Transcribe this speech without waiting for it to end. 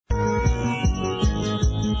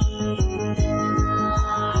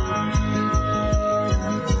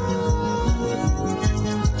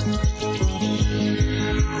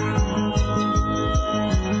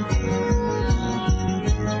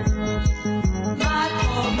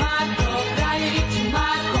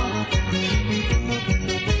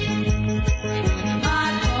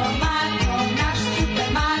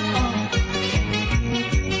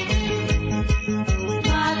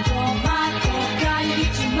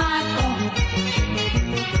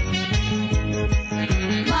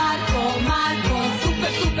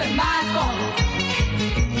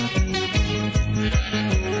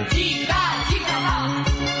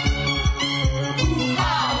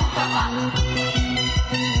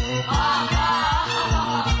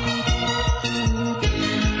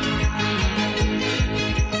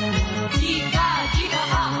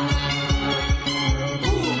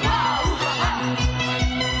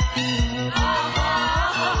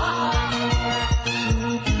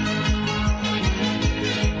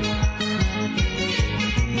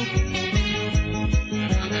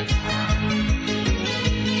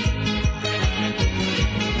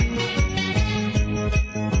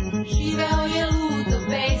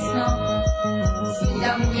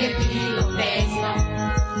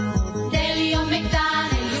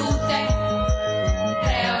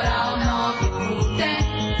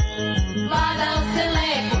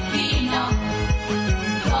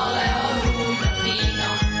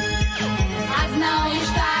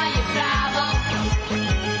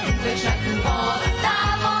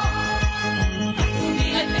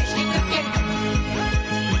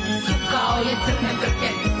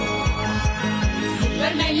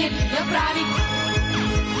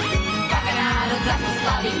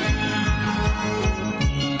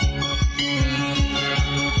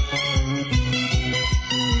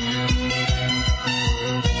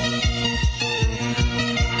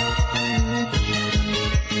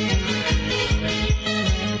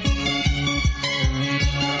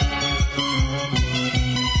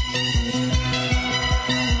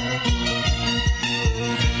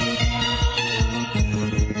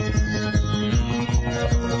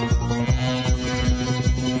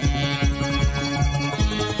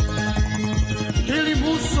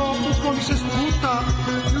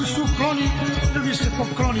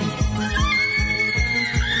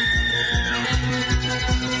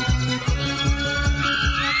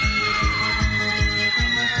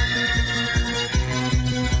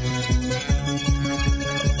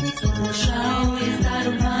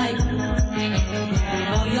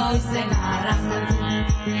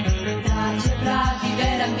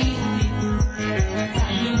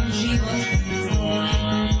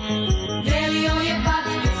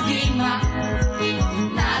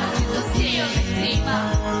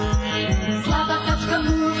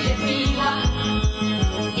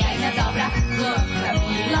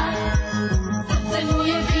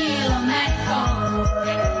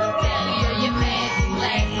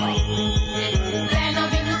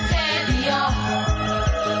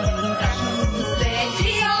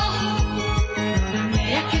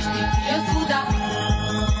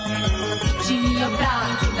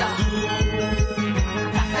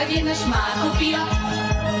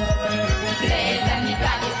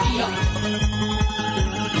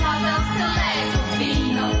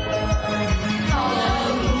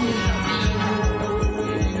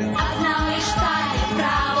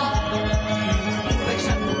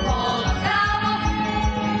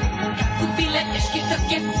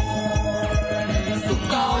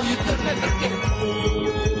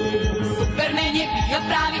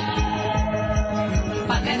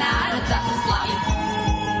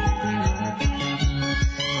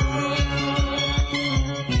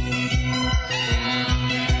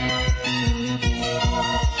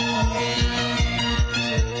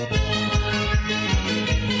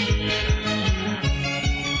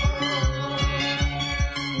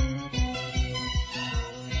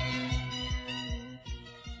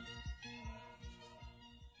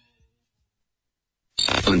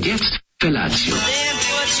Und jetzt Felatio.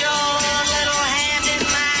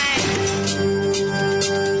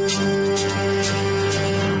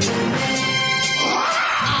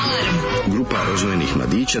 Grupa rozvojenih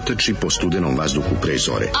mladića trči po studenom vazduhu pre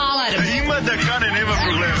zore. Alarm! Ima da kane, nema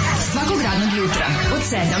problema. Svakog radnog jutra, od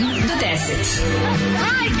 7 do 10.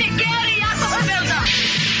 Hajde, Geri, jako se velda!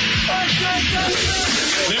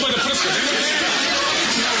 Nema da prska, nema da prska!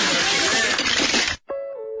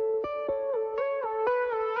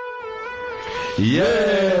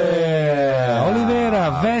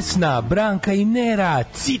 Olivera, Vesna, Branka i Nera,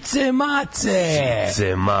 Cice Mace.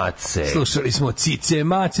 Cice Mace. Slušali smo Cice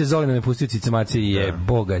Mace, Zoli nam je pustio Cice Mace i je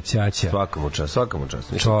boga ćaća. Svakamu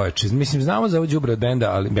čast. Čoveče, mislim, znamo za ovo đubre od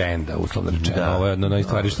benda, ali benda, uslovno rečeno. Da. Ovo je jedno od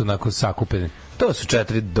stvari što onako sakupene. To su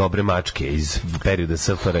 4 dobre mačke iz perioda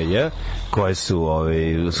SFRJ koje su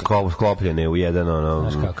sklopljene u jedan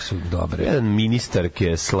Znaš kako su dobre. Jedan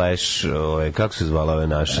ministarke / kako se zvala ove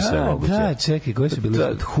naše sve moguće. Da, čekaj, koje su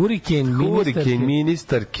bili? Huriken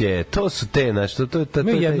ministarke, to su te, znači to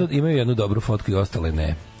imaju jednu dobru fotku i ostale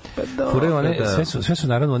ne. Fure, sve su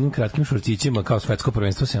naravno onim kratkim šorcićima kao svetsko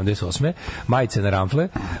prvenstvo 78. Majice na ramfle,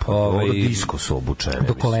 disko su obučene.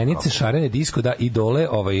 Do kolenice šarene disko, da, i dole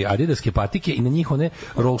adidaske patike i na njih one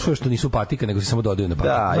rollshoje što nisu patike, nego se samo dodaju na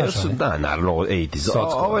patike. Da, naravno, 80s.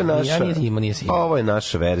 Ovo je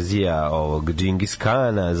naša verzija ovog Džingis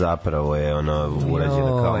Kana, zapravo je ono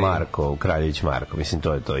urađeno kao Marko, Kraljević Marko. Mislim,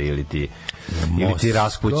 to je to, ili ti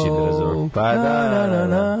Raspućin, razumem. Pa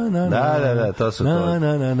da, to su to.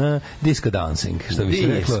 Disco dancing, što bi se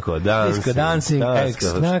reklo. Disco dancing,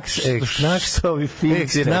 ex-knacks,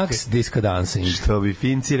 disco dancing. Što bi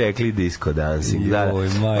Finci rekli, disco dancing.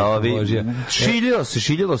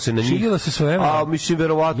 Šiljilo se na njih. Šiljilo se sve. A mislim,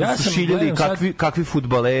 verovatno su šiljali kakvi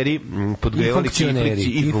fudbaleri, podgrevali kiflici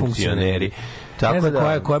i funkcioneri. Ne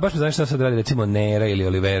znam koja, baš ne znaš šta sad radi, recimo Nera ili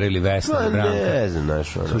Olivera ili Vesna ili Branka. Ne znam,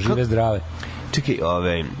 znaš. Su žive zdrave. Čekaj,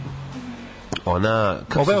 ona...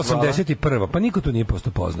 Ova je 81. Pa niko tu nije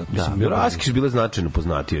posto poznat. Da, Raski su bile značajno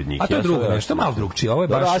poznati od njih. A to je drugo nešto, malo drugčije.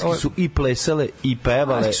 Raski su i plesale i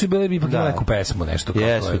pevale. Raski su bile ipak imali neku pesmu, nešto.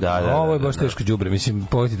 Jesu, da. Ovo je baš teško đubre. Mislim,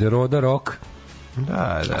 pogledajte, Roda Rock,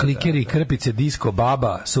 Klikeri, Krpice, Disko,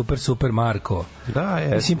 Baba, Super Marko. Da,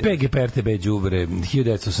 je. Mislim, PGP RTB đubre,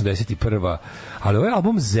 1981. Ali ovaj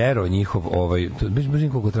album Zero njihov, baš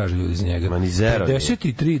koliko traže ljudi za njega.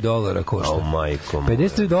 $53 košta.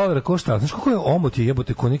 $53 košta. Znaš kako je omot je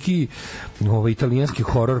jebote ko neki italijanski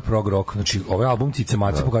horror prog rock. Znači, ovaj album Cice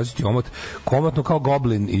Mace pokazuje ti omot komotno kao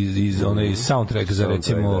Goblin iz onaj soundtrack za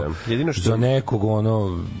recimo za nekog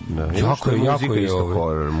jako je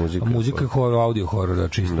horror, muzika je horror, audio horror, da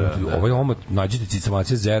čisto. Ovaj omot, nađite Cice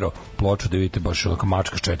Mace Zero ploču da vidite baš onaka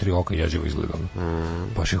mačka s 4 oka jezivo izgleda.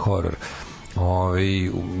 Baš je horor.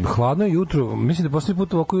 Hladno je jutro, mislim da posljednji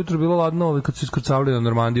put ovako jutro bilo ladno kad su iskrcavali na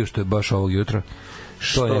Normandiju, što je baš ovog jutra.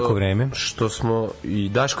 To je neko vreme. Što smo i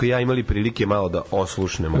Daško i ja imali prilike malo da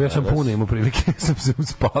oslušnemo. Ja sam puno imao prilike, ja sam se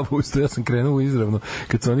uspavao, ja sam krenuo izravno,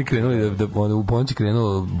 kad su oni krenuli, da u ponoći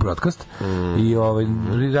krenuo broadcast i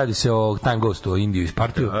radi se o Time Ghostu, o Indiju iz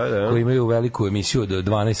partiju, koji imaju veliku emisiju od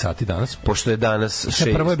 12 sati danas. Pošto je danas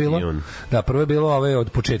 6. jun. Da, prvo je bilo od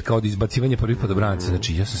početka, od izbacivanja prvih podobranaca,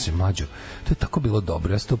 znači ja sam se mlađo, to je tako bilo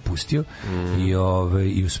dobro, ja sam to pustio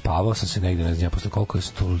i uspavao sam se negde, ne znam, posle koliko je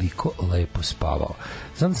toliko lepo spavao.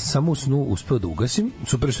 Znam da sam samo u snu uspeo da ugasim.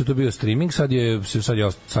 Super što je to bio streaming, sad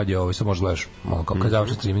možeš gledaš malo kao kad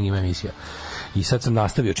završi streaming ima emisija. I sad sam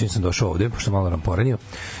nastavio čim sam došao ovde, pošto malo nam poranio.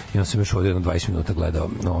 I onda sam još ovde 20 minuta gledao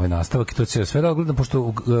ovaj nastavak i to se sve da gledam,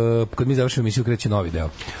 pošto kad mi završimo emisiju kreće novi deo.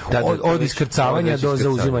 Od iskrcavanja do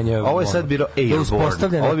zauzimanja. Ovo je sad bilo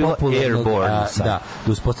Airborne. Ovo je bilo Airborne. Da,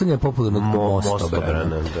 do uspostavljanja popularnog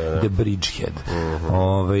mostobrana. The Bridgehead.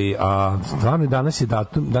 A stvarno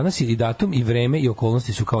danas je i datum i vreme i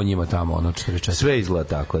okolnosti su kao njima tamo, 44. Sve izgleda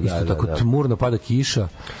tako, da. Isto tako tmurno pada kiša.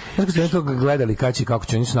 Znaš kad ste to gledali kako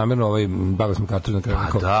će, oni su namjerno bavili smo Katru na kraju.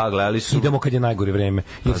 Pa da, gledali su. Idemo kad je najgore vreme.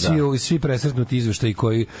 Jer svi presretnuti izveštaji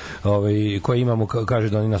koji imamo kaže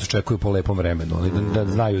da oni nas očekuju po lepom vremenu. Da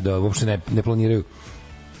znaju da uopšte ne planiraju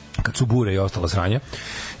kad su bure i ostala sranja.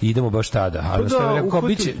 I idemo baš tada. A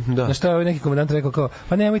na šta je neki komandant rekao kao,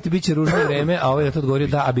 pa nemojte, bit će ružno vreme, a ovaj je to odgovorio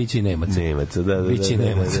da, biće i Nemaca. Biće i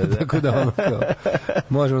Nemaca, tako da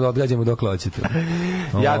možemo da odgađamo dok hoćete.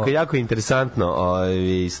 Jako interesantno,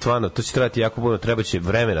 stvarno, to će trebati jako puno, treba će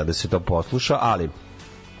vremena da se to posluša, ali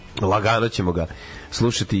lagano ćemo ga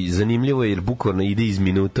slušati. Zanimljivo je jer bukvalno ide iz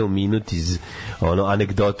minuta u minut, iz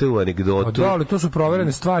anegdote u anegdotu. Da, ali to su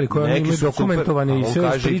proverene stvari koje oni imaju dokumentovane i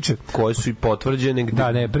sve priče koje su i potvrđene,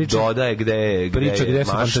 gde dodaje gde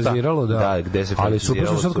se fantaziralo, gde se ali super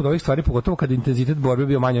su sad kod ovih stvari, pogotovo kad intenzitet borbe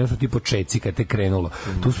bio manji, nešto tipo čeci kad te krenulo.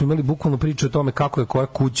 Tu smo imali bukvalno priče o tome kako je koja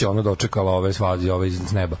kuća dočekala ove svazi, ove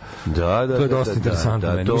iz neba. Da, to je dosta interesantno.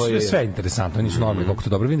 Sve interesantno, nisu normalni kako to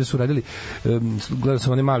dobro. Vidim da su radili, gledao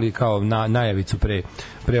sam oni mali kao najavicu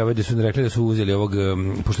pre ove, da su rekli da su uzeli ovog,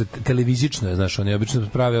 pošto televizično je, znaš, oni obično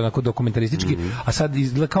prave onako dokumentaristički, a sad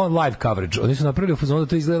izgleda kao live coverage. Oni su napravili u fazonu da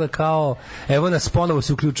to izgleda kao, evo nas ponovo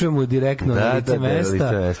se uključujemo direktno na lice mesta.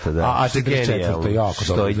 A 44. jako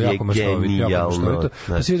dobro, jako maštovito.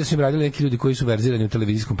 Pa svi da su im radili neki ljudi koji su verzirani u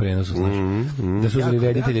televizijskom prenosu, znaš. Da su uzeli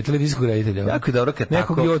reditelje, televizijskog reditelja. Jako je dobro kad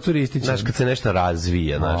tako, znaš, kad se nešto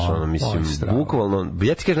razvija, znaš, mislim, bukvalno,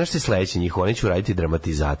 ja ti kažem, znaš, sledeće njihovo, oni će uraditi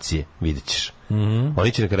dramatizacije, vidjet ćeš.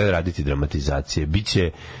 Oni će na kraju raditi dramatizacije.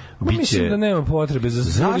 Mislim da nema potrebe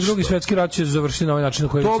za drugi svetski rat će završiti na ovaj način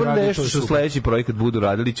na koji će raditi. Dobro, nešto što sledeći projekat budu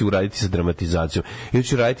radili će uraditi sa dramatizacijom. Ili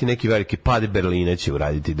će uraditi neki veliki pad Berlina će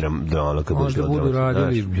uraditi možda budu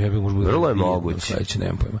radili, vrlo je moguće. Sledeće,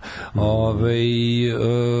 nemam pojma.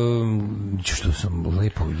 Što sam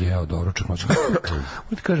lepo jeo doručak. Moram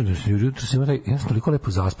ti kažem da sam jutro ja sam toliko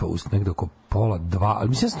lepo zaspao negde oko 1:30, ali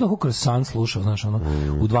mislim da sam kroz san slušao, znaš,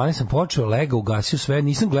 u 12 sam počeo, legao ugasio sve,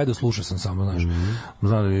 nisam gledao, slušao sam samo, znaš.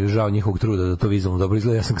 Znam da mi je žao njihovog truda da to vizualno dobro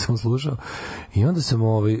izgleda, ja sam ga samo slušao. I onda sam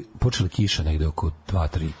počela kiša negde oko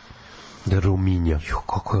 2-3. Da ruminja.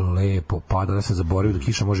 Kako je lepo pada, da sam zaboravio da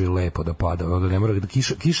kiša može i lepo da pada, da ne mora da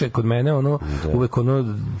kiša je kod mene uvek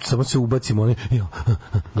samo se ubacimo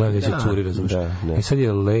gledam da će curi, razumiješ. I sad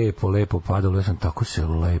je lepo padalo, ja sam tako se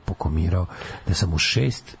lepo komirao da sam u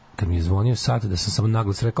 6 kad mi je zvonio sat, da sam samo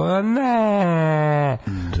naglas rekao ne,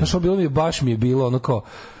 znaš, baš mi je bilo kao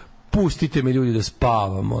pustite me ljudi da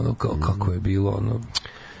spavam, kao kako je bilo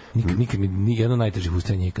nikad mi jedno najtežih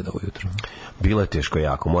ustajanja ikada ovo jutro. Bilo je teško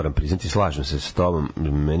jako, moram priznati, slažem se s tobom.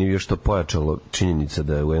 Meni je još to pojačalo činjenica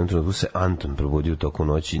da je u jednom trenutku se Anton probudio toku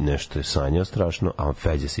noći, nešto je sanjao strašno, a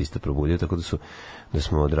Feđa se isto probudio, tako da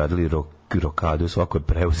smo odradili rokadu, svako je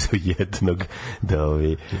preuzeo jednog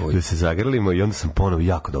da se zagrlimo i onda sam ponovo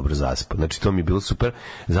jako dobro zaspao. Znači, to mi je bilo super.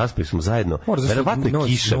 Zaspali smo zajedno. Verovatno je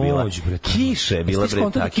kiša bila. Kiša je bila,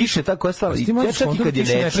 bre. Kiša je tako stvar. Ja čak i kad je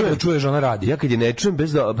ne čujem, čuješ, ona radi. Ja kad je ne čujem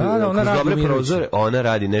bez dobre prozore, ona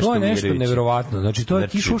radi nešto mirujuće. To je nešto neverovatno. Znači, to je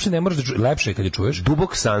kiša uopšte ne možeš da čuješ. Lepše je kad je čuješ.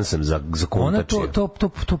 Dubok san sam zakontačio.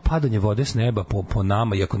 To padanje vode s neba po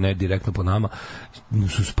nama, iako ne direktno po nama,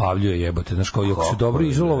 uspavljuje, jebote. Znaš, kao ako si dobro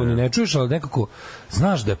izolovani, ne čuješ, ali nekako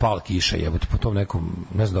znaš da je pala kiša, jebote, po tom nekom,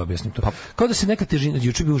 ne znam da objasnim to. Kao da se neka težina,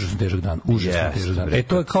 juče bio užasno težak dan, težak dan.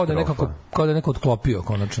 To je kao da je neko otklopio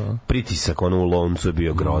konačno. Pritisak u loncu je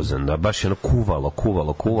bio grozan, da baš je kuvalo,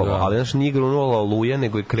 ali znaš, nije grunulo oluje,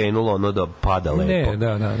 nego je krenulo da pada lepo. Ne,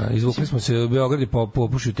 da. Izvukli smo se u Beogradu,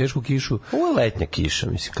 popušio tešku kišu. Ovo je letnja kiša,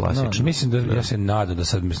 mislim, klasično. Mislim da ja se nadam da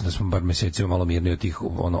sad, mislim da smo bar mesecima malo mirniji od tih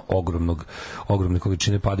ogromne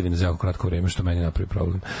količine padavina za jako kratko vreme, što meni napravi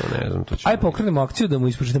problem. Ne znam, to će. Aj pokrenemo akciju da mu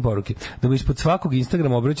ispočetne poruke. Da mu ispod svakog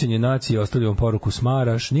Instagrama obraćanje nacije ostavljamo poruku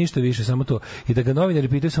smaraš, ništa više, samo to. I da ga novinari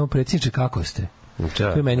pitaju samo predsjedniče kako ste. To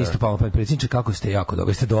je meni isto palo, predsjedniče kako ste, jako dobro.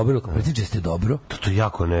 Jeste dobro? Predsjedniče, ste dobro? To je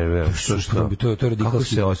jako nervira. To je radikalski. Kako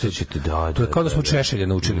se osjećate? Da. To je kao da smo Češelja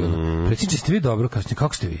naučili. Predsjedniče, ste vi dobro?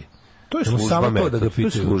 Kako ste vi? To je služba metod. To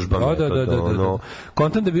je služba metod.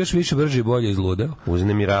 Kontent da bi još više brže i bolje izludeo.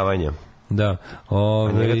 Uznemiravanja. Da.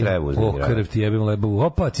 Krv ti jebim lebu.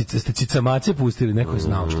 Opa, ste cicamace pustili, neko je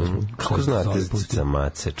znao što smo. Kako znate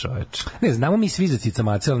cicamace, čoveč? Ne, znamo mi svi za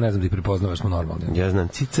cicamace, ali ne znam da ih prepoznavaš, smo normalni. Ja znam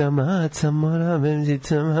cicamaca, moram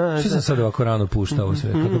cicamaca. Što sam sad ovako rano puštao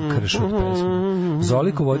sve, kako kršu od pesme.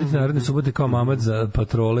 Zoliko voditi naredne subote kao mamac za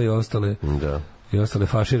patrole i ostale. Da. I ostale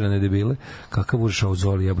faširane debile, kakav ušao u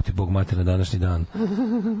Zoli, jebote Bog mater na današnji dan.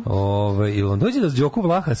 I on dođe da s Đoku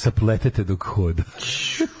Vlaha sapletete dok hoda.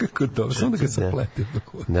 Kako dobro, samo da ga sapletete dok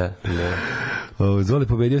hoda. Da. Zoli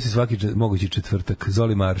pobedio si svaki mogući četvrtak.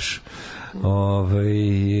 Zoli marš.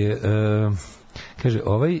 Kaže,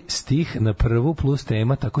 ovaj stih na prvu plus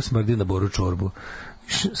tema tako smrdi na Boru čorbu.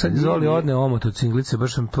 Sad Zoli odne omot od cinglice,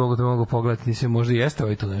 baš sam to mogu pogledati, nisam, možda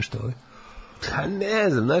jeste to nešto ovaj. Ne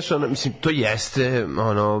znam, znaš, mislim, to jeste,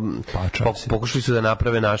 pokušali su da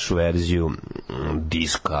naprave našu verziju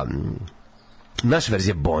diska, naša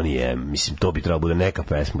verzija Bonnie M, mislim, to bi trebalo bude neka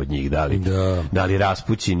pesma od njih, da li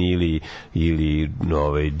Raspućin ili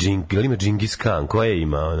ima Džingis Khan, koje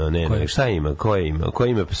ima, šta ima, koje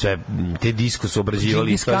ima sve, te disko su obrađivali.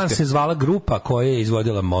 Džingis Khan se zvala grupa koja je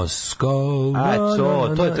izvodila Moskov.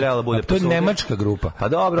 To je trebalo bude. To je nemačka grupa. Pa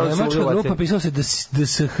dobro, nemačka grupa pisala se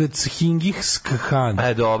Džingis Khan.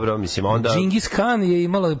 Dobro, mislim, onda Džingis Khan je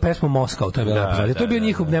imala pesmu Moskov, to je bila poznata. To je bio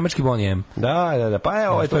njihov nemački Bonnie M. Da, pa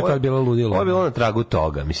evo, to je kad bilo ludilo. Ovo je bilo na tragu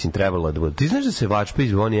toga, mislim, trebalo da bude. Ti znaš da se Vačpa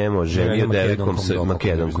iz Bonnie M ženio devojkom sa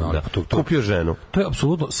Makedonkom, da. Kupio ženu. To je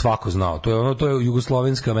apsolutno svako znao. To je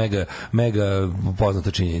jugoslovenska mega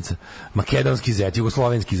poznata činjenica. Makedonski zet,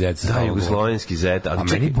 jugoslovenski zet. Da, jugoslovenski zet. A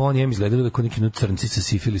meni Bonnie M izgledalo kao neki crnci sa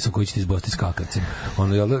sifilisom koji će ti izbosti skakavcem.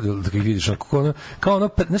 Da ih vidiš, kao ono,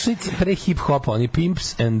 znaš, pre hip-hopa, oni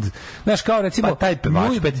Pimps and, znaš, kao recimo, pa taj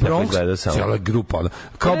pevač, Bronx, cijela grupa,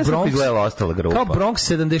 kao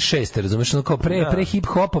Bronx 76, razumeš, kao pre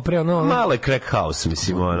hip-hopa, pre ono... Malo je crack house,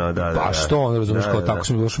 mislim, da. Pa što, razumeš, kao tako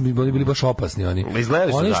smo bili baš opasni, oni.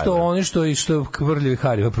 Oni što kvrljivi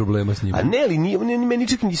Harija problema s njima. A ne, ali meni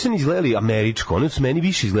čak nisu ni izgledali američko, oni su meni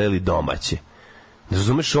više izgledali domaće.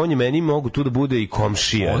 Razumeš, on je meni mogu tu da bude i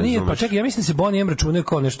komšija. Oni je, pa čekaj, ja mislim da se Bonnie M računaju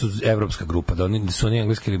kao nešto evropska grupa, da su oni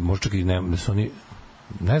engleski ili možda čak i da su oni,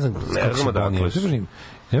 ne znam kako se Bonnie M.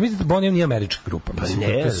 Ja mislim da Bonnie M nije američka grupa, mislim, to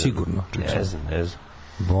je sigurno. Ne znam.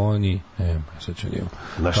 Bonnie M. Sad ću nijemo.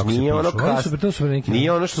 Znaš,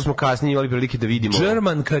 nije ono što smo kasnije imali prilike da vidimo.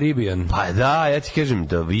 German Caribbean. Pa da, ja ti kažem,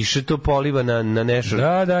 da više to poliva na nešto.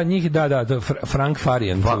 Da, njih, da, Frank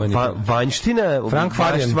Farian.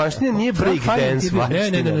 Vanština nije break dance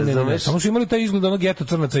vanština. Ne. Samo su imali taj izgled onog geto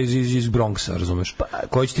crnaca iz Bronxa, razumeš?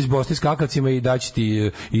 Koji će ti izbosti s kakavcima i daći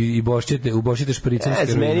ti i ubošćete špricom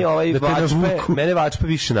s heroinom. Mene vačpe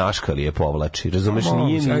više naškalije povlači, razumeš?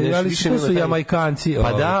 Ali to su Jamajkanci.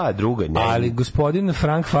 Pa da, druga. Ali gospodin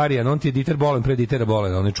Frank Farian, on ti je Dieter Bohlen pre Dietera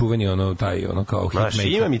Bohlena, on je čuveni kao hitmaker. Znaš,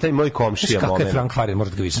 ima mi taj moj komšija moment. Kakav je Frank Farian,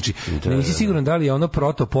 možete ga vidjeti. Znači, nisi siguran da li je ono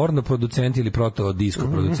proto-porno producent ili proto-disko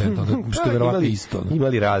producent, što je verovatno isto.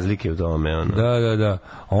 Imali razlike u tome. Da.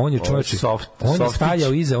 On je čovječ, on je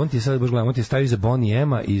stajao iza, on ti je sad baš gledam, on ti je stavio iza Bonnie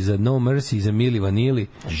Ema, iza No Mercy, iza Milli Vanilli.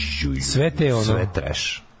 Sve te ono. Sve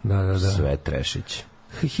trash. Da. Sve trashić.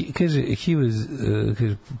 He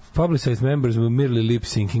was publicized members were merely lip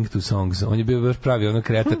syncing to songs. On je bio baš pravi ono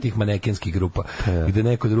kreator tih manekenskih grupa gde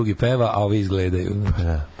neko drugi peva, a ovi izgledaju.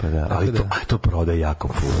 Pa da. Ali to prodaje jako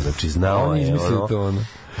puno. Znači, znao on je izmislio to ono.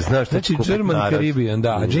 Znaš, znači German Caribbean,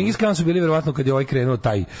 da. Džingis Khan su bili verovatno kad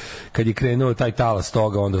je krenuo taj talas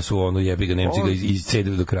toga, onda su ono jebi ga Nemci ga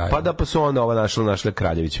iscedili do kraja. Pa da, pa su onda našli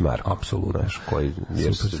Kraljević Marko. Apsolutno. Koji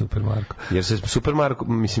super Marko. Jer se Super Marko,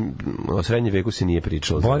 mislim, o srednjem veku se nije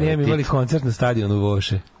pričalo. Bonnie M imali koncert na stadionu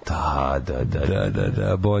Voše. Da.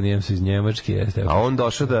 Bonnie M su iz Njemačke, jeste. A on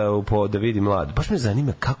došao da vidi Mladu. Baš me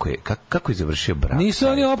zanima kako je završio brak. Nisu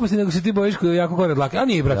oni opasni, nego se ti bojiš jako gore od lake. A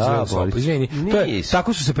nije brak se opasni, izvini.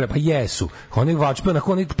 Tako su se jesu. Oni vačpe,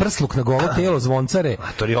 oni prsluk na golo telo, zvoncare.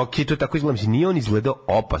 A to je okej, to je tako izgleda. Nije on izgledao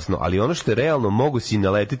opasno, ali ono što je realno, mogu si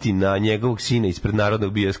naleteti na njegovog sina ispred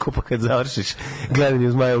Narodnog bioskopa kad završiš gledanje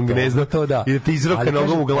u Zmajevom gnezdu i da ti izroka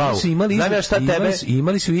nogom u glavu.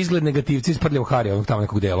 Imali su izgled negativci iz Prljavog Harija, onog tamo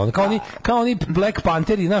nekog dela. Kao oni Black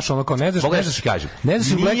Pantheri, znaš, ono kao ne znaš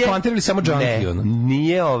Black Panther ili samo Junkie.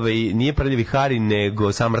 Nije Prljavi Hari,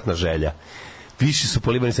 nego Samrtna želja. Više su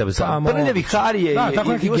polivani sebe. Prljavi Hari je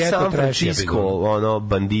u San Francisco,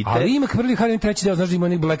 bandite. Ali ima Prljavi Hari treći deo, znaš da ima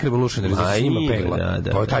onih Black Revolutionaries, da ima pegla.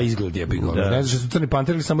 To je taj izgled je bilo. Ne znaš da su Crni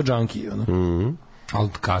Panter ili samo Junkie. Ali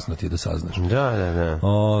kasno ti je da saznaš. Da.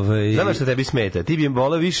 Znaš što tebi smeta? Ti bi im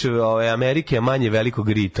volao više Amerike, a manje velikog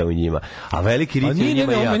rita u njima. A veliki rit je u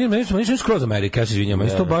njima ja. Meni su skroz Amerike, ja se izvinjam.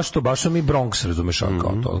 Meni to baš sam i Bronx, razumeš,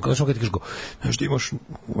 kao to. Kada što kad ti kažeš, znaš ti imaš,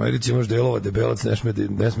 u Americi imaš delova, debelac,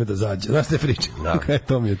 ne sme da zađe. Znaš te priče?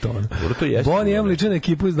 To mi je to. Bonnie M liče na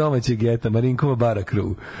ekipu iz domaćeg geta, Marinkova bara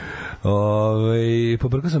crew.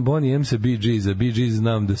 Pobrkao sam Bonnie M sa Bee Gees, a Bee Gees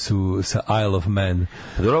znam da su sa Isle of Man.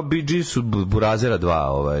 Dobro, Bee Gees su Burazera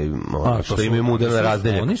 2, što imaju muderna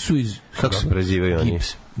razdelja. Oni su iz... Kako se prezivaju oni?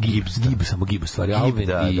 Gibb, samo Gibb stvari.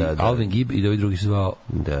 Alvin Gibb i da ovaj drugi se zvao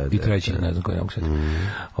i treći, ne znam koji ne mogu sad.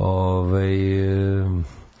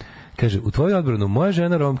 Kaže, u tvoju odbranu, moja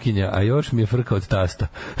žena Romkinja, a još mi je frka od tasta.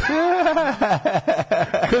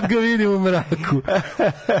 Kad ga vidim u mraku.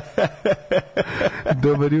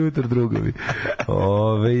 Dobar jutro, drugovi.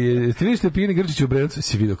 Ste vidio što je Pijani Grčić u Obrenovcu?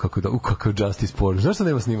 Si vidio kakav Justice Porn. Znaš što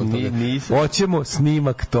nema snimak toga? Hoćemo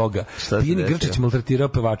snimak toga. Pijani Grčić maltretirao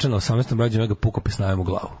pevača na 18. rođendan, ga pukao pesnajem u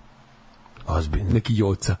glavu. Ozbiljno. Neki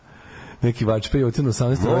joca. Neki vačpe i ocen 18.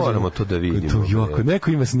 rođendan. Moramo to da vidimo.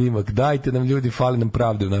 Neko ima snimak. Dajte nam ljudi, fali nam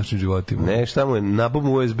pravde u našim životima. Ne, šta mu je? Nabom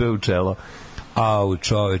USB u čelo. Au,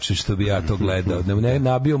 čoveče, što bi ja to gledao. Ne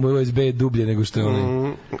nabio mu USB dublje nego što je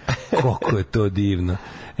onaj. Koliko je to divno.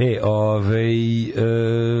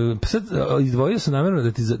 Sad izdvojio sam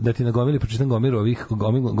namjerno da ti nagomili, pročitam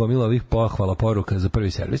gomilu ovih pohvala poruka za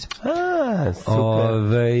prvi servis.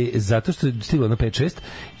 Super. Zato što je stiglo na 5-6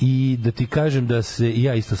 i da ti kažem da se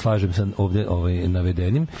ja isto slažem sa ovde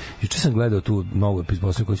navedenim. Juče sam gledao tu novu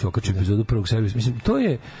epizodu koju će okačiti epizodu prvog servisa. Mislim, to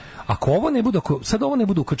je ako ovo ne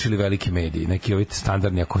budu ukačili veliki mediji, neki ovi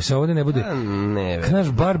standardni, ako se ovde ne bude, znaš,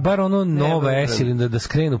 bar ono Nova S ili da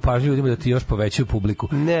skrenu pažnju ljudima, da ti još povećaju publiku.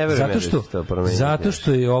 Zato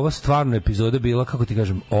što je ova stvarno epizoda bila, kako ti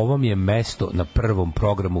kažem, ovo mi je mesto na prvom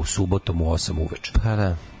programu u subotom u 8 uveče. Pa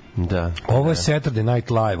da. Ovo je Saturday Night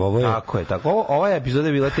Live, ovo je... Tako. Ova epizoda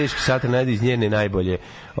je bila teški Saturday Night iz njene najbolje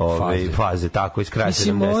faze, tako, iz kraja 70.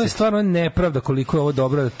 Mislim, ovo je stvarno nepravda koliko je ovo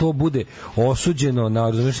dobro, da to bude osuđeno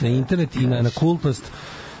na internet i na kultnost.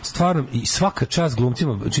 Stvarno, i svaka čast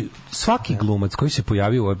glumcima, znači svaki glumac koji se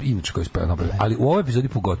pojavio, inače koji se pojavio, ali u ovoj epizodi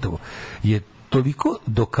pogotovo, je toliko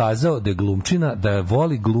dokazao da je glumčina, da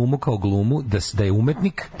voli glumu kao glumu, da je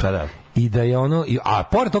umetnik i da je ono, a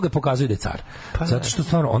pored toga pokazuje da je car. Zato što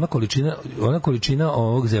stvarno ona količina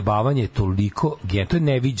ovog zajebavanja je toliko, to je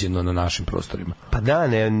neviđeno na našim prostorima. Pa da,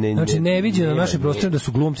 znači neviđeno na našim prostorima da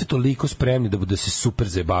su glumci toliko spremni da se super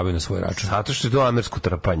zajebavaju na svoj račun. Zato što je to američko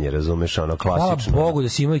trpanje, razumeš, ono klasično. Hvala Bogu da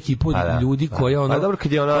si imao ekipu ljudi koja ono. Pa dobro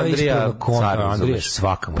kad je ona Andrija Andrija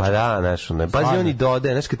svaka. Pa da, znači, ne. Pazi oni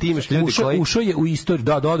dodaje, znači kad ti imaš ljudi koji ušao je u istoriju,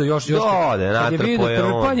 da još. Kad je vidio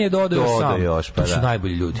trpanje dodaju sam. To su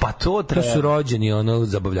najbolji ljudi. Pa to su rođeni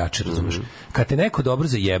zabavljači, razumeš. Kad te neko dobro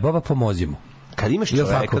zajebava, pomozi mu. Kad imaš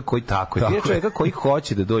čoveka koji imaš čoveka koji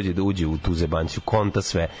hoće da dođe da uđe u tu zebanciju, konta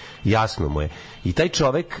sve, jasno mu je. I taj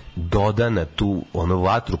čovek doda na tu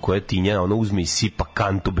vatru koja tinja, uzme i sipa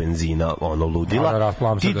kantu benzina, ludila.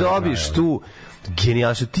 Ti dobiješ tu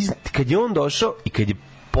genijalno. Kad je on došao i kad je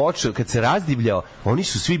počeo, kad se razdivljao, oni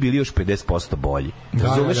su svi bili još 50% bolji.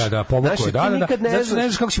 Razumeš? Da, pomogao je. Znači, ne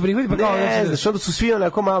znaš kako će prihvatiti, pa ne znaš, onda su svi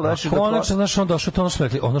onako malo. Konačno, znaš, on došao, to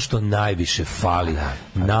ono što najviše fali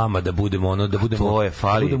nama da budemo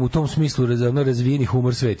u tom smislu razvijeni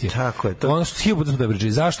humor sveti. Tako je. Ono što hiljadu smo da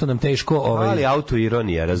pričali, zašto nam teško fali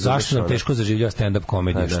autoironija, razumeš? Zašto nam teško zaživljava stand-up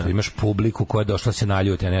komediju, što imaš publiku koja je došla se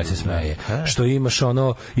naljuti, a ne se smeje. Što imaš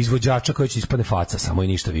izvođača koji će ispane faca, samo i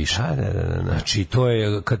ništa više. Znači, to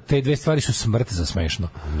je kad te dve stvari su smrt za smešno.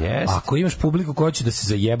 Ako imaš publiku koja će da se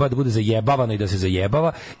zajeba, da bude zajebavana i da se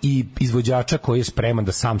zajebava i izvođača koji je spreman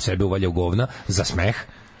da sam sebe uvalja u govna za smeh,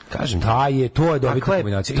 kažem, to je dobitna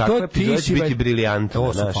kombinacija. I to je ti biti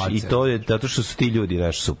briljantno, i to je zato što su ti ljudi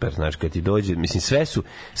super, znaš, kad ti dođe, mislim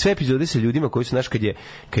sve epizode sa ljudima koji su, znaš,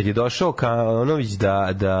 kad je došao Kanović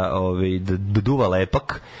da duva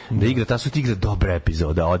lepak, da igra, ta su ti igra dobra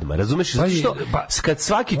epizoda odmah, razumeš? Zato što kad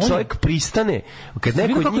svaki čovjek pristane, kad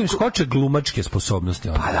neko kako im skoče glumačke sposobnosti,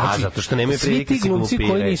 pa da, zato što nemaju prilike se glumci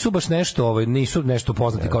koji nisu baš nisu nešto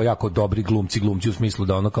poznati kao jako dobri glumci u smislu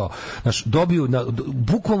da ono kao, znaš, dobiju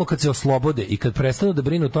bukvalno kad se oslobode i kad prestanu da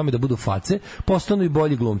brinu o tome da budu face, postanu i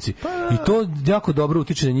bolji glumci. I to jako dobro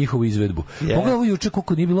utiče na njihovu izvedbu. Pogledaj ovo juče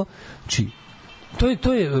koliko nije bilo. Znači,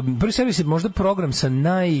 to je prvi servis je možda program sa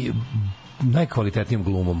najkvalitetnijim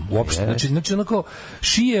glumom uopšte. Znači onako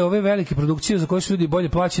šije ove velike produkcije za koje su ljudi bolje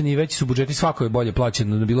plaćeni i veći su budžeti, svako je bolje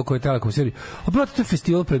plaćeno na bilo kojoj telekom seriji. A brate, to je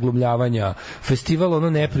festival preglumljavanja,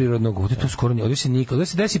 festival neprirodnog, ovdje to skoro nije, ovdje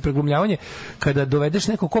se desi preglumljavanje kada dovedeš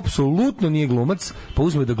nekog ko apsolutno nije glumac, pa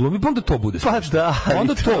uzme da glumi, pa onda to bude smešno. Pa da,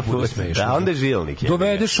 onda to bude smešno. Da, onda je žilnik.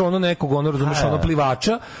 Dovedeš nekog, razumeš,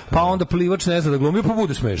 plivača, pa onda plivač ne zna da glumi, pa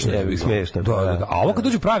bude smešno. Smešno. A ovo kad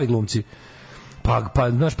dođu pravi glumci,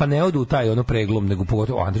 pa ne odu u taj preglum, nego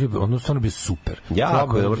pogotovo Andrija, stvarno bio super.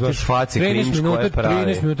 Jako je dobro, ti face, cringe koje pravi.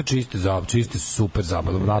 13 minuta čiste super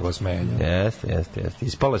zabavno, naglas smejanja. Jeste.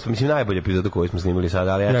 Ispalo je, mislim, najbolja epizoda koju smo snimili sad,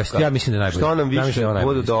 ali ja mislim da je najbolje. Što nam više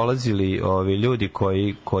budu dolazili ljudi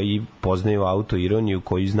koji poznaju autoironiju,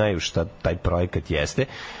 koji znaju šta taj projekat jeste,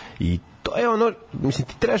 i to je mislim,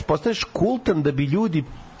 ti trebaš postaneš kultan da bi ljudi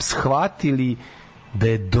shvatili da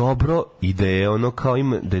je dobro i da je kao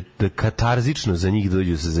ima, da je katarzično za njih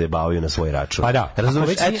dođu se zajebavaju na svoj račun. Pa da,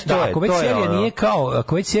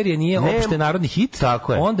 ako već serija nije opšte narodni hit,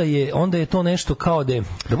 onda je to nešto kao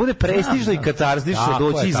da bude prestižno i katarzično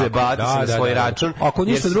doći i zajebati se na svoj račun. Ako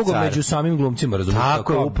ništa drugo među samim glumcima, razumiješ?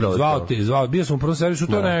 Tako je, upravo. Bio sam u prvom servisu,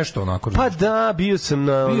 to je nešto onako. Pa da, bio sam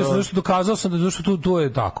nešto, dokazao sam da to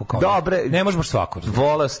je tako. Dobre. Ne može baš svako.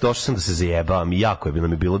 Došao sam da se zajebavam i jako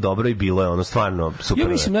je bilo dobro i bilo je stvarno super. Ja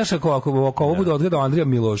mislim, znaš, ako ovo bude odgledao Andrija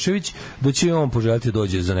Milošević, da će on poželjeti da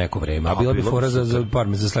dođe za neko vreme. A bila bi fora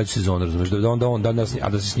za sledeću sezonu, razumeš, da onda on danas, a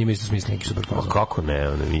da se s njima isto smisli neki super konzor. Kako ne,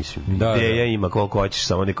 mislim. Ideja ima koliko hoćeš,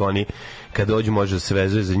 samo neko oni, kad dođu, može da se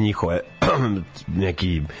vezuje za njihove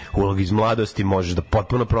neki ulog iz mladosti, možeš da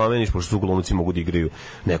potpuno promeniš, pošto su glumci mogu da igraju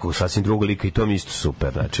nekog sasvim drugog lika i to mi isto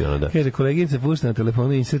super. Znači, Kaže, koleginica pušta na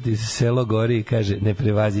telefonu insert iz Selo gori i kaže, ne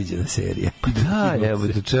prevaziđena serija. Pa da, evo,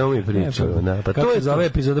 do čemu mi pričamo. Pa to je za ove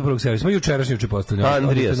epizode prvog servisa. Smo jučerašnji postavljamo.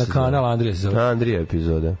 Andrija na kanal Andrija se zove. Andrija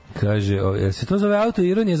epizoda. Kaže, se to zove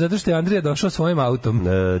autoironija zato što je Andrija došao svojim autom.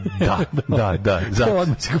 Da. Zato.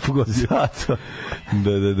 Odmah će ga pogoditi. Zato.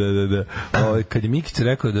 Da. Kad je Mikić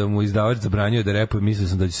rekao da mu izdavač zabranjuje da repuje, mislio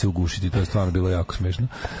sam da će se ugušiti. To je stvarno bilo jako smešno.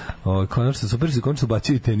 Konačno, super se končno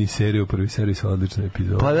bacio i tenis seriju. Prvi seriju su odlična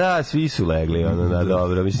epizoda. Pa da, svi su legli.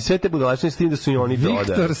 Dobro. Mislim, sve te budalačne s tim da su i oni dodali.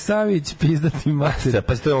 Viktor Savić, pizdati mater.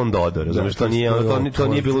 Pa to je on dodao, razumiješ, to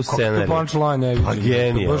nije bilo u scenariju. Kako punchline, pa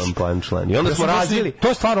genijalan punchline. I onda smo razvili. To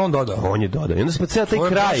je stvarno on dodao. On je dodao. I onda smo ceo taj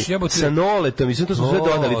kraj sa Noletom, mislim, to smo sve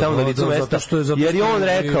dodali tamo na licu mesta. Jer je on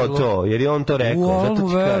rekao to. Jer je on to rekao. Zato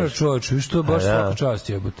ti kažeš. Čovječ, viš to baš svaka čast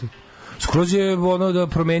jebote. Skroz je ono da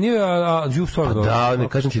promenio, a stvarno da, ne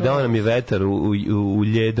kažem ti, dao nam je vetar u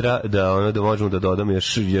ljedra da možemo da dodamo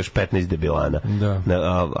još 15 debilana.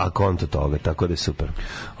 Da. A konto toga, tako da je super.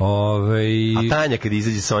 A Tanja kad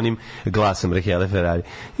izađe sa onim glasom Rahele Ferrari,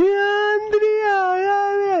 ja.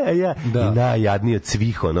 I najjadniji od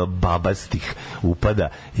svih babastih upada.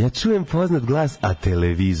 Ja čujem poznat glas, a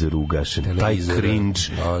televizor ugašen. Taj cringe,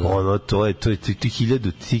 to je tih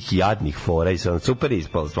 1000 tih jadnih fora i super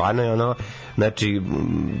ispalo. Stvarno je znači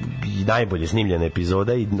najbolje snimljena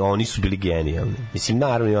epizoda i oni su bili genijalni. Mislim,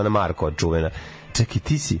 naravno i ona Marko čuvena. Čekaj,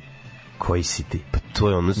 ti si koji si ti? Pa to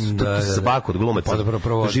je ono, to svako od glumaca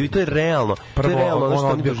živi, to je realno.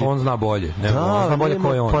 On zna bolje. On zna bolje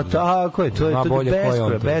ko je on. Pa tako je, to je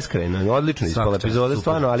beskrajno, odlično ispala epizoda,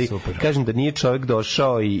 stvarno, ali kažem da nije čovjek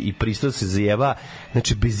došao i pristao se zajeva,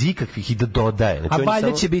 znači bez ikakvih i da dodaje. A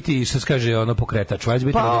valjda će biti, što se kaže, pokretač, valjda će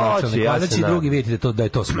biti načelnik, valjda će drugi vidjeti da je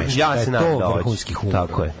to smešno, da je to vrhunski humor.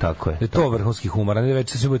 Tako je. Da je to vrhunski humor, a ne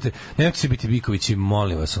već se biti Bikovići,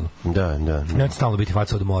 molim vas. Da. Nemojte stalno biti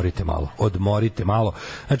faca, odmorite malo.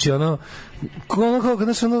 Znači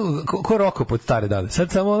ko Roko pod stare dane.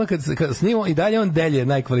 Sad samo kad snimo i dalje on delje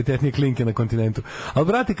najkvalitetnije klinke na kontinentu. Ali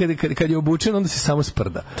brate, kad je obučen, onda se samo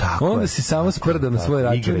sprda. Onda se samo sprda na svoj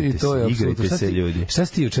račun i to je apsolutno. Igrajte se, ljudi. Šta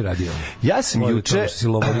si ti juče radio? Ja sam juče...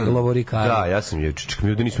 Lovorikari. Da, ja sam juče. Čekaj,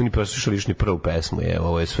 mi ovdje nismo ni preslušali još ni prvu pesmu.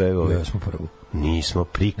 Ovo je sve... Ja smo prvu. Nismo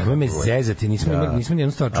prikali. Nemoj me zezati, nismo ni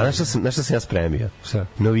jednu stvar čuli. A na šta sam ja spremio? Šta?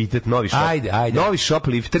 Novitet, novi shop. Ajde. Novi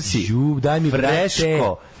shopliftersi. Daj mi,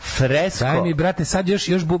 fresko. Daj mi, brate, sad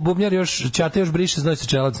još bubnjar, još ćata, još briše, znoj se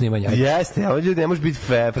čelac snimanja. Jeste, a ovdje ljudi ne može biti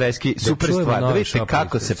freski. Super stvar. Da vidite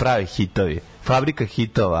kako se pravi hitovi. Fabrika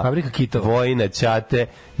hitova. Vojina, Ćate,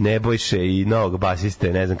 Nebojše i novog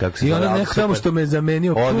basiste, ne znam kako se zove. I ona nek samo što me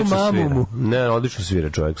zamenio, tu mamu mu. Ne, odlično svira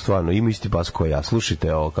čovjek, stvarno. Ima isti bas kao ja.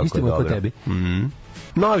 Slušajte ovo kako je dobro. Isti mu ko tebi.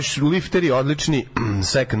 Novi lifteri, odlični,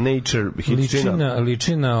 Second Nature, hitčina.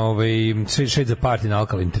 Liči na Shades of Party na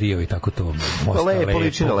Alkaline Trio i tako to. Lepo.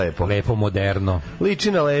 Lepo, moderno.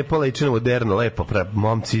 Liči na moderno, lepo.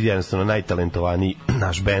 Momci jednostavno najtalentovaniji.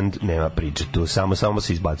 Naš bend nema priče tu, samo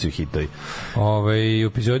se izbacuju hitovi. U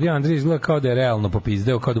epizodi Andrija izgleda kao da je realno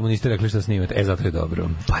popizdeo, kao da mu niste rekli šta snimate. Zato je dobro.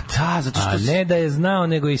 Pa da, zato što... A ne da je znao,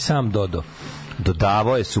 nego i sam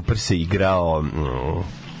dodavao je, super se igrao...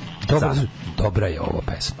 Dobra je ovo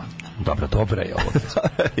pesma. Dobra je ovo pesma.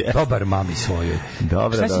 Dobar mami svojoj.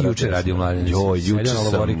 Šta si juče radio, Mladene?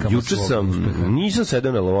 Juče sam, nisam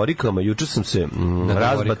sedao na lovorikama, juče sam se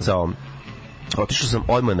razbacao. Otišao sam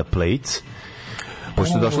odmah na Plates.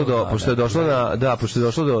 Pošto je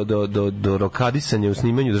došlo do rokadisanja u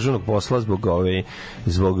snimanju državnog posla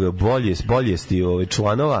zbog boljesti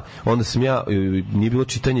članova, onda sam ja, nije bilo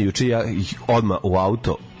čitanja juče, ja ih odmah u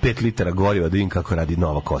auto 5 litara goriva da vidim kako radi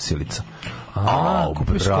nova kosilica.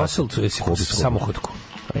 Kupio si kosilcu, jesi kupio samohodku?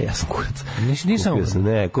 Ja sam kurac.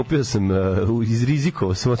 Kupio sam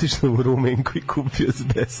izrizikovao sam, otišao u Rumenku i kupio za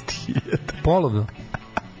 10.000. Polovno?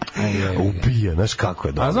 Ubija, znaš kako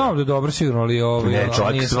je dobro. A znam da je dobro sigurno, ali ne,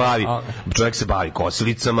 čovjek se bavi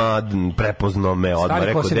kosilicama, prepoznao me, odmah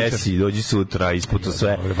rekao, desi, dođi sutra, isputo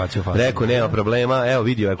sve. Rekao, nema problema, evo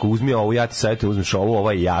vidio, ako uzmi ovu, ja ti savjetujem, uzmeš ovu,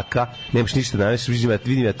 ova je jaka, nemaš ništa da nemaš,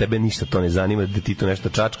 vidim da tebe ništa to ne zanima, da ti to nešto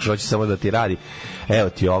čačkaš, hoće samo da ti radi. Evo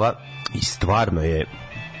ti ova, i stvarno je...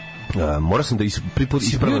 morao sam da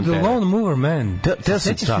ispravim The Lone Mover Man.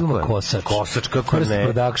 Sećaš filma Kosač, kako ne?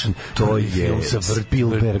 Production. To je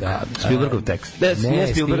Spielbergov tekst. Ne,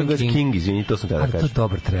 Spielbergov King, izvini, to sam tada kažem. To je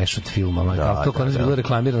dobar trash od filma. To kod nas bilo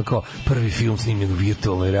reklamirano kao prvi film snimljen u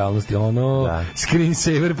virtualnoj realnosti.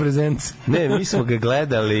 Screensaver presents. Ne, mi smo ga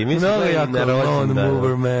gledali. Mi smo gledali na rođendanu. Lone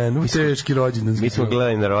Mover Man. Teški rođendan. Mi smo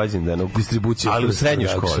gledali na rođendanu. Distribuciju. Ali u srednjoj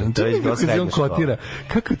školi. To je bilo srednja škola.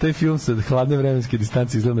 Kako taj film sa hladne vremenske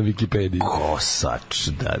distancije izgleda na Wikipediji? Kosač,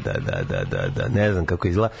 da. Ne znam kako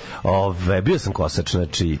izgleda. Bio sam Kosač,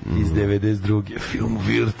 znači iz 92. film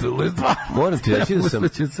virtualno je stvar. Moram ti reći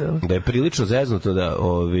da je prilično zeznuto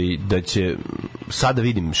da će sada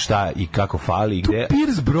vidim šta i kako fali i gde. Tu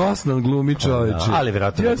Pierce Brosnan glumi, čoveče. Ali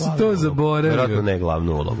verovatno ja sam to zaboravio. Verovatno ne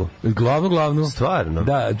glavnu ulogu. Glavnu. Stvarno.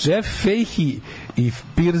 Da, Jeff Fahey i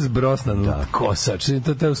Pierce Brosnan. Da. Kosač.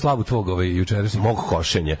 To je u slavu tvog jučerašnjeg. Mog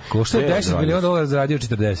košenja. Košta je $10 miliona zaradio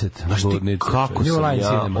 40. Znaš ti kako sam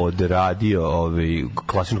ja odradio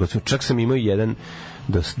klasičnu kocinu. Čak sam imao jedan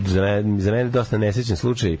za mene dosta nesrećan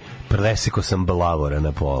slučaj, preseko sam blavora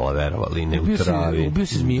na pola, verovali, ne u travi. Ubio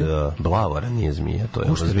si zmiju? Da, blavora nije zmija, to je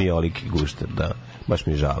zmijoliki gušter, da. baš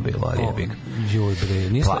mi žao bilo, ali je big. Joj bre,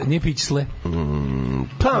 nije pić sle.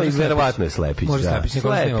 Pa verovatno je Slepić, može da. Slepić, neko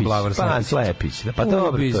nema blavar Pa Slepić, da, pa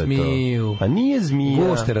dobro, to je zmiju. to. Pa nije zmija.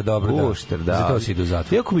 Guštera, dobro, da. Gušter, da. Za to si idu u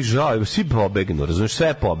zatvor. Iako mi žao, svi pobegnu, razumiješ,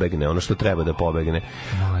 sve pobegne, ono što treba da pobegne.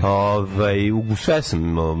 Sve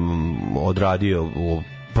sam odradio u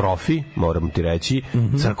profi, moram ti reći.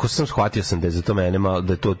 Ako sam shvatio sam da je za to mene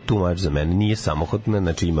da je to too much za mene. Nije samohodno,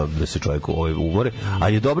 znači ima da se čovjek umore.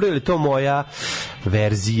 Ali je dobro, jer je to moja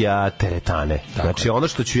verzija teretane. Tako. Znači ono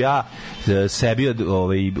što ću ja sebi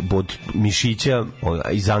od mišića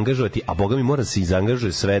izangažovati, a boga mi mora se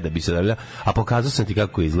izangažuje sve da bi se davljala, a pokazao sam ti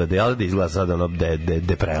kako izgleda. Jel da izgleda sada ono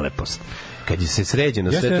de prelepost. Kad je se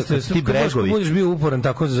sređeno sve to, ti bregovi. Budeš bio uporan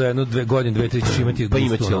tako za 1-2 godine, 2-3 ćeš imati gusto. Pa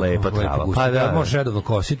imaće lepa trava. Pa da, možeš redovno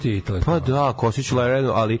kositi i to je. Pa da, kosit ću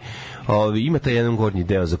redovno, ali ima taj jedan gornji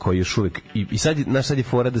deo za koji još uvek i sad je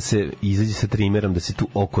fora da se izađe sa trimerom, da se tu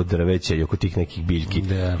oko drveća i oko tih nekih biljki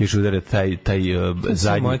još udare taj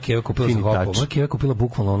zadnji. Moja keva kupila za hopo. Moja keva kupila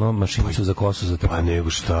bukvalno ono mašinicu za kosu za trava. Pa nego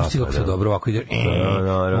šta. Stigla se dobro ovako ide.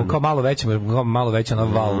 Kao malo veća ona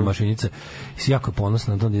val mašinica. Si jako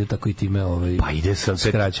ponosna na to da ide tako i time pa ide sam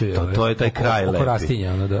skraćuje. To je taj kraj lepi. Oko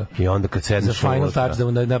rastinja, ono da. I onda kad sedneš za final touch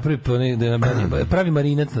da napravi pravi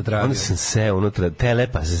marinac na travi. Onda sam se unutra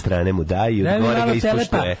telepa sa strane mu daj i od gore ga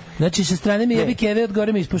ispuštuje. Znači sa strane mi jebi keve, od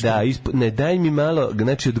gore me ispuštuje. Da, ne daj mi malo,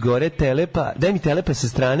 znači od gore telepa, daj mi telepa sa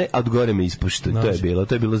strane, a od gore me ispuštuje.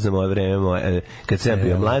 To je bilo za moje vreme kad sam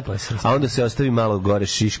bio mlad, a onda se ostavi malo gore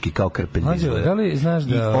šiški kao krpelj. Da li znaš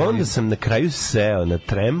da... I onda sam na kraju seo na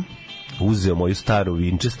trem, uzeo moju staru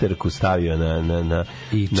Winchesterku, stavio na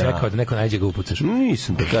i čekao da neko nađe ga upucaš.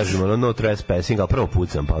 Nisam da kažem, no trespassing, ali prvo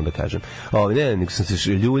pucam, pa onda kažem. Nego sam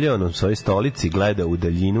se ljuljao na svojoj stolici, gledao u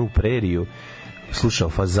daljinu, u preriju, slušao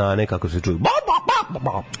fazane kako se čuju.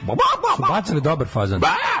 Su bacili dobar fazan.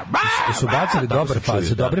 Su bacili dobar fazan.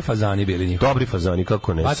 Su dobri fazani bili njih. Dobri fazani,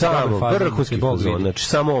 kako ne. Samo vrhunski fazon, znači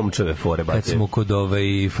samo omčeve fore bacili. Kad smo kod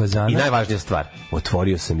fazana. I najvažnija stvar,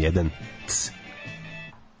 otvorio sam jedan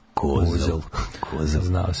kozel.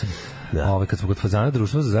 Znao sam. Kad smo kod fazana,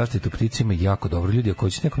 društvo za zaštitu ptica ima jako dobro ljudi. Ako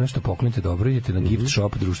ćete neko nešto poklonite dobro, idete na gift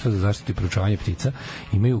shop društva za zaštitu i proučavanje ptica.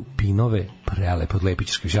 Imaju pinove prelepe od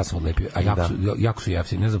lepićarskih. Ja sam odlepio, a jako su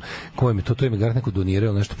jeftini. Ne znam ko je mi to je mi garant neko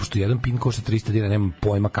donirao nešto, pošto jedan pin košta 300 dinara, nemam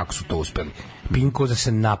pojma kako su to uspeli. Pin kod da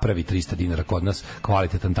se napravi 300 dinara kod nas,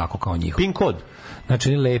 kvalitetan tako kao njihov. Pin kod? Znači,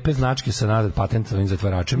 lepé značke sa nadat patentovim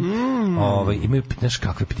zatvaračem. Imaju, znaš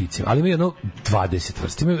kakve ptice, ali imaju jedno 20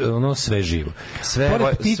 vrsti, imaju ono sve živo. Sve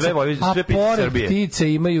pored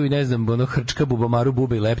ptice imaju i ne znam, ono hrčka, bubamaru,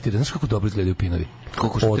 bube i leptire. Znaš kako dobro izgledaju pinovi?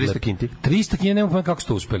 Koliko što 300 kinti? 300 kinti, nema pojma kako su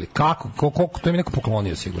to uspeli. Kako? To im neko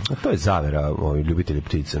poklonio sigurno. A to je zavera, ljubitelji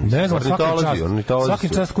ptica. Ne znam, svaki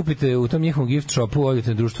čas kupite u tom njihovom gift shopu, odite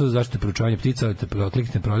na društvo za zaštitu i proučavanje ptica,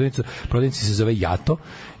 kliknite na prodavnicu, prodavnica se zove Jato,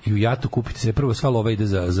 i u Jatu kupite se prvo sva lova ide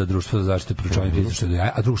za društvo za zaštitu i proučavanje ptica, što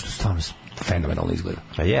je, a drugo što stvarno fenomenalno izgleda.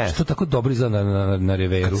 Što tako dobro izgleda na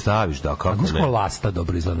reveru. Kad staviš, da, kako ne. Znaš ko lasta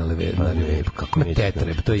dobro izgleda na reveru. Kako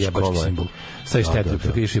tetreb, to je jebački simbol. Staviš tetreb,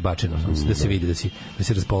 tako ideš i bačeno, da se vidi, da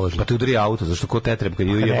se raspoloži. Pa te udri auto, zašto ko tetreb kad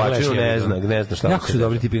je bačeno ne zna šta. Jako su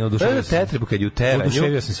dobri tipi, oduševio sam. Tetreb kad je u teranju,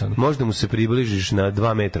 možda mu se približiš na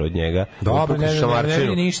 2 metra od njega. Dobro,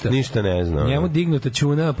 ne ništa. Ništa ne zna. Njemu dignuta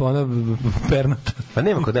čuna, pa ona pernata. Pa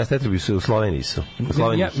nema kod nas tetrebi u Sloveniji su.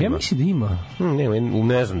 Ja mislim da ima.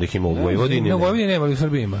 Ne znam da ih ima u Vojvodini. U Vojvodini nema, ali u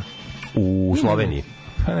Srbiji ima. U Sloveniji.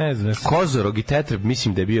 Pa ne znam. Kozorog i tetreb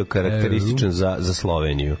mislim da je bio karakterističan za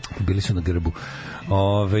Sloveniju. Bili su na grbu.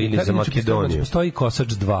 Ili za Makedoniju. Postoji Kosač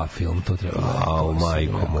 2 film, to treba.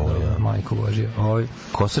 Majko moja. Majko Božja.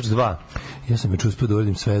 Kosač 2. Ja sam već uspio da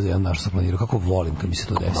uradim sve za jedan naš sam planirao. Kako volim kad mi se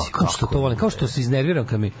to desi. Kao što to volim. Kao što se iznerviram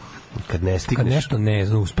kad ne stigneš. Kad nešto ne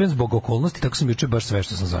znam, uspem zbog okolnosti, tako sam juče baš sve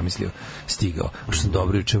što sam zamislio stigao. Što sam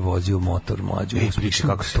dobro juče vozio motor mlađu. Priča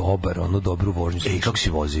kako si dobar, dobru vožnju. Kako si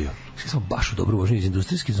vozio? Smo baš u dobru vožnju iz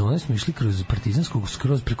industrijske zone, smo išli kroz Partizanskog,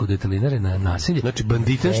 skroz preko Detelinare na naselje. Znači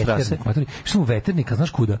bandite štrase. Išli sam u Veternik, a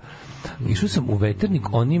znaš kuda? Išao sam u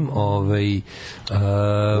Veternik onim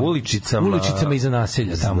uličicama iza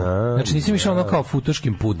naselja tamo. Znači nisam išao ono kao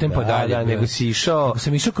futoškim putem pa dalje. Nego si išao. Nego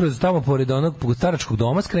sam išao kroz tamo pored onog staračkog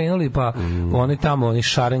doma, skrenuli pa onaj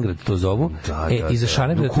Šarengrad to zovu. Iza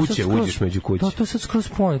Šarengrada kuće uđeš među kuće. To sad skroz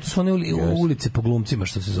pojem, to su one ulice po glumcima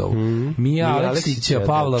što se zovu. Mija Aleksića,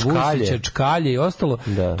 Pavla Vusića, Čkalje i ostalo.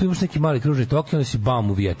 Tu imaš neki mali kružni tok i onda si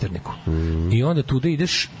bam u Vjeterniku. I onda tuda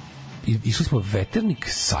ideš išli smo Veternik,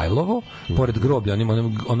 Sajlovo, pored groblja,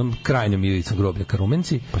 onom krajnjom ilicom groblja ka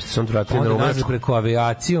Rumenci. Pa ste se onda vratili na Rumenčku? Nazad preko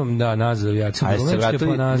avijacijom, nazad avijacijom do Rumenčke, pa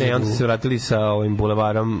nazad... Ne, onda ste se vratili sa ovim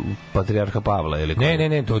bulevarom Patrijarha Pavla, ili ko?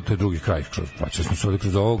 Ne, to je drugi kraj. Vraćali smo se ovdje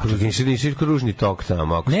kroz ovo. Nisi kružni tok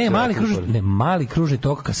tamo? Mali kružni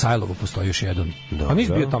tok ka Sajlovu postoji još jedan. A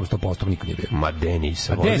nisi bio tamo 100%, niko nije bio. Ma de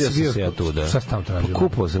nisam, vozio sam se ja tuda. Šta si tamo tražio?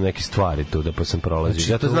 Kupao sam neke stvari tuda, pa sam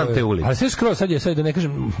prolazio. Ja to znam te ulice. Ali sve skroz, sad da ne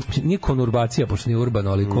kažem, nije konurbacija, pošto nije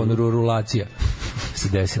urbano, ali konurulacija se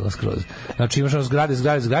desila skroz. Znači imaš ono zgrade,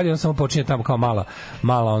 i on samo počinje tamo kao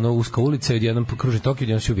mala ono uska ulica, i jednom kruži tok i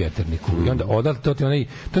jednom si u Vjeterniku. I onda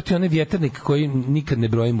to ti onaj Vjeternik koji nikad ne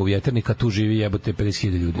brojimo u Vjeternik, a tu živi jebote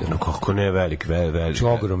 50.000 ljudi. No kako ne, velik.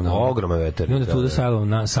 Ogromna Veternik. I onda tu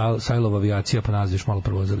Sajlova avijacija, pa nazviš malo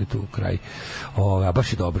provozali tu kraj. A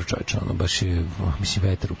baš je dobro, čovječe, baš je, mislim,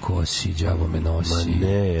 vetar u kosi, đavo me nosi. Ma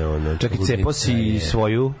ne, čekaj, cepo si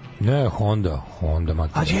svoju? Ne, Honda,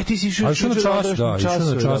 mater. A ti si išao na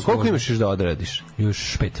čas? Koliko imaš još da odradiš?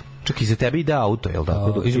 Još 5. Čak i za tebe ide auto, jel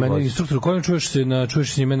tako? Iz mene instruktor, kojim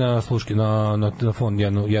čuješ s njime na sluški, na telefon,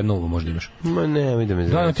 jednu uvu možda imaš. Ma ne, vidim me.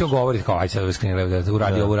 Da, ti govori kao, aj sad skreni,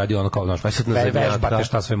 uradi ono kao, znaš, aj sad na zemljaka,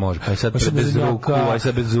 šta sve može. Aj sad bez ruku, aj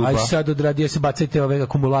sad bez zuba. Aj sad odradi, se bacajte ove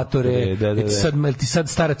akumulatore, ti sad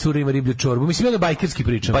stara cura ima riblju čorbu. Mislim, jedno bajkerski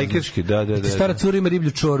pričam. Bajkerski, da. Ti stara cura ima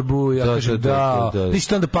riblju čorbu, ja kažem, da,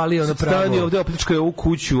 ništa onda pali ono pravo. Stani ovde, opljačkaj ovu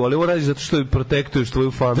kuću, ali ovo radiš zato što protektuješ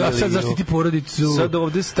tvoju familiju. Da, sad zaštiti porodicu. Sad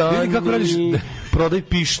ovde stani. Vidi kako radiš, prodaj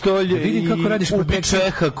pištolj i ubi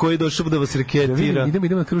Čeha koji je došao da vas reketira. Idemo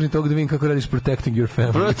na kružni tok da vidim kako radiš protecting your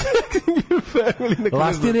family.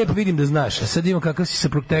 Last je rep vidim da znaš, a sad imam kakav si sa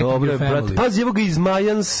protecting your family. Pazi, evo ga iz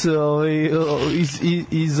Majans,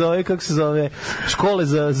 iz ove, kako se zove, škole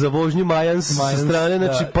za vožnju Majans sa strane,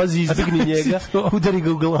 znači pazi, izdigni njega, udari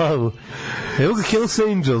ga u glavu. Evo ga Hells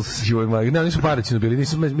Angels. Ne, oni su Paraćinu bili,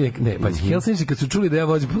 ne, pazi, Hells Angels kad su čuli da ja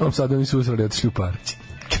vozim po Novom Sadu, oni su usrali, otišli u Paraćinu.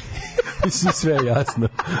 Mislim, sve je jasno.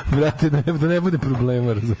 Brate, da ne bude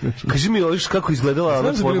problema, razumiješ. Kaži mi, kako izgledala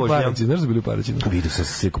ona tvoj vožnja? Znaš da bili u Paraćinu? Vidio sam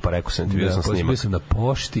se sliku, pa rekao sam ti, vidio sam snimak. Bio sam na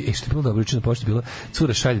pošti, što je bilo dobro, juče na pošti bila,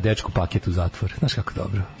 cura šalje dečku paket u zatvor. Znaš kako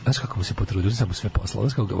dobro? Znaš kako mu se potrudio, sam mu sve poslao,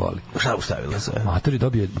 znaš kako ga voli. Šta ustavila se? Matori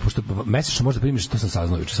dobio, pošto mesečno možda primiš, to sam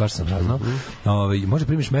saznao juče, svašta sam saznao, možda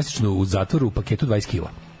primiš mesečno u zatvoru u paketu 20 kila.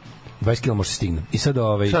 20 kg može se stigne. I sad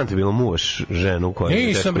Šta ti bilo, muvaš ženu koja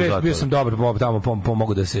je teško u zatvoru? Bio sam dobar, tamo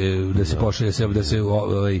pomogu da se pošalje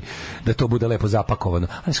da to bude lepo zapakovano.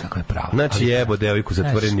 Ali kako je pravo. Znači jebo devojku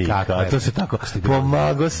zatvorenika. To se tako.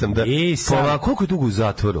 Pomagao sam da. Koliko je dugo u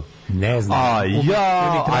zatvoru? Ne znam.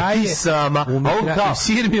 A ti sama.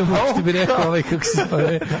 Sir mi je što bi rekao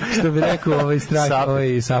što bi rekao strah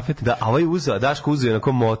Safet. Da, a Daško uzeo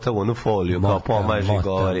na motavu, onu foliju, kao pomaži,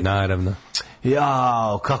 govori. Naravno.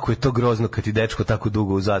 Jao, kako je to grozno kad ti dečko tako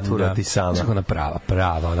dugo u zatvoru, a ti sama. Kako ona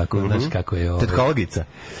prava, onako, znaš kako je ovo. Tetkologica.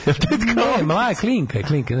 Ne, mala klinka.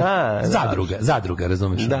 Zadruga,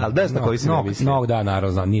 razumeš? Da, ali znaš na koji si ne misli. Da,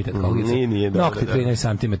 naravno, nije tetkologica. Nije, da. Nokti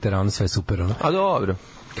 13 cm, ono sve super, ono. A dobro.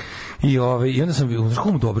 I onda sam, znaš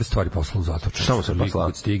kako mu dobre stvari poslao u zatvor. Šta mu se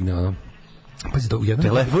poslao? Stigne, ono.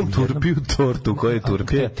 Telefon turpi u tortu, koje je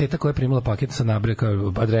turpije? Teta koja je primila paket sa nabreka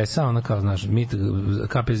adresa, ona kao, znaš,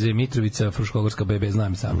 KPZ Mitrovica, Fruškogorska BB,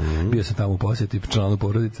 znam sam, bio sam tamo u posjeti, članu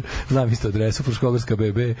porodice, znam isto adresu, Fruškogorska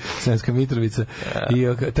BB, Sremska Mitrovica,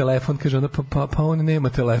 i telefon, kaže ona, pa on nema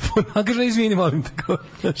telefon, a kaže, izvini, molim te.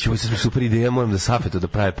 Ovo je super ideja, moram da Safetu da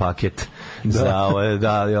pravi paket,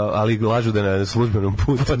 ali lažu da na službenom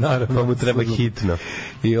putu, pa mu treba hitno.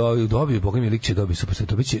 I dobio, Boga mi lik će dobio super sve,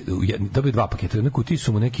 dobio 2 paketa, u neku ti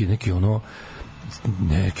su mu neki ono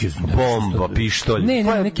bomba, pištolj. Ne,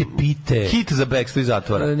 neke pite. Kit za bekstvo iz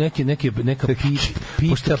zatvora. Neka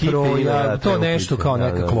pita proja, to nešto kao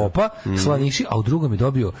neka klopa, slaniši, a u drugom je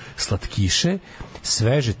dobio slatkiše,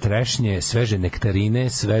 sveže trešnje, sveže nektarine,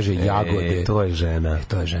 sveže jagode. To je žena.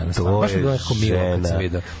 To je žena. Baš mi bilo nekako milo kad sam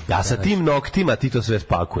vidio. Ja sa tim noktima ti to sve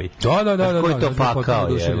spakuj. Da. Ko je to pakao?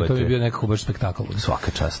 To bi bio nekako baš spektakl.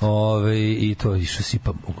 Svaka čast. I to išao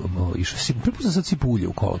sipam. Prepozno sad sipu ulje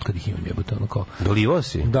u kolot kad ih imam, jebote, ono kao. Dolivao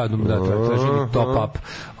si? Da, traži mi top up.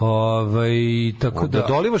 Tako da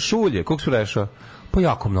dolivaš ulje, koliko su rešao? Pa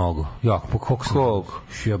jako mnogo. Koliko?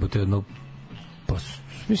 Jebote, jedno, pa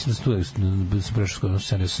mislim da sam prešao skoro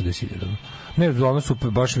 70-80 hiljada. Ne, ono su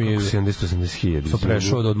baš mi 70-80 hiljada. Sam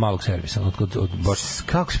prešao od malog servisa.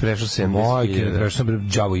 Kako si prešao 70 hiljada? Prešao sam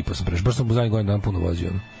đavo i pa sam prešao. Baš sam u zadnjih godina dan puno vozio.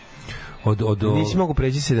 Nisi mogu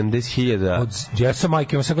preći 70.000. Ja sam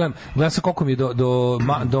majke, sam gledam sam koliko mi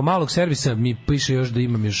do malog servisa mi piše još da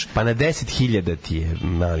imam još... Pa na 10.000 ti je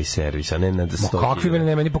mali servis, a ne na 100.000. Kakvi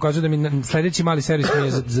ne, meni pokazuje da mi sledeći mali servis mi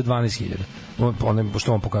je za 12.000.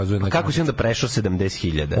 Što vam pokazuje. A kako si onda prešao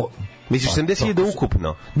 70.000? Misliš 70.000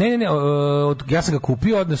 ukupno? Ne, ja sam ga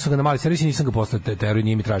kupio, odnosno ga na mali servis i nisam ga poslao tero i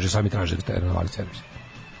nije mi tražio, sad mi traže tero na mali servis.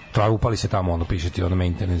 Upali se tamo, piše ti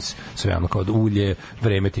maintenance, sve kao ulje,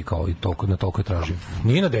 vreme ti kao i toliko, na toliko je traži.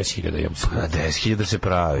 Nije na 10.000, ja mislim. Na 10.000 se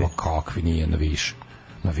pravi. Kakvi nije na više.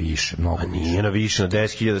 Na više, mnogo više. Nije na više, na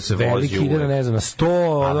 10.000 se vozi. Veliki ide na, ne znam, na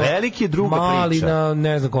 100. A veliki je druga mali priča. Mali na,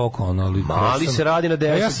 ne znam koliko. Ali mali se radi na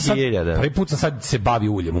 10.000. Prvi put sam sad se bavi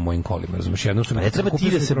uljem u mojim kolima, razumiješ? Jednom što ne treba ti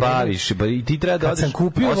da se baviš, ti treba da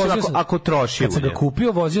odeš, ako troši ulje. Kad sam ga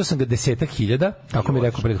kupio, vozio sam ga 10.000, tako mi je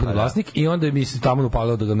rekao prethodni vlasnik, i onda mi se tamo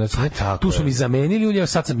upalilo da ga ne znam. Tu su mi zamenili ulje,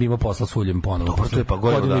 sad sam imao posla s uljem ponovo. Dobro, to je pa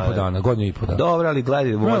godinu i po dana. Dobro, ali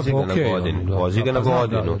gledaj, vozi ga na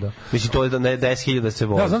godinu. Mislim, to je da 10.000 se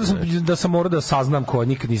vozi. Da sam morao da saznam ko,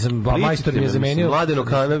 nikad nisam, majstor mi je zamenio. Mladen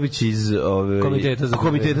Okanović iz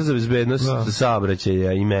Komiteta za bezbednost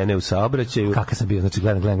saobraćaja i mene u saobraćaju. Kakav sam bio, znači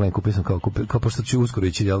gledam, kupio sam kao pošto ću uskoro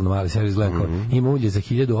ići na mali servis, gledam kao, ima ulje za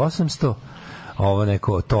 1.800, ovo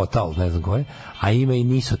neko Total, ne znam koje, a ima i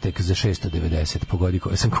Nisotek za 690, pogodi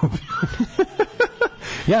koje sam kupio.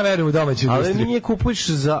 Ja verujem u domaću industriju. Ali nije kupuješ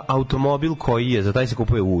za automobil koji je, za taj se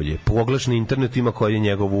kupuje ulje. Pogledaš na internetu, ima koji je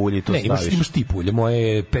njegov ulje i to staviš. Ne, imaš tip ulje,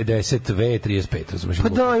 moje je 50V35, razumiješ? Pa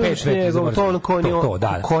da, imaš njegov,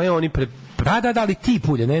 koje oni Da, ali tip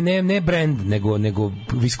ulje, ne brand, nego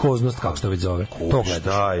viskoznost, kako što već zove. To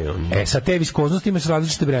gledaš. Sa te viskoznosti imaš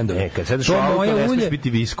različite brendove. Kad sedeš u auto, ne smiješ biti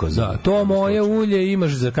viskozno. Da, to moje ulje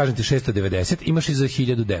imaš za, kažem ti, 690, imaš i za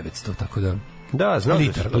 1900, tako da... Da,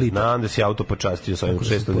 znam da si auto počastio sa ovim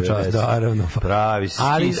 690. Naravno. Pravi si.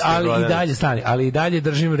 Ali i dalje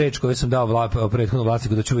držim reč koju sam dao prethodnom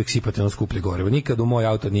vlasniku da ću uvijek sipati ono skuplje gorivo. Nikad u moj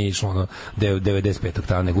auto nije išlo ono 95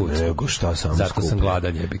 oktana, nego šta sam zato skuplje. Sam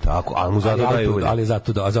gladan jebik. Tako, ali mu zato daju ulje. Ali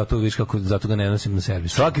zato viš kako zato ga ne nosim na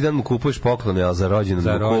servis. Svaki dan mu kupuješ poklone, al za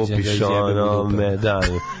rođendan mu kupiš ono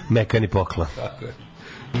mekani poklon. Tako je.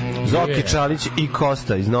 Zoki Čalić i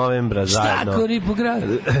Kosta iz Novembra zajedno. Šta kori po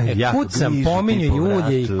gradu? Kucam, pominju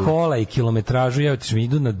ulje i kola i kilometražu, ja mi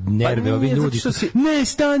idu na nerve ovi ljudi. Ne,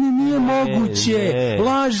 stani, nije moguće.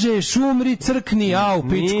 Lažeš, umri, crkni,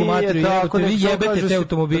 pičku materiju, jebote, vi jebete te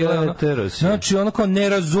automobile. Znači, ono kao, ne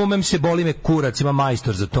razumem se, boli me kurac, ima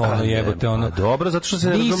majstor za to, ono jebote, ono. Dobro, zato što se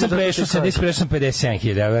ne razumem. Nisam prešao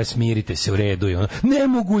 57.000, smirite se u redu i ono.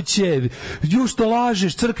 Nemoguće, ju što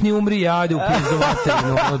lažeš, crkni, umri, ajde u pizdu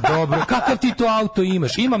materinu. Dobro, kakav ti to auto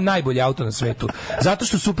imaš? Imam najbolje auto na svetu. Zato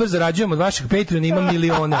što super zarađujem od vašeg Patreona, imam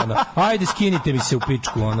milione, ono. Ajde, skinite mi se u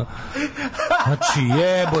pičku, ono. Znači,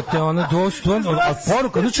 jebote, ono,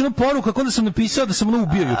 poruka, znači ono poruka, kod da sam napisao da sam ono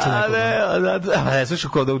ubio juče nekog. Ne, slušaj,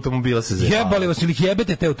 kod automobila se zjeva. Jebali vas, ili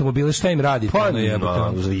jebete te automobile, šta im radite? Pa,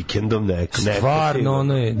 s vikendom stvarno,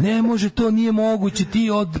 ono je, ne može, to nije moguće, ti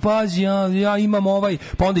pazi, ja imam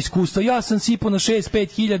pa onda iskustvo, ja sam sipao na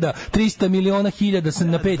 65.000, 300 miliona hiljada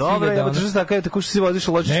sam na 5.000. Dobro, evo što tako što si voziš,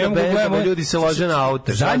 ložiš na benzama, ljudi se lože na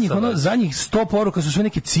aute. Zadnjih 100 poruka su sve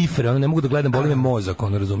neke cifre, ono, ne mogu da gledam, boli me mozak,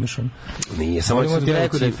 ono, razumiješ, ono. Nije, samo što ti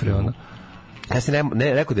rekao cifre, ono. Ja sam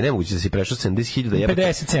rekao da je nemoguće da si prešao 70.000.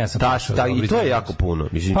 57 sam prešao. I to je jako puno.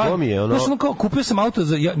 Mislim, to mi je ono... Znaš, ono kao, kupio sam auto,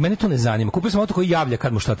 mene to ne zanima, kupio sam auto koji javlja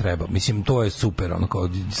kad mu šta treba. Mislim, to je super, ono, kao,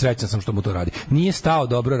 srećan sam što mu to radi. Nije stao,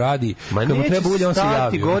 dobro radi, kad mu treba ulje, on se javio. Ma neće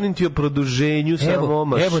stati, govorim ti o produženju samo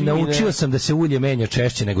mašine. Evo, naučio sam da se ulje menja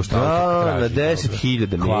češće nego što auto traži. Na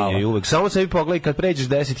 10.000 menjaju uvek. Samo sebi pogledaj, kad pređeš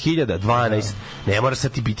 10.000, 12, ne mora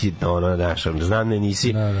sad ti biti, ono, znaš, znam, ne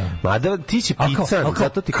nisi. Mada, ti si pican,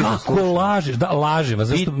 zato ti kako lažeš, da, lažem vas,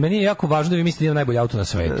 zašto meni je jako važno da vi mislite da imam najbolje auto na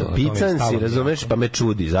svetu. Pican si, razumeš, pa me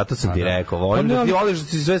čudi, zato sam ti rekao, volim da ti voliš da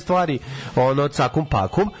si sve stvari ono cakum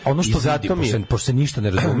pakum. Ono što vidim, pošto se ništa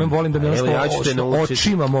ne razumem, volim da mi ono što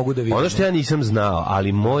očima mogu da vidim. Ono što ja nisam znao,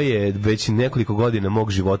 ali moje već nekoliko godina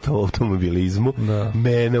mog života u automobilizmu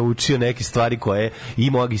me naučio neke stvari koje i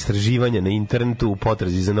mog istraživanja na internetu u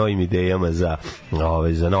potrazi za novim idejama za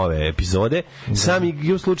nove epizode. Sam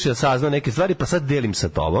i u slučaju saznao neke stvari, pa sad delim sa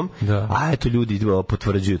tobom. A eto, ljudi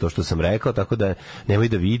potvrđuju to što sam rekao, tako da nemoj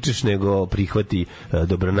da vičeš, nego prihvati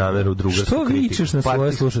dobronameru drugarsku kritiku. Što vičeš na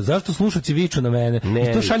svoje slušače? Zašto slušaci viču na mene?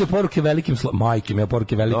 I to šalju poruke velikim slovima. Majke mi,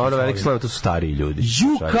 poruke velikim slovima. Veliki slovima, to su stariji ljudi.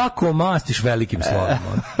 Kako mastiš velikim slovima?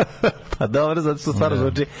 A dobro, zato što stvarno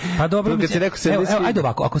zvuči. Pa dobro, kad si rekao 70.000. Evo, ajde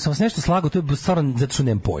ovako, ako sam vas nešto slagao, to je stvarno zato što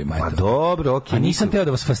nemam pojma. Pa dobro, okej. A nisam teo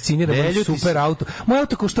da vas fascinira super auto. Moj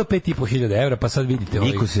auto košta 5.500 evra, pa sad vidite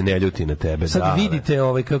Niko se ne ljuti na tebe. Sad vidite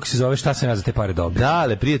kako se zove, šta sam ja za te pare dobio.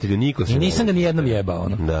 Dale, prijatelju, niko se. I nisam ga ni jednom jebao,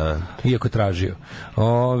 ono. Da. Iako tražio.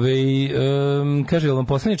 Kaže, jel vam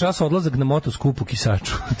poslednji čas odlazak na motoskup u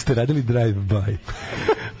Kisaču? Ste radili drive-by?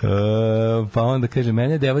 Pa onda kaže,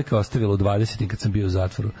 mene je devojka ostavila u 20. kad sam bio u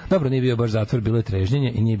zatvoru. Dobro, nije bio baš zatvor, bilo je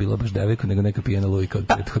trežnjenje i nije bilo baš devojka, nego neka pijena lujka od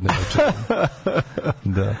prethodne večera.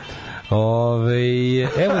 Da.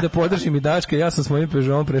 Evo da podržim i Daška, ja sam s mojim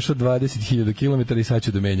Peugeotom prešao 20.000 km i sad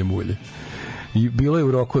ću da menjam ulje. I bilo je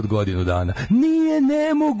u roku od godinu dana. Nije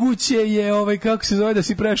nemoguće je, kako se zove, da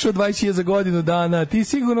si prešao 20.000 za godinu dana. Ti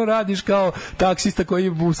sigurno radiš kao taksista koji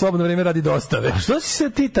u slobodno vreme radi dostave. A što si se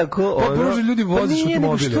ti tako... Pa prože ljudi voziš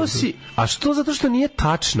automobile. A što zato što nije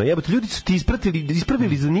tačno? Jebote, ljudi su ti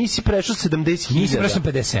ispravili da nisi prešao 70.000. Nisi prešao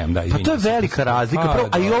 57, da, izvinite. Pa to je velika razlika.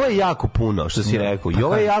 A i ovo je jako puno, što si rekao. I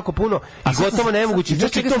ovo je jako puno i gotovo nemoguće.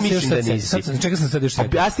 Čak i to mislim da nisi. Čekaj sam sad još setio.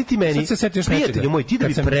 Objasni ti meni, prijatelju moj, ti da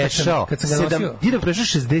bi prešao... Ti da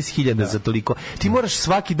prešao 60.000 za toliko. Ti moraš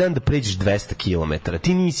svaki dan da pređeš 200 km.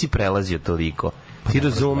 Ti nisi prelazio toliko. Ti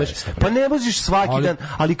razumeš? Pa ne voziš svaki dan,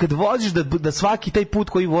 ali kad voziš da svaki taj put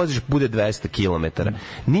koji voziš bude 200 km.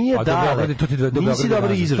 Nije dale. Nisi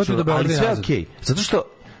dobro izračunao, ali sve okej. Zato što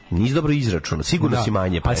nisi dobro izračunao, sigurno si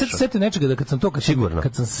manje prešao. A sad se setio nečega da kad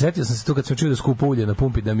sam setio sam se to kad sam čuo da skupo ulje na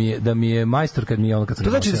pumpi, da mi je majstor kad mi je kad sam... To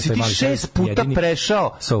znači da si ti 6 puta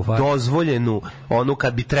prešao dozvoljenu, onu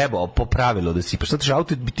kad bi trebao po pravilu da si, pa šta ćeš,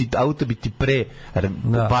 auto bi ti pre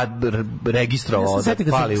registrovao da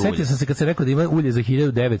pali ulje. Setio sam se kad se rekao da ima ulje za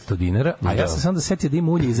 1.900 dinara, a ja sam se onda setio da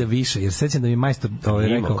ima ulje i za više, jer sećam da mi majstor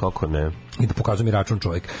rekao... Kako ne? I da pokazuje mi račun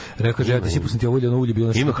čovjek. Rekao, želite si pustiti ovo ulje, ono ulje bilo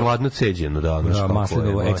nešto... Ima hladno ceđeno, da,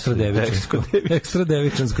 maslinovo, ekstra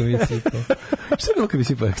devičansko mi je sipao. Šta je bilo kad bi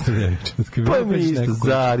sipao ekstra devičansko? Pa mi isto,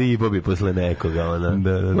 za ribo bi posle nekoga, ona.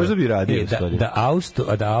 Možda bi radio, stvari. Da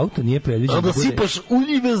auto nije predviđeno... Da sipaš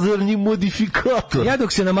univerzalni modifikator. Ja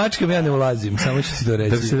dok se namačkam, ja ne ulazim, samo ću ti to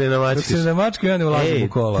reći. Dok se ne namačkam, ja ne ulazim u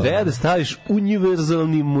kola. Treba da staviš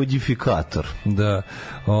univerzalni modifikator. Da.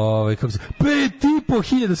 Kako se...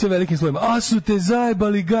 5.500 sve velikim slovima. A su te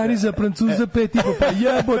zajebali, gari za Francuza 5.500, pa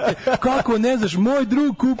jebote, kako ne znaš, moj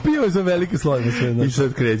drug kupio za velike slovima sve. I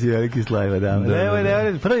sad kreći veliki slovima, da.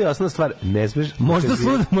 Ne, prva i osnovna stvar, ne smeš...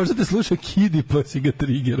 Možda te sluša Kidi, pa si ga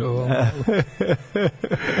triggerovao.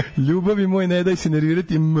 Ljubavi moj, ne daj se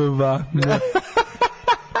nervirati mva.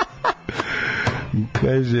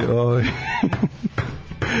 Kaže,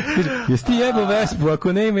 jesi ti jebo Vespu,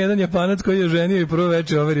 ako ne ima jedan Japanac koji je ženio i prvo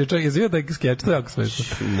veče overio, čak je zvio taj skeč, to je jako smešno.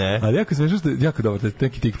 Ne. Ali jako smešno što je jako dobro,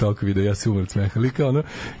 neki TikTok video, ja se umrem od smeha, ali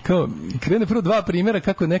kao krene prvo dva primjera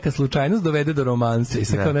kako neka slučajnost dovede do romanse i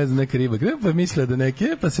sad kao ne znam neka riba, pa misle da neke,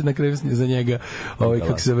 pa se na kraju za njega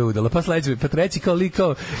kako se zove udala, pa sledeći, pa treći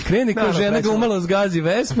kao krene kao žena ga umalo zgazi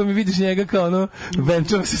Vespom i vidiš njega kao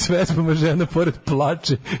venčava se s Vespom, a žena pored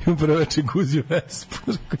plače i prvo veče guzi Vespu,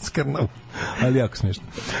 skrnao. Ali jako smiješno.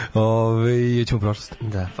 Ćemo u prošlost.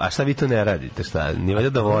 Da. A šta vi to ne radite? Šta? Nije valjda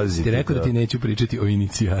da vozite? Ti rekao da ti neću pričati o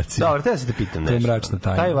inicijaciji. Dobro, te se te pitam nešto. To je mračna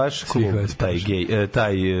tajna. Taj vaš klub,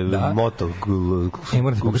 taj moto...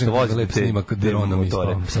 Morate pokažem da lep snimak dronom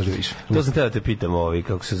ispao. Saže više. To sam te da te pitam,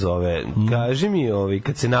 kako se zove. Kaži mi,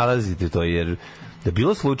 kad se nalazite to, jer da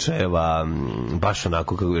bilo slučajeva baš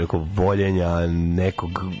onako, kako bih rekao, voljenja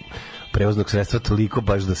nekog prevoznog sredstva toliko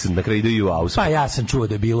baš da se na kraju idu u Augsburg. Pa ja sam čuo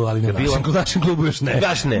da je bilo, ali ne u našem klubu još ne.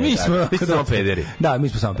 Baš ne. Mi smo samo pederi. Da, mi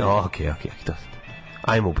smo samo pederi. Okej.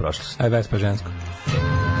 Ajmo u prošlost. Aj Vespa žensko.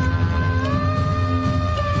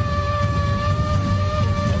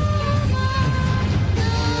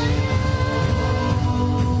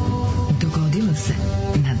 Dogodilo se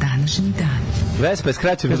na današnji dan. Vespa je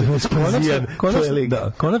skraćena za ekspanzijan.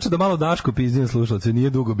 Konačno da malo Daško pizdijem slušalce, nije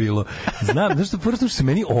dugo bilo. Znam, znaš što se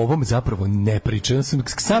meni ovom zapravo ne priča.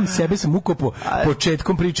 Sam sebe sam ukopao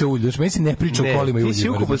početkom priče o ulju. Znači, meni se ne priča o kolima i ulju. Ti si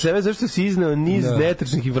ukopao sebe zašto si izneo niz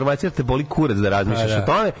netačnih informacija, jer te boli kurac da razmišljaš o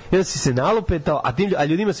tome, jer si se nalupetao, a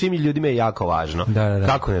ljudima, svim ljudima je jako važno.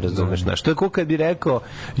 Kako ne razumeš? Znaš, to je ko kad bi rekao,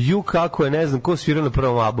 kako je, ne znam, ko svirao na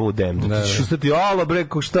prvom albumu Damned. Ti ćeš ustati, alo bre,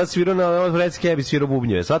 šta svirao na Red Scabi, svirao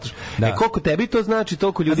bubnjeve, shvataš? Koliko tebi to znači,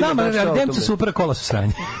 toliko ljudima znači. Znam, ali Demce su super, kola su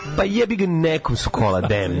sranje. Pa jebi ga, nekom su kola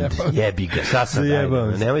Damned. Jebi ga, šta sam daj.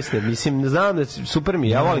 Nemoj se, mislim, znam da super mi,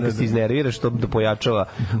 ja volim kad se iznerviraš, to da pojačava,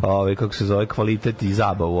 kako se zove, kvalitet i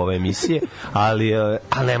zabavu ove emisije, ali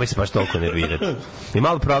nemoj se baš toliko nervirati. I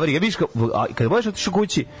malo proveri, ja vidiš, kada budeš otišao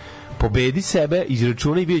kući, pobedi sebe,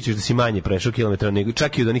 izračunaj i vidjet ćeš da si manje prešao kilometra nego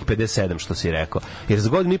čak i od onih 57 što si rekao. Jer za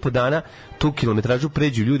godinu i po dana tu kilometražu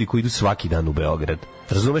pređu ljudi koji idu svaki dan u Beograd.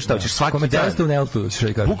 Razumeš šta hoćeš svaki dan? Komercijalista u Neltu, što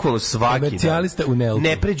je kažem. Bukvalno svaki Komercijalista u Neltu.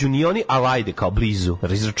 Ne pređu ni oni, ali ajde kao blizu.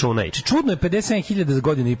 Izračunaj. Čudno je 57.000 za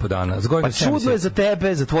godinu i po dana. Pa čudno je za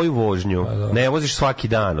tebe, za tvoju vožnju. Ne voziš svaki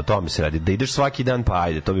dan, o tome se radi. Da ideš svaki dan, pa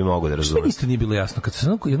ajde, to bi mogo da razumeš. Što isto nije bilo jasno? Kad se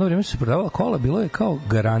jedno vrijeme se prodavala kola, bilo je kao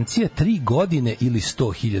garancija 3 godine ili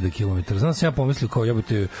 100.000 km. Znam sam ja pomislio kao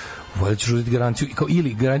jebote, valjda ćeš uzeti garanciju, kao,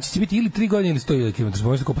 ili garancija će biti ili 3 godine ili 100.000 km.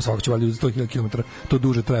 Pomislio kao pa svako će valjda uzeti 100.000 km, to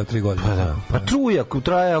duže traje 3 godine. Pa da. Pa truje, ako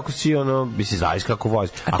traje, ako si ono, misli, zavis kako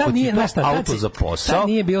vozi. Ako ti to auto za posao,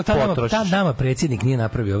 nije bilo, ta nama predsjednik nije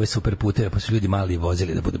napravio ove super puteve, pa su ljudi mali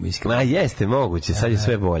vozili, da budemo iskreni. A jeste, moguće, sad je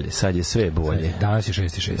sve bolje, sad je sve bolje. Danas je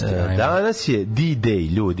 6.6. Danas je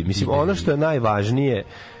D-Day, ljudi. Mislim, ono što je najvažnije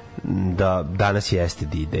da danas jeste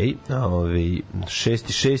D-Day,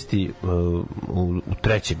 6.6. u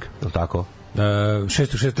 3. je li tako?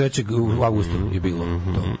 6.3. u avgustu je bilo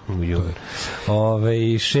to.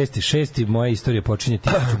 6.6. moja istorija počinje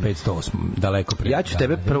 1508. daleko pre. Ja ću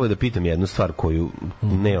tebe prvo da pitam jednu stvar koju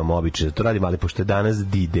nemam običaj da to radim, ali pošto je danas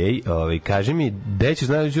D-Day, kaži mi, gde ćeš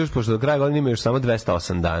znaći još, pošto do kraja godine ima još samo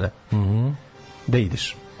 208 dana. Da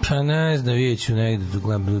ideš? Pa ne znam, vidjet ću negde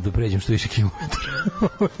da pređem što više kilometara.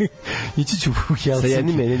 Ići ću u Helsinki. Sa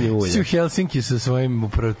jednim menjanjem ulja. Ići ću u Helsinki sa svojim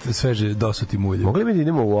sveže dosutim uljem. Mogli bi da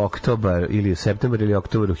idemo u oktobar ili u septembar ili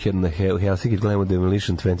oktobar u Helsinki, gledamo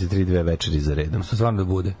Demolition 23 dve večeri za redom. Što stvarno da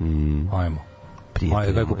bude? Ajmo.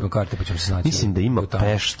 Ajde, daj kupimo karte pa ćemo se snaći. Mislim da ima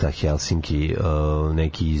Pešta, Helsinki,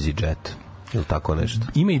 neki EasyJet. Ili tako nešto.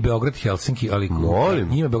 Ima i Beograd, Helsinki, ali ima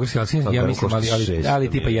Beograd, Helsinki, ja mislim, ali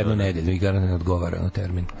tipa jednu nedelju i garantno ne odgovara na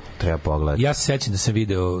termin. Treba pogledati. Ja se sećam da sam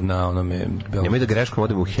video na onome Nemoj da greškom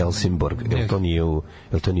odemo u Helsingborg, jel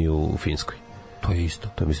to nije u Finskoj? To je isto.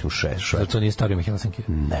 To mislim u Švedskoj. Zato nije staro ime Helsinki?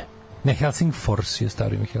 Ne. Ne, Helsingfors je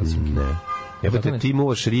staro ime Helsinki. Ne. Jebote, ti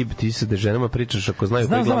muvaš rib, ti se da ženama pričaš ako znaju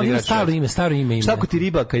koji je glavni grad. Staro ime. Šta ako ti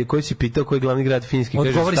riba koji si pitao koji je glavni grad Finski, kaže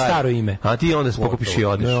odgovori staro ime. A ti onda pokupiš i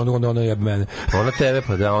odeš. Ne, ona jebe mene. Ona tebe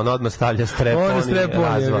pa da, ona odmah stavlja strepon. Ona strepon,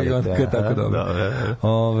 tako dobro.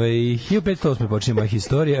 1508. počinje moja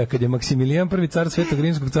historija, kad je Maksimilijan prvi car Svetog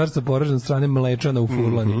rimskog carstva poražen od strane Mlečana u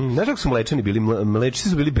Furlani. Znaš kako su Mlečani bili? Mlečci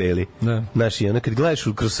su bili beli. Znaš, i onda kad gledaš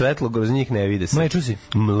kroz svetlo, kroz njih ne vide se.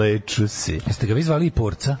 Mleču si. Jeste ga vi zvali i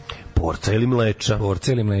Porca? Porca ili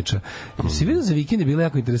Mleča. Si vidio za vikend je bila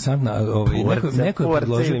jako interesantna.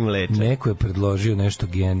 Neko je predložio nešto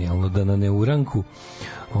genijalno, da na neuranku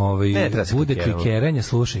bude klikeranje,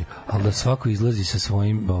 slušaj, ali da svako izlazi sa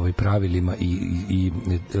svojim pravilima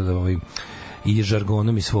i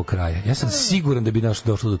žargonom iz svog kraja. Ja sam siguran da bi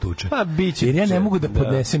došlo do tuče. Pa biće. Jer ja ne mogu da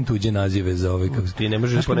podnesem tuđe nazive za Ti ne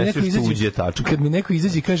možeš da podneseš tuđe, tačka. Kad mi neko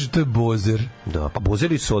izađe i kaže to je Bozer. Da, pa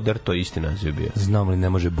Bozer i Soder, to je isti naziv bio. Znam li ne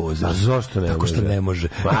može Bozer? A zašto ne može? Tako što ne može.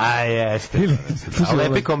 A jeste. A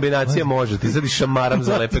lepe kombinacije može. Ti sad šamaram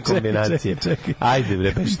za lepe kombinacije. Čekaj. Ajde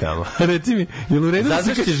bre, peš tamo. Reci mi, jel u redu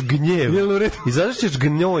izađeš gnjev? Izađeš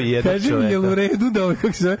gnjoj jedan čovjek. Kaži mi, jel u redu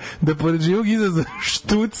da pored živog izaza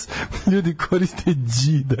štuc ljudi koriste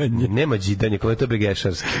džidanje. Nema džidanje, kako je to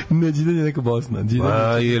begešarski. Ne, džidanje je neka Bosna.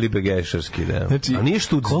 Ili begešarski, da. Znači, a nije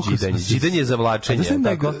štuc džidanje. Džidanje je zavlačenje,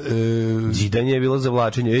 tako? Džidanje je bilo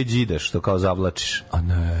zavlačenje. Džidaš, to kao zavlačiš. A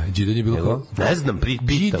ne, džidanje je bilo kao? Ne znam,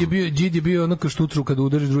 pitam. Džid je bio ono kao štucru kada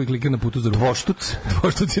udariš drugi kliker na putu za ruku. Dvoštuc.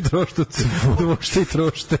 Dvoštuc i troštuc. Dvošte i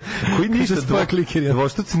trošte. Koji ništa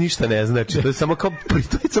dvoštuc ništa ne znači. To je samo kao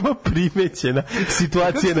primećena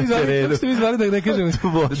situacija na terenu. Kako ste mi zvali da ne kažem?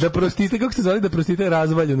 Da prostite, kako ste zvali da prostite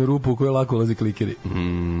razvaljenu rupu u kojoj lako ulaze klikeri?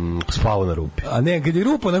 Spavo na rupi. A ne, kad je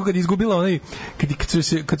rupa, onako kad je izgubila onaj,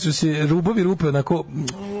 kad su se rubovi rupe onako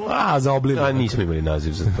zaoblili. A nismo imali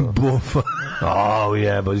naziv za to. Bofa.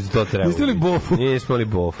 Jeba, to treba. Niste li bofu? Nismo li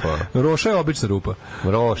bofa. Roša je obična rupa.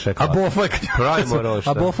 Roša je a bofa je pravimo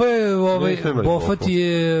roša. A bofa je bofa ti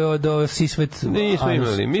je od sisvet. Nismo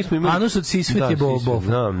imali. Mi smo imali. Anus od sisvet je bofa.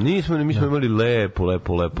 Znam, nismo, mi smo imali lepo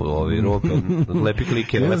rope, lepi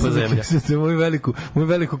klikeri, lepa zemlja. Moju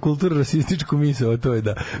veliku kulturu rasističku misao, to je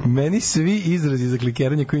da meni svi izrazi za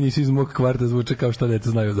klikeranje koji nisu iz mog kvarta zvuče kao što deca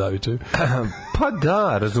znaju o zavičaju. Pa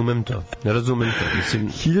da, razumem to. Mislim,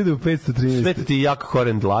 1513. Sve ti jak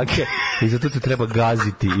koren dlake i zato te treba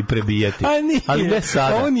gaziti i prebijati. Ali ne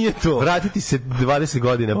sada. Ovo nije to. Vratiti se 20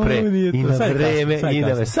 godina pre i na vreme i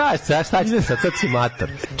na šta ćete sad si mator.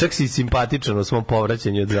 Čak si simpatičan u svom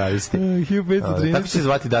povraćanju od zavisti. 1513. Tako će se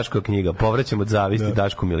zvati Daško knjiga. Povraćam od zavisti,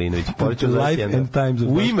 Daško Milinović.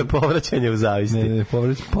 U ime povraćanja u zavisti. Ne,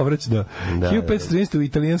 povraćaj, da. 1513. u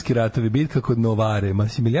italijanski ratovi, bitka kod Novare.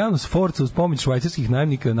 Massimiliano Sforza uz pomoć švajcarskih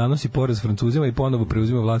najemnika nanosi poraz Francuzima i ponovo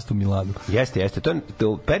preuzima vlast u Milanu. Jeste. To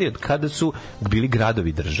je period kada su bili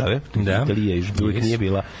gradovi države. Da. Italija još uvijek nije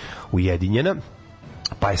bila ujedinjena.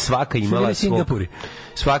 Pa je svaka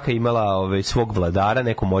imala svog vladara,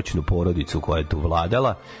 neku moćnu porodicu koja je tu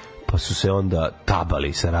vladala, pa su se onda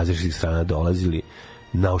tabali sa različitih strana, dolazili,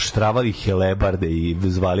 naoštravali helebarde i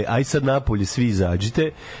zvali, aj sad napolje svi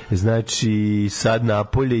izađite, znači sad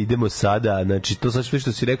napolje, idemo sada, znači to sad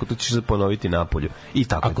što si rekao, to ćeš sad ponoviti napolju. I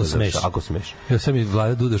tako ako smeš. Ja sam mi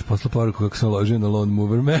Vlada Dudaš posla poruku kako sam ložio na Lawn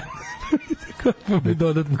Mover Man. Kako mi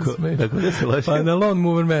dodatno smeš. Pa na Lawn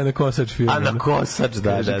Mover Man, na kosač film. A na kosač,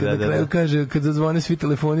 da. Na kraju kaže, kad zazvone svi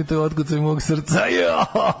telefoni, to je otkucaj mog srca.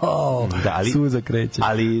 Suza kreće.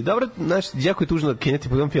 Ali, dobro, znaš, jako je tužno kenjati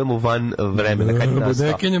po tom filmu van vremena, kad je nastao.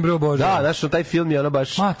 Ne kenjem, bre, obožavam. Da, znaš, taj film je ono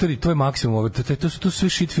baš... Matori, to je Maksimum, to su svi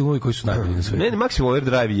shit filmovi koji su najbolji na svetu. Ne, Maximum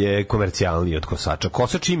Overdrive je komercijalniji od Kosača.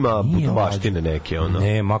 Kosač ima budvaštine neke, ono.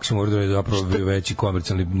 Ne, Maximum Overdrive je zapravo veći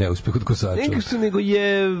komercijalni neuspeh od Kosača. Nego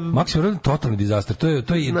je... Maximum Overdrive je totalni dizaster. To je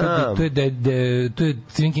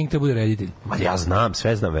Stephen King treba bude reditelj. Ma ja znam,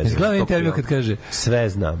 sve znam vezano. Gledam intervju kad kaže... Sve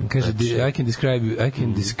znam. Kaže, I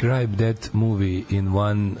can describe that movie in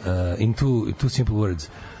two simple words.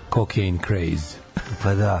 Cocaine craze.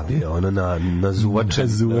 Pa da, ono na zuvačen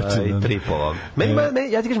i tripovom.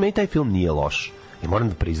 Ja ti kažem, meni taj film nije loš. I moram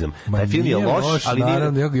da priznam. Taj film je loš, ali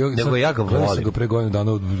nije, nego ja ga volim. Ja sam ga pre godinu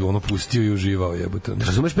dana ono pustio i uživao, jebote.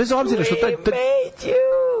 Razumeš, bez obzira što taj...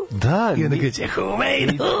 Da, i onda kreće Who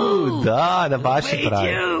made who? Da, na baš je pravi.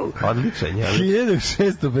 Odličan je.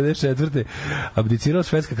 1654. abdicirala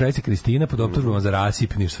švedska kraljica Kristina pod optužbama za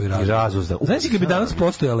rasipništvo i razuzda. Znači kad bi danas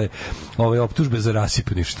postojale ove optužbe za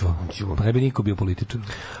rasipništvo, pa ne bi niko bio političar.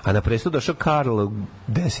 A na presto došao Karl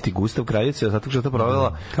X Gustav kraljica, zato što je to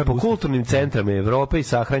provela po kulturnim centrama Evrope i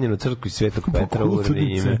sahranjenu crkvi Svetog Petra u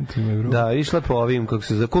Rimu. Da, išla po ovim, kako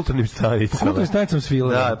se za kulturnim stanicama. Kulturnim stanicama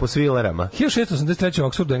svilera. Da, po svilerama. 1683. u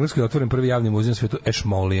Oxfordu, Engleskoj, je otvoren prvi javni muzej na svetu,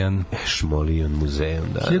 Ashmolean muzeum,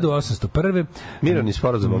 da. 1801. Mirovni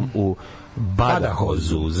sporazum u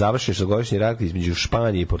Badajozu završen šestogodišnji rat između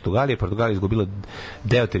Španije i Portugalije. Portugalija izgubila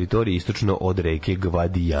deo teritorije istočno od reke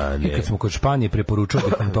Gvadijane. I kad smo kod Španije, preporučao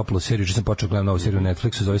bih vam toplu seriju, što sam počeo gledati novu seriju na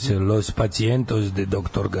Netflixu, zove se Los Pacientos de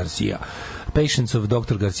Dr. Garcia. Patients of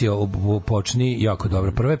Dr. Garcia, počni, jako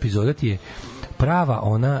dobro. Prva epizoda ti je prava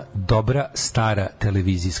ona dobra stara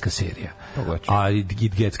televizijska serija. A it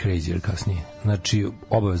gets crazier kasnije. Znači,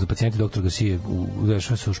 obavezno, pacijenti Dr. Garcia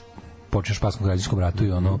dešava se počne u španskom građanskom ratu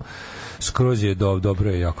i ono skroz je dobro,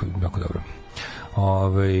 je jako dobro.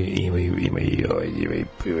 Ima i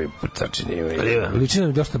prcačine, liči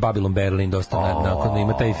nam dosta Babylon Berlin, dosta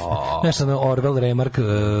ima taj nešto na Orwell Remark,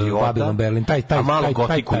 Babylon Berlin, taj malo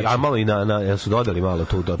gotiku, a malo i na su dodali malo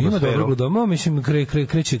tu atmosferu. Ima dobro gledamo, mislim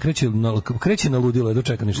kreće na ludilo,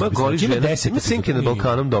 dočeka ništa. Ima 10 senke nad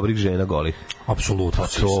Balkanom dobrih žena golih. Apsolutno,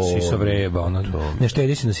 sisa vreba, ne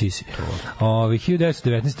štedeći na sisi.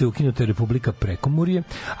 1919. ukinuta je Republika Prekomurje,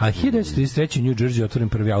 a 1933. u New Jersey otvoren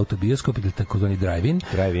prvi autobioskop ili takozvani drive-in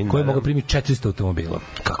koji mogu primiti 400 automobila.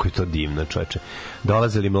 Kako je to divno, čoveče.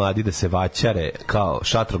 Dolazili mladi da se vaćare kao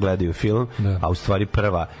šatro gledaju film, a u stvari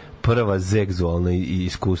prva seksualna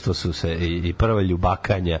iskustva su se i prva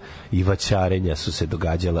ljubakanja i vaćarenja su se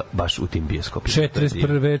događala baš u tim bioskopima.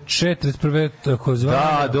 41. takozvani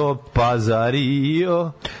do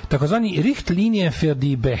Pazario takozvani Richtlinie für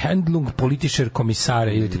die Behandlung politischer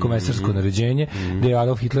Kommissare ili komesarsko naređenje gde je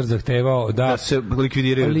Adolf Hitler zahtevao da se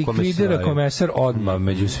likvidira komesar odmah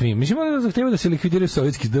među svim. Mislim da zahtevao da se likvidiraju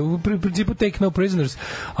sovjetski, da u principu take no prisoners,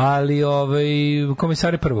 ali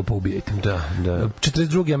komisare prvo poubijajte. Da.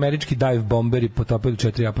 42. američki dive bomberi potopili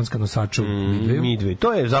 4 japanska nosača u Midwayu.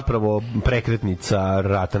 To je zapravo prekretnica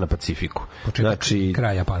rata na Pacifiku. Znači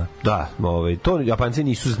kraj Japana. Da, to Japanci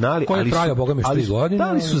nisu znali,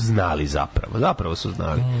 ali su znali zapravo su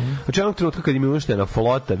znali. Znači onog trenutka kad im je uništena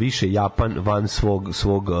flota, više Japan van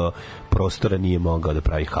svog prostora nije mogao da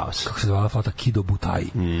pravi haos. Kako se zvala flota? Kido Butai.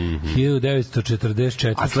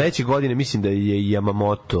 1944. A sledeće godine mislim da je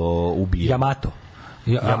Yamamoto ubio. Yamato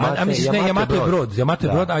je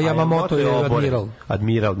brod, a Yamamoto je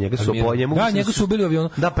admiral, njega su ubili u avionu.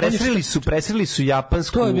 Da, presreli su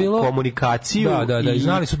japansku komunikaciju i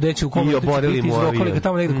znali su gde će u oborili mu avion.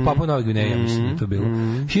 Tamo negde u Papua Novoj Gvineji, mislim, to je bilo.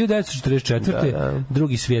 1944.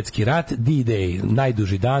 Drugi svjetski rat, D-Day,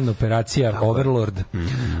 najduži dan, operacija Overlord,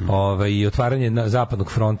 i otvaranje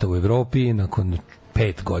zapadnog fronta u Evropi, nakon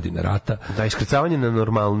 5 godina rata. Da, iskrcavanje na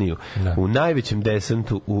normalniju. Da. U najvećem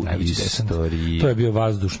desantu u istoriji. To je bio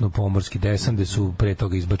vazdušno-pomorski desant, gde su pre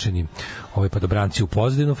toga izbačeni padobranci u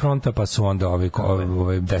pozadinu fronta, pa su onda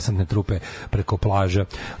ove desantne trupe preko plaža.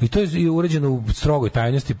 I to je uređeno u strogoj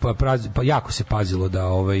tajnosti, pa jako se pazilo da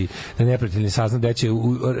neprijatelj ne sazna da će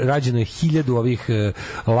rađeno je 1000 ovih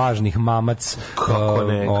lažnih mamac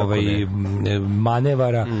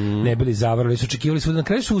manevara, ne bili zavarali, su očekivali su, na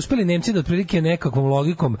kraju su uspeli Nemci da otprilike nekakvom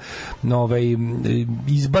logikom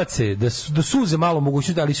izbace, da suze malo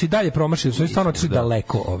mogućnosti, ali su i dalje promašili, su stvarno otišli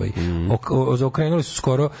daleko, zaokrenuli su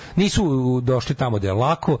skoro, nisu došli tamo da je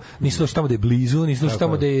lako, nisu došli tamo da je blizu, nisu došli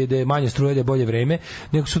tamo da je manje struje, da je bolje vreme,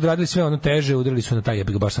 nego su odradili sve ono teže, udarili su na taj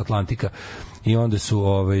jebik baš sa Atlantika i onda su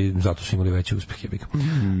zato su imali veći uspeh jebik.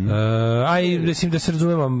 I mislim da se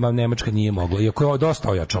razumemo, Nemačka nije mogla, iako je dosta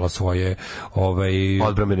ojačala svoje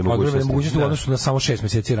odbrambene mogućnosti u odnosu na samo 6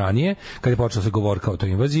 meseci ranije, kad je počela se govorka o toj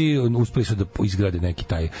invaziji, uspeli su da izgrade neki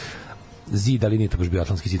taj zid, ali nije to baš bio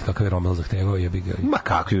Atlantski zid kakav je Rommel zahtevao, jebi ga. Ma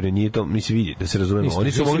kako je, nije to, mislim vidi, da se razumemo,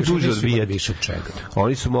 oni su mogli duže odbijati. Više od čega.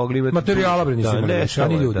 Oni su mogli imati materijala bre nisu imali,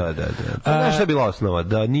 ani ljudi. Da. Znaš šta je bila osnova?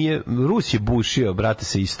 Da nije, Rus je bušio, brate,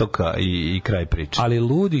 sa istoka i kraj priče. Ali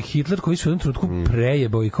ludi Hitler koji su u jednom trenutku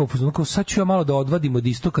prejebao i kao sad ću ja malo da odvadim od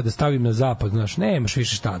istoka da stavim na zapad, znaš, nemaš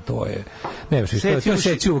više šta, to je. Nemaš više, to je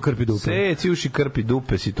seci u krpi dupe. Seci uši krpi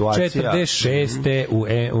dupe situacija. 46.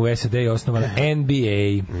 u SAD je osnovana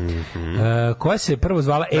NBA. Koja se prvo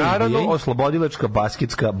zvala ABA. Naravno, oslobodilačka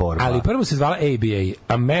basketska borba. Ali prvo se zvala ABA,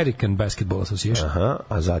 American Basketball Association. Aha,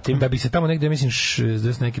 a zatim? Da bi se tamo negde, mislim,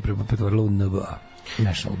 60 neki pretvorilo u NBA.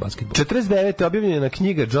 National Basketball. 49. objavljena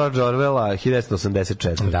knjiga George Orwella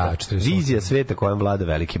 1984. Da, 48. Vizija sveta kojem vlada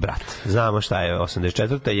veliki brat. Znamo šta je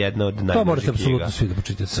 84. jedna od najboljih knjiga. To morate apsolutno svi da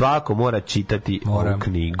pročitate. Svako mora čitati ovu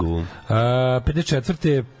knjigu.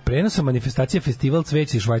 54. prenosom manifestacije Festival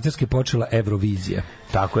cveća iz Švajcarske počela Eurovizija.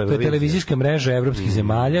 Tako je, to je televizijska mreža evropskih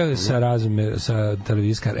zemalja sa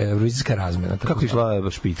televizijska razmena. Kako je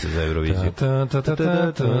išla špica za Euroviziju?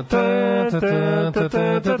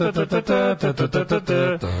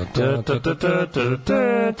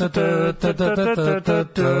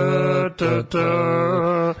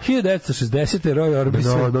 Roy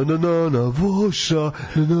Orbison.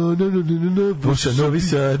 Voša Novi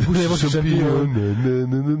Sad. Voša šampion.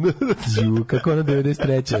 Kako ono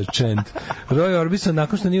 93. Chant. Roy Orbison,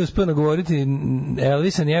 nakon što nije uspio nagovoriti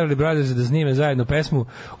Elvisa i Everly Brothers da snime zajedno pesmu,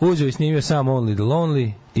 uzeo i snimio sam Only the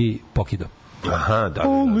Lonely i pokido. Aha, da.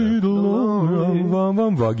 Only the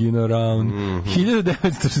lonely, vagina round.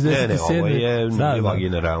 1967. Ovo je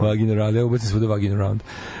vagina round. Vagina round, ja ubacim svuda vagina round.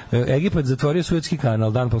 Egipat zatvorio Suetski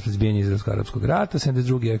kanal dan posle izbijanja Izraelsko-arapskog rata,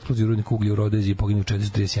 72. eksplozija rudnika uglja u Rodeziji, poginuo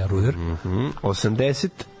 431 ruder.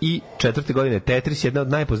 84. godine Tetris, jedna od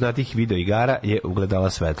najpoznatijih videoigara, je ugledala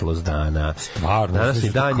svetlost dana. Stvarno,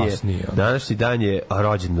 današnji dan je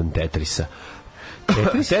rođendan Tetrisa.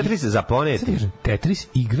 Tetris za poneti. Tetris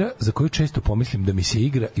igra za koju često pomislim da mi se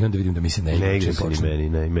igra i onda vidim da mi se ne igra. Ne igra se ni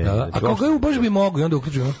meni. Da. A kako ga baš bi mogo i onda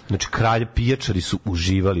uključimo. Znači, kralj pijačari su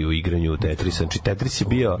uživali u igranju u Tetrisa. Znači, Tetris je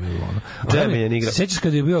bio džemljen igra. Sećaš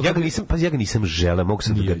kad je bio... Ja ga nisam želeo, mogu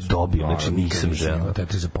sam da ga dobijem. Znači, nisam želeo.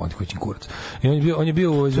 Tetris za poneti koji će kurac. I on je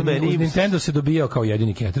bio uz Nintendo se dobijao kao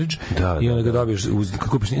jedini cartridge i onda ga dobiješ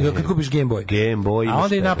kad kupiš Game Boy. A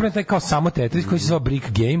onda je napravljen taj kao samo Tetris koji se zvao Brick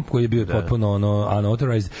Game, koji je bio potpuno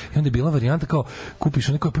unauthorized, i onda je bila varijanta kao kupiš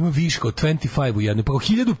onaj koji ima viška od 25 u jednoj, pa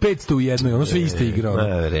 1500 u jednoj, ono sve iste igrao.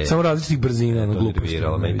 Samo različitih brzina, ono gluposti.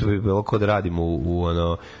 Meni to bi bilo kao da radim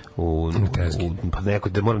pa neko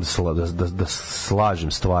da moram da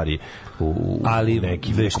slažem stvari ali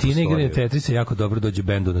veštine igranja Tetrisa jako dobro dođe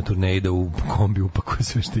bendu na turneji da u kombi upakuje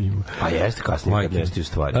sve što ima. Pa jeste, kasnije kad nestiju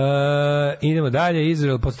stvari. Idemo dalje.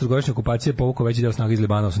 Izrael posle trogodišnje okupacije povukao veći deo snaga iz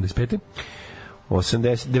Libana 85.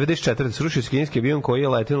 94. srušio se kineski avion koji je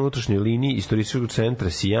letio na unutrašnjoj liniji iz turističkog centra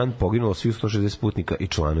Sijan, poginulo svih 160 putnika i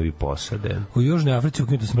članovi posade. U Južnoj Africi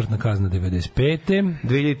ukinuta smrtna kazna 95.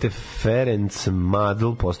 2000. Ferenc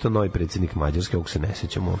Madl postao novi predsjednik Mađarske, ovog se ne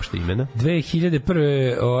sećam uopšte imena.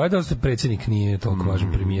 2001. Da li predsjednik nije toliko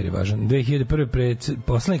važan, premijer je važan. 2001.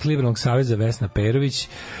 Poslanik Liberalnog saveza Vesna Perović,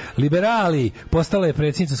 liberali, postala je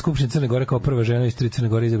predsjednica Skupštine Crne Gore kao prva žena iz Crne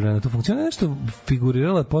Gore izabrana na tu funkciju. Ona je nešto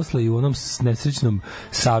figurirala posle i u onom nesrećnom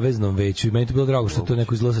saveznom veću i meni to bilo drago što to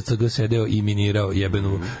neko iz LSCG sedeo i minirao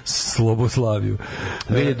jebenu Sloboslaviju.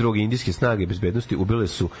 2002. indijske snage bezbednosti ubile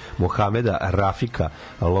su Mohameda Rafika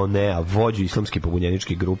Lonea, vođu islamske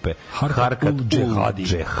pobunjeničke grupe Harkat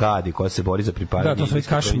Džehadi, koja se bori za pripadanje. Da, to su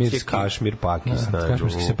Kašmir, Pakistan.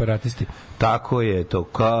 Kašmirski separatisti. Tako je to.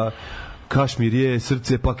 Kašmir je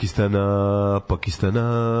srce Pakistana,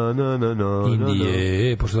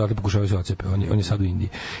 Indije, pošto da pokušavaju se ocepe, on je sad u Indiji.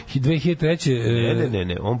 2003.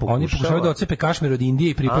 Ne, on pokušava. Oni pokušavaju da ocepe Kašmir od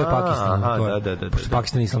Indije i pripoje Pakistanu. Pošto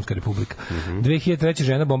Pakistan je islamska republika. 2003.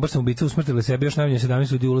 žena bombar samoubica usmrtila sebe, još najmanje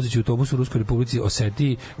 17 ljudi ulazeći u autobus u Ruskoj republici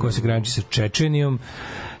Osetiji, koja se graniči sa Čečenijom.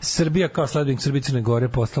 Srbija kao sledbenik Srbije Crne Gore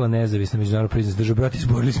postala nezavisna međunarodno priznata država. Brati,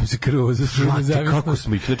 izborili smo se krvo za nezavisnost. Kako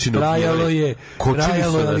smo ih znači trajalo je,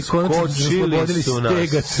 ali konačno su oslobodili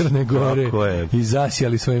stega Crne Gore i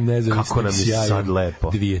zasijali svojim nezavisnim sjajem. Sad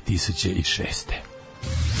lepo. 2006.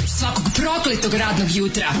 Svakog prokletog radnog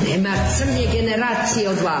jutra. Nema crnje generacije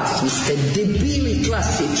od vas. Vi ste debili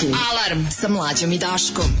klasični. Alarm sa Mlađom i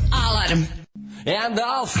Daškom. Alarm. And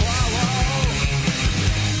I'll follow.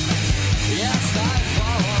 Yes, I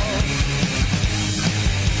follow.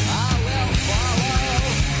 I will follow.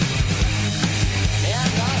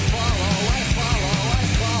 And I follow, I follow, I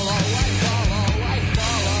follow, I follow, I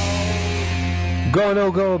follow. Go,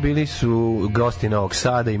 no, go, bili su gosti Novog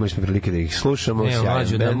Sada, imali smo prilike da ih slušamo. Ne,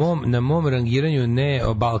 Mlađo, na mom rangiranju ne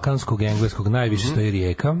balkanskog, engleskog, najviše stoji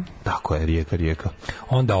Rijeka. Tako je, Rijeka.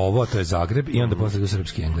 Onda ovo, to je Zagreb, i onda posle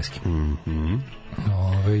srpski i engleski.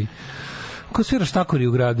 Ko svira štakori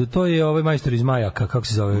u gradu, to je ovaj majstor iz Majaka, kako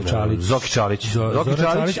se zove, Čalić. Zoki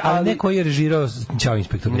Čalić, ali neko je režirao Ćao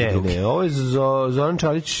inspektor. Ne, ovo je Zoran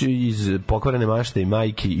Čalić iz Pokvarene mašte i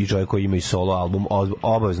Majki i čovjek koji ima i solo album,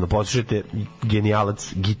 obavezno poslušajte,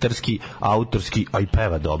 genijalac, gitarski, autorski, a i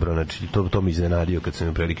peva dobro, znači to mi iznenadio kad sam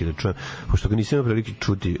imao prilike da čujem, pošto ga nisam imao prilike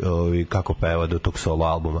čuti kako peva do tog solo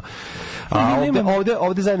albuma. A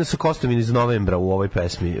ovde zajedno sa Kostom iz Novembra u ovoj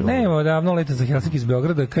pesmi. Nemamo davno leta za Helsinki iz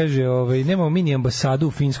Beograda, kaže, nemamo mini ambasadu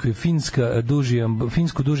u Finskoj,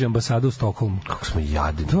 finsku duži ambasadu u Stokholmu. Kako smo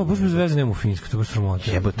jadni. To baš bez veze nema u Finskoj, to baš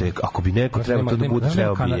sramota. Jebote, ako bi neko trebao to da bude,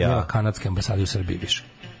 trebao bi ja. Nema kanadske ambasade u Srbiji više.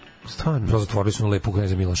 Stvarno. Zatvorili su na lepu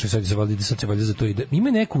Kneza Miloša i sad se valjda za to ide. Ima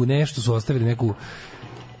nešto su ostavili, neku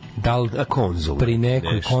konzul pri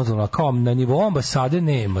nekoj konzulu, kao na nivou ambasade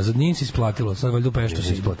nema, za njim se isplatilo, sad valjda pa što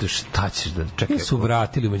se isplati. Šta ćeš da čekaj? Su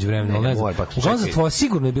vratili umeđuvremenu, ali ne znam. Uglavnom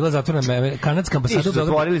sigurno je bila zatvorena kanadska ambasada. Su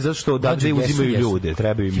zatvorili zato što odavde uzimaju ljude,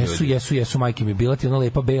 trebaju im ljudi. Jesu, majke mi, bila ti ona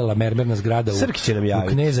lepa bela mermerna zgrada u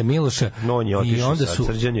Kneza Miloša. I onda su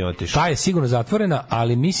Srđan je otišao. Ta je sigurno zatvorena,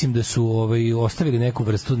 ali mislim da su ostavili neku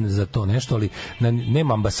vrstu za to nešto, ali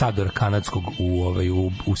nema ambasadora kanadskog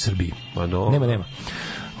u Srbiji. Nema.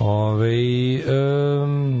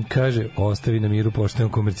 Kaže, ostavi na miru pošteno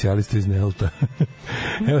komercijalistu iz Nelta.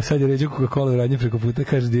 Evo sad je ređe Coca-Cola u radnje preko puta,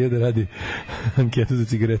 kaže Dije da radi anketu za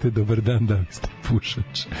cigarete. Dobar dan, da ste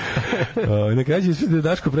pušač. Na kraju će ispred da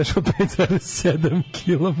Daško prešao 5,7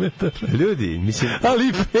 km. Ljudi, mislim... Ali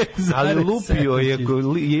 5,7. Ali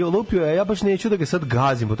lupio je, ja baš neću da ga sad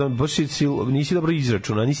gazim, potom baš nisi dobro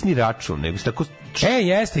izračuna, nisi ni račun, nego si tako...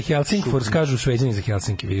 Jeste, Helsingfors, kažu Šveđani za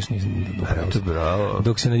Helsinki, vidiš, nisam bravo.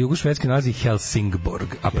 Dok se na jugu Švedske nalazi Helsingborg,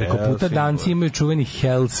 a preko puta Danci imaju čuveni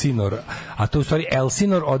Helsinor, a to u stvari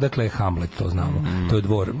Elsinor, odakle je Hamlet, to znamo. To je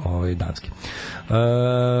dvor danski.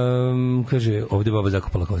 Kaže, ovdje baba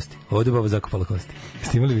zakopala kosti.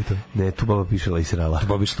 Jeste imali vi to? Ne, tu baba pišela i srala. Tu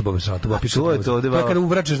baba pišela. To je kada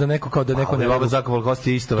uvračeš da neko kao da neko ne... Baba zakopala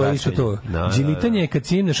kosti je isto vraćanje. To je isto to. Džilitanje je kad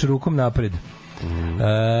cimneš rukom napred.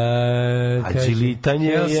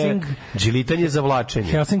 Džilitanje je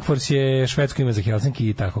zavlačenje. Helsingfors je švedsko ime za Helsinki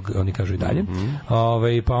i tako oni kažu i dalje.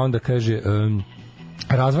 Pa onda kaže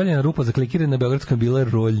razvaljena rupa za klikiranje na beogradskom bila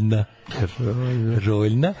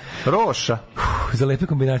roljna. Roša. Za lepe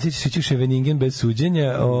kombinacije će ići Ševeningen bez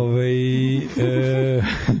suđenja.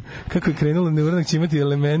 Kako je krenulo, neuranak će imati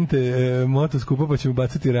elemente motoskupa, pa ćemo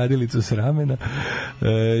bacati radilicu s ramena.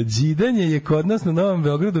 Džidanje je kod nas na Novom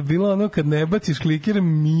Beogradu bilo ono kad ne baciš kliker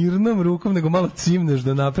mirnom rukom, nego malo cimneš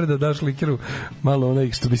da napred da daš klikeru malo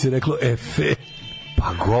onaj, što bi se reklo, efe.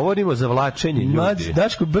 Pa govorimo za vlačenje, ljudi.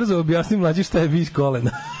 Daško, brzo objasni Mlađi šta je vis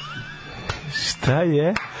kolena. Šta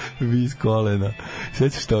je? Vis kolena.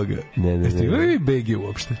 Sjećaš toga? Ne. Jeste igrali BG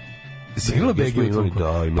uopšte? Si igrala BG u toliko?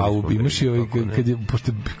 Da, imaš i ovaj, kad je,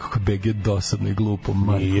 pošto kako BG dosadno i glupo.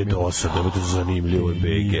 Nije dosadno, to je zanimljivo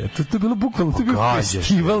BG. To je bilo bukvalno, to je bilo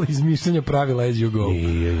festival izmišljanja pravila as you go.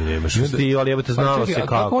 Nije, nemaš festival, jebo te znalo se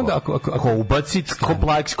kako. Ako ubacit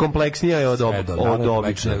kompleksnija je od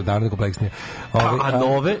obične. Naravno kompleksnija. A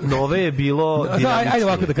nove je bilo... Ajde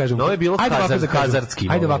ovako da kažemo. Nove je bilo kazarski.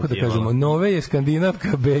 Ajde ovako da kažemo. Nove je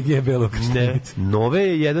skandinavka, BG je belokrštenica. Ne, nove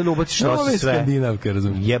je jedan ubaciš nosi sve. Nove je skandinavka,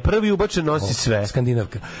 razumijem. Je prvi Ljubača nosi sve.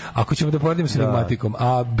 Skandinavka. Ako ćemo da poredimo s enigmatikom,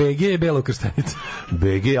 a BG je belo krstanica.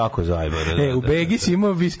 BG je jako zajebano. U BG si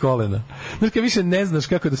imao vis kolena. Znaš, kad više ne znaš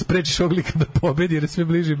kako da sprečiš ovog lika da pobedi, jer je sve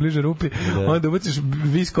bliže i bliže rupi, onda ubaciš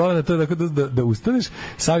vis kolena, to je tako da ustaneš,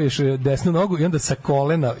 saviješ desnu nogu i onda sa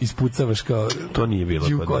kolena ispucavaš kao... To nije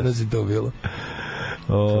bilo kod nas. To bilo.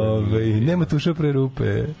 Nema tuša pre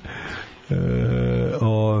rupe.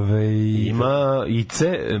 Ima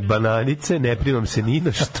ice, bananice, ne primam se ni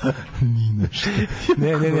na šta.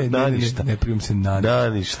 Ne primam se na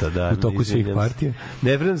ništa, da. U toku svih partija.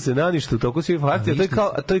 Ne primam se na ništa u toku svih partija.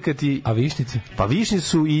 To je kad ti... A višnjice? Pa višnje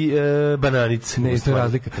su i bananice. Ne, to je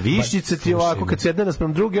razlika. Višnjice ti ovako, kad sedne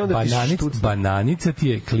naspram druge, onda ti štuca. Bananica ti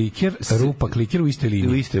je kliker, rupa kliker u istoj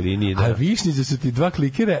liniji. U istoj liniji, da. A višnjice su ti dva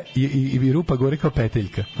klikera i rupa gore kao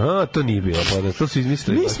peteljka. A, to nije bilo. To su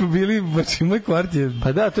izmislili. Mi smo bili, znači, moj kvart je...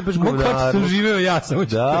 Pa da, to je baš govnar. U mom kvartu sam živeo ja, samo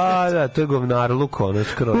ću da, to je govnar luk, ono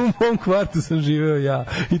skroz. U mom kvartu sam živeo ja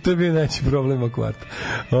i to je bio najveći problem u kvartu.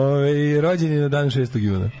 Rođen je na dan 6.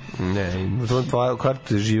 juna. Ne, u tom kvartu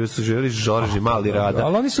su živjeli Žorži, Mali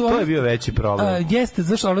Rada. To je bio veći problem. Jeste,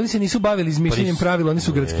 zašto? Ali oni se nisu bavili izmišljenjem pravila, oni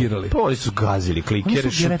su gradskirali. Pa oni su gazili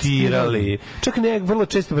klikere, šutirali. Čak ne, vrlo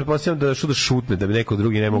često pretpostavljam da šutne, da bi neko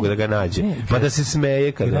drugi ne mogu da ga nađe. Pa da se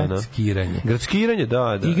smeje kada... Gradskiranje,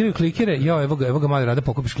 da. Igraju klikere, evo ga Mali Rada,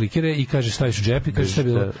 pokupiš klikere i kaže staviš u džep i kaže šta je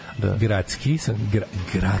bilo gradski.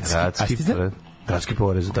 Gradski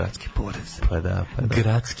porez. Pa da.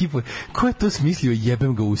 Gradski porez. Ko je to smislio?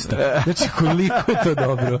 Jebem ga usta. Znači, koliko je to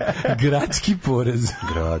dobro. Gradski porez.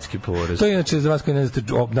 To je inače za vas koji ne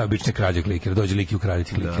znate najobične krađe klikera. Dođe lik i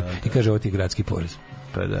ukraditi kliker i kaže ovo ti je gradski porez.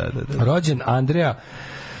 Pa da. Rođen Andrea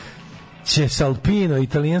Cesalpino,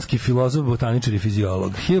 italijanski filozof, botaničar i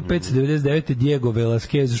fiziolog. 1599. Diego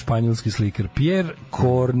Velázquez, španjolski slikar. Pierre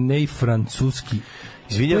Corneille, francuski.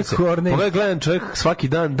 Izvinjam se, ovaj gledam čovjek svaki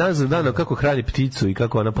dan za danom kako hrani pticu i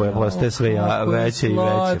kako ona postaje sve veće i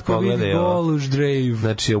veće. Pogledaj ovo.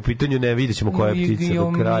 Znači, u pitanju ne vidjet ćemo koja je ptica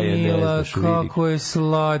do kraja. Ne znaš, kako je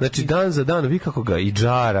slatki. Znači, dan za dan, vi kako ga i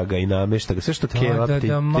džara ga i namešta ga, sve što keva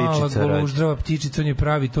ptičica radi. Mala goluždrava ptičica, on je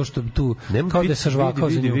pravi to što tu, kao da je sažvakao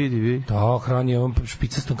za nju. Vidi. Da, hrani on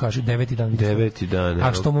špicastom kaže 9. dan.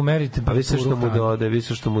 A što mu merite? A vi se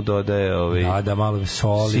što mu dodaje. Da, malo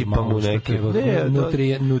soli, malo što treba.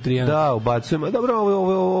 Nutrijenata. Da, ubacujemo. Dobro,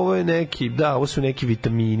 ovo je neki, ovo su neki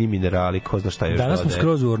vitamini, minerali, ko zna šta još dodaje. Danas smo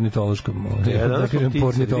skroz u ornitološkom.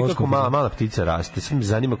 Kako mala ptica raste. Sad me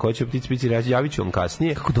zanima koja će ptica raste. Javit ću vam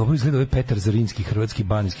kasnije. Kako dobro izgleda ovaj Petar Zrinski, hrvatski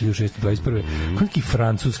ban iz 1621. Kako neki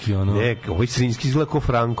francuski, ono. Ne, ovaj Zrinski izgleda kao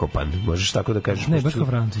Frankopan. Možeš tako da kažeš. Ne, baš kao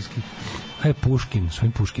francuski. Aj Puškin,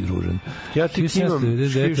 svojim Puški družan. Ja ti imam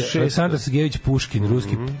Aleksandar Sergejević Puškin,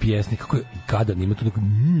 ruski pjesnik. Kako je gadan, ima tu neko...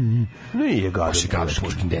 Nije gadan.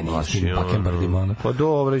 Puškin, Denis, Pakenbardima. Pa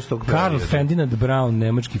dobro, iz tog... Karl Ferdinand Braun,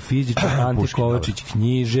 nemački fizičar, Ante Kovačić,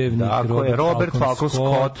 književnik, Robert Falcon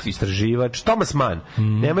Scott, istraživač, Thomas Mann,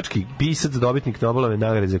 nemački pisac, dobitnik Nobelove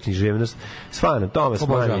nagrade za književnost. Stvarno, Thomas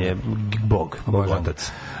Mann je bog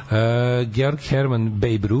otac. Georg Hermann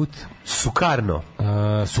Babe Ruth. Sukarno,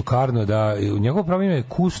 da. Njegovo pravo ime je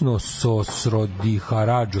Kusno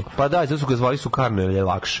Sosrodiharadžo. Pa da, zato su ga zvali Sukarno, jer je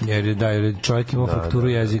lakše. Jer čovjek ima fakturu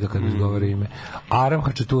jezika kad izgovore ime. Aram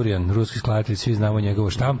Hačaturian, ruski skladatelj, svi znamo njegovo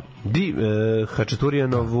šta.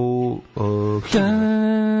 Hačaturijanovu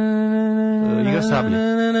igra sablje.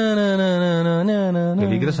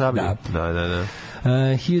 Igra sablje? Da.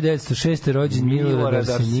 1906. rođen Milorad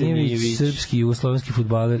Arsenijević, srpski i jugoslovenski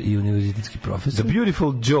fudbaler i univerzitetski profesor. The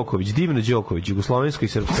Beautiful Đoković, divna Đoković, jugoslovenska i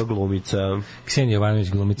srpska glumica. Ksenija Jovanović,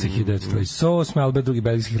 glumica 1928. Albert II,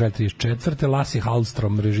 belgijski kralj 34. Lasse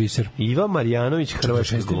Hallström, režiser. Iva Marjanović,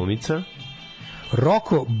 hrvatska glumica.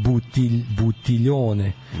 Roko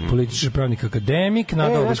Butiljone, političar, pravnik, akademik.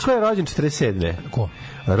 Znaš ko je rođen 47. Ko?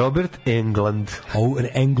 Robert Englund.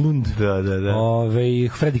 Englund. Da.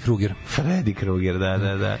 Freddy Krueger,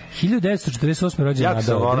 da. 1948. rođen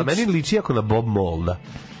Nada Obrić. Jako meni liči jako na Bob Molda.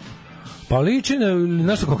 Pa liči na,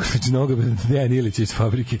 znaš što koliko sliči na ovoga Dejan Ilić iz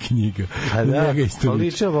Fabrike knjiga. Pa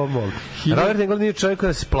liči na Bob Molda. Robert Englund nije čovjek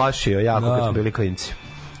kada se plašio jako kad smo bili klinci.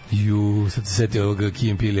 Sad se setio ovoga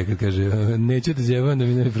Kijem Pilija kad kaže neću te zjevam da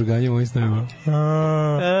mi ne proganjam ovim snovima.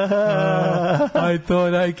 I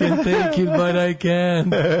thought I can take it, but I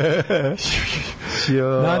can't.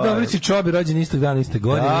 Dobrić i Čobi rođen istog dana, iste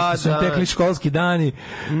godine. Da, su tekli školski dani.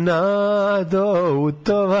 Nado,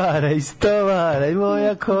 istovaraj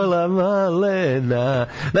moja kola malena.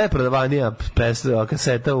 Najprodavanija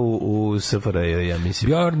kaseta u SFRJ, ja mislim.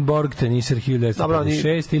 Bjorn Borg, teniser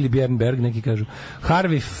 1956 ili Bjorn Berg, neki kažu.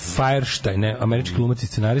 Harvey Fierstein, američki glumac i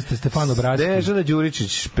scenarista, Stefano Bratski. Snežana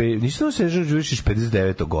Đuričić, nisam Snežana Đuričić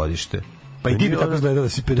 59. godište. Pa i ti bi tako izgledala da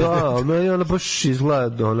si 59. Da, ona baš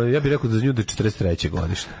izgleda, ja bih rekao da za nju da je 43.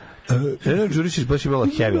 godište. Snežana Đuričić baš imala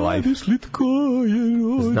heavy life.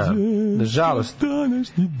 Znam, nažalost,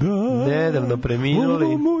 nedavno preminuli.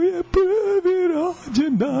 Ovo mu je prvi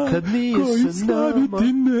rođendan, kad nije koji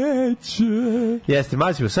slaviti neće. Jeste,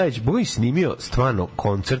 Massimo Savić, Boga je snimio stvarno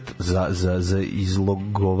koncert za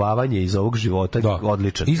izlogovavanje iz ovog života,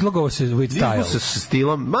 odličan. Izlogovao se with style. Izlogovao se sa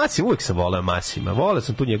stilom. Massimo, uvijek sam voleo Massima. Voleo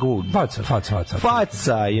sam tu njegovu...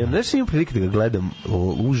 Faca. I znaš, imam prilike da ga gledam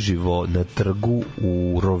uživo na trgu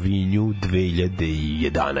u Rovinju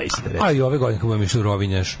 2011. A i ove godine kad budem išli u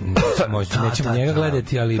Rovinje, nećemo njega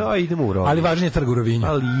gledati, ali... Da, idemo u Rovinju. Ali važnije je trg u Rovinju.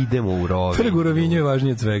 Ali idemo u Rovinju. Trg u Rovinju je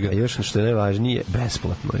važnije od svega. A još što je najvažnije,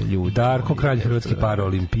 besplatno je ljudi. Darko, kralj hrvatski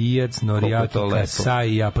paraolimpijac, Norijaki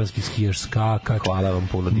Kasai, japanski skijaš skakač. Hvala vam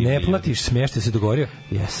puno, divni. Ne platiš, smiješte se dogovorio?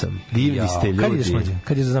 Jesam. Divni ste ljudi. Kad ideš mlađe?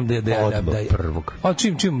 Kad je znam da je... Odmah prvog. A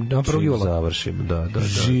čim? Na prvog jula? Završim, da.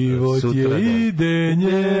 Život je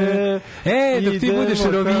idenje. Dok ti budeš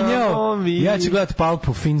Rovinjao, ja ću gledati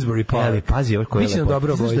Palpu Finsbury Park. Ali pazi, ovo koje je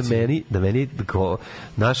lepo. Znaš da meni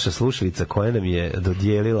naša slušalica koja nam je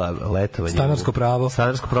dodijelila letovanje. Stanarsko pravo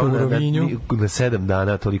u Rovinju. Na 7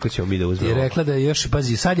 dana, toliko ćemo mi da uzmemo. Je rekla da je još,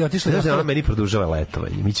 pazi, sad je otišla... Znaš da ona meni produžava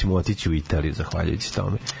letovanje. Mi ćemo otići u Italiju, zahvaljujući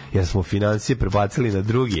tome. Jer smo financije prebacili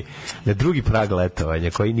na drugi prag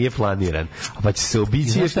letovanja, koji nije planiran. Pa će se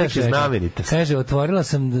obići još neke znamenite. Kaže, otvorila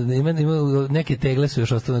sam, ima neke tegle su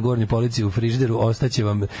još ostale na gornjoj polici u frižideru, ostaće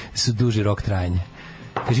vam su duži rok trajanja.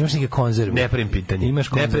 Kaže, imaš neke konzerve. Ne pravim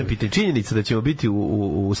pitanje. Činjenica da ćemo biti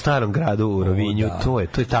u starom gradu u Rovinju, to je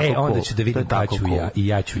tako. Onda ću da vidim pa ću ja i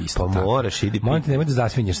ja ću isto. Pa moraš, idi. Molim te, nemoj da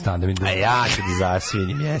zasvinješ stan. A ja ću da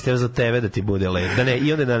zasvinjim, jeste, za tebe da ti bude lep.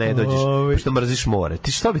 I onda da ne dođeš, što mrziš more.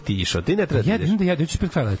 Ti što bi ti išao? Ti ne treba da ideš. Ja ću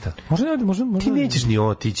pred kraj leta. Možda. Ti nećeš ni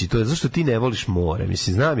otići, to je zašto ti ne voliš more.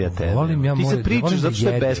 Mislim, znam ja tebe. Ti se pričaš zato što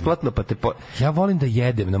je besplatno, pa te... Ja volim da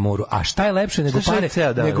jedem na moru. A šta je lepše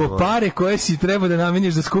nego pare koje si treba da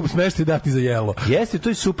nameniš za skup smešta i dati za jelo. Jeste, to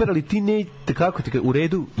je super, ali ti ne, kako ti, u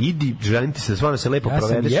redu, idi, želim ti se, stvarno se lepo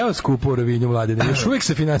provedeš. Ja sam jeo skupo u Rovinju, Mladene, još uvijek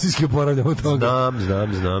se finansijski oporavljam od toga.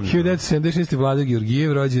 Znam. 1976. Vlada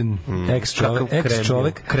Georgijev, rođen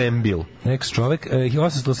ex-čovek. Krembil. Ex-čovek.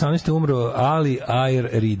 1818. umro Ali Air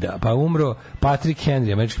Rida, pa umro Patrick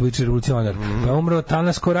Henry, američki politički revolucionar, pa umro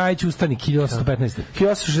Tanas Korajić, ustanik, 1815.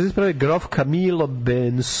 1861. grof Camilo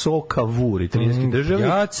Benso Cavour, italijanski državnik.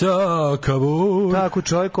 Jaca Cavour. Tako,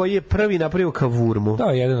 čovjek koji je prvi napravio kavurmu. Da,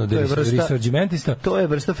 jedan od risorgimentista. To je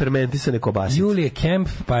vrsta fermentisane kobasice. Julije Kemp,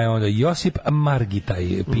 pa je onda Josip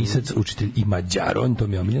Margitaj, pisac, učitelj i Mađaron, to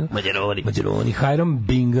mi je omiljeno. Mađaroni. Hiram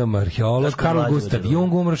Bingham, arheolog. Karl Gustav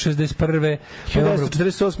Jung, umro 61.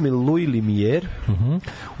 1948. Louis Lumière.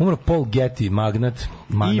 Umro Paul Getty, magnat,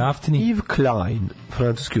 naftni. Yves Klein,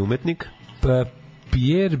 francuski umetnik.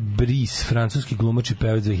 Pierre Brice, francuski glumač i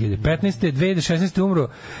pevač 2015. 2016. umro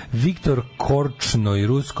Viktor Korčnoj,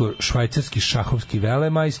 rusko-švajcarski šahovski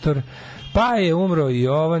velemajstor, pa je umro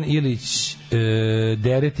Jovan Ilić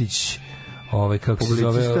Deretić, kako se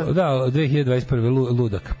zove, 2021.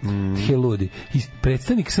 ludak, ludi.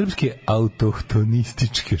 Predstavnik srpske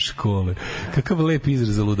autohtonističke škole. Kakav lep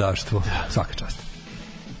izraz za ludaštvo. Svaka čast.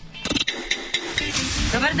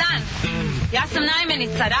 Dobar dan, ja sam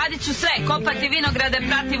najmenica, radit ću sve, kopati vinograde,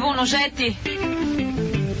 prati vunu, žeti.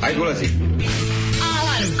 Ajde, ulazi.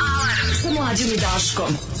 Alarm sa Mlađom i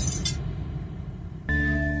Daškom.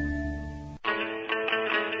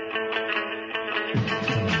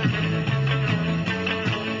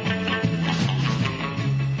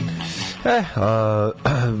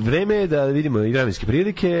 Vreme je da vidimo i vremenske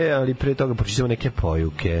prilike, ali pre toga pročitamo neke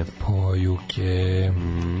pojuke.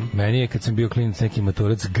 Meni je kad sam bio klinac neki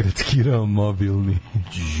maturac gradskirao mobilni.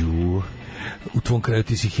 U tvom kraju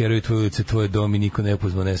ti si heroj, tvoje ulice, tvoje dom i niko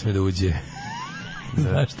nepozvan ne sme da uđe.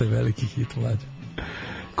 Znaš šta je veliki hit, Mlađa?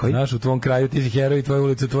 Znaš, u tvom kraju ti si heroj, tvoje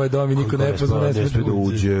ulice, tvoje dom i niko nepozvan ne sme da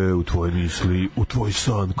uđe. U tvoje misli, u tvoj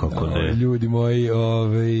san, kako ne. Ljudi moji,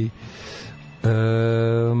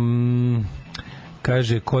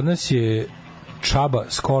 kaže, kod nas je Čaba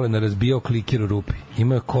s kolena razbijao klikir u rupi.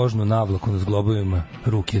 Imao je kožnu navlaku na zglobovima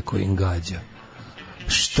ruke koji im gađa.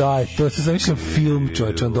 Šta je to? Se zamišljam film,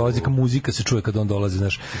 čoveče, on dolazi, kao muzika se čuje kad on dolazi,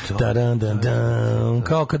 znaš.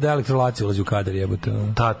 Kao kada elektrolacija ulazi u kadar, jebote.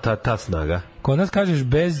 Ta snaga. Kod nas kažeš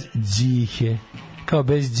bez džihe, kao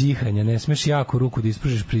bez džihanja, ne smeš jako ruku da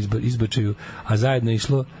ispružiš pri izbačaju, a zajedno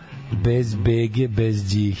išlo bez bege, bez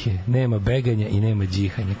džihe. Nema beganja i nema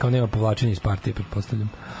džihanja, kao nema povlačenja iz partije, pretpostavljam.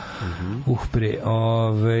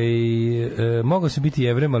 Mogao sam biti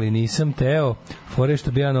Jevrem, ali nisam teo. Fore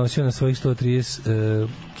što bi ja nosio na svojih 130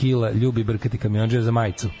 kila ljubi brkati kamionđe za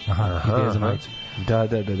majicu. Ideja za majicu. Da.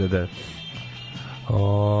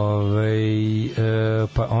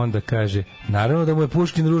 Pa onda kaže, naravno da mu je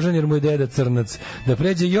Puškin ružan jer mu je deda crnac. Da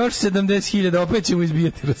pređe još 70.000, opet će mu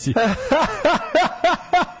izbijati Rusiju.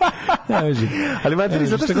 Ali materi,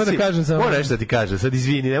 zato što si, moram nešto da ti kažem, sad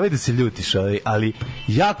izvini, nemoj da se ljutiš, ali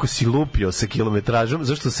jako si lupio sa kilometražom,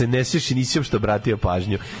 zašto se ne sješ i nisi uopšte obratio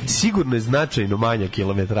pažnju. Sigurno je značajno manja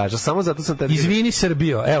kilometraža, samo zato sam te... Izvini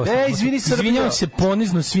Srbijo, evo. Izvini Srbijo. Izvinjavam se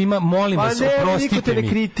ponizno svima, molim vas, oprostite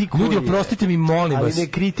mi. Ljudi, oprostite mi, molim vas. Ali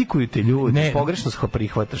ne kritikuju te ljudi, pogrešno se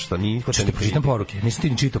prihvataš što niko te ne čitam poruke, nisam ti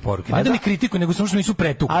ni čitao poruke. Ne da mi kritikuju, nego samo što nisu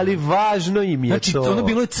pretukli. Ali važno im je to. Znači, ono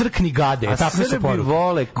bilo je crkni gade, takve su poruke.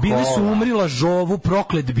 Bili su umrila žovu,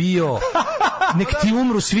 proklet bio. Nek ti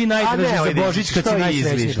umru svi najdraži za Božić kad si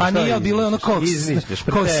najsrećniji. Pa nije, bilo je ono kao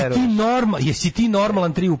jesi ti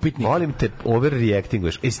normalan, 3 upitnika. Molim te,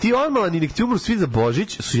 overreactinguješ. Jesi ti normalan i nek ti umru svi za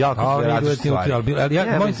Božić, su jako različite stvari. Ali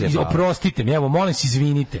ja molim, oprostite mi, evo, molim se,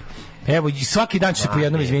 izvinite. Evo, svaki dan ću se po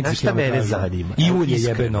jednom izviniti. Znaš šta mene zanima? I ulje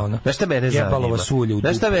jebeno, ono. Znaš šta mene zanima? Jebalovo s ulje u dupu.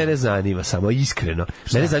 Znaš šta mene zanima, samo iskreno?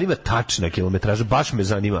 Mene zanima tačna kilometraža, baš me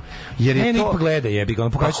zanima. Jer je to... Ne, pogledaj, jebi ga,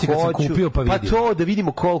 ono pokažu ti kad sam kupio, pa vidim. Pa to, da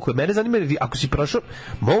vidimo koliko je. Mene zanima, ako si prošao,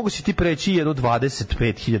 mogu si ti preći jedno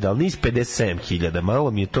 25.000, ali nis 57.000,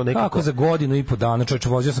 malo mi je to nekako... Kako za godinu i po dana, čovječe,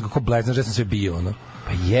 vozio sam kako bleznaš, ja sam sve bio, ono.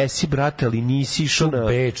 Pa jesi, brate, ali nisi išao na... U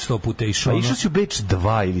Beč 100 puta išao, pa išao si u Beč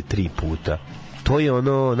 2 ili 3 puta. To je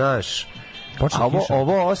ono, naš... A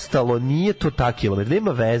ovo ostalo nije to ta kilometra,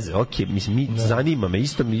 nema veze, mislim, zanima me,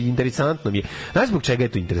 isto mi, interesantno mi je. Znaš zbog čega je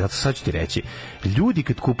to interesantno, sad ću ti reći. Ljudi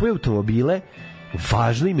kad kupuju automobile,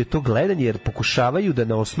 važno im je to gledanje, jer pokušavaju da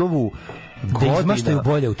na osnovu godina... Da izmaštaju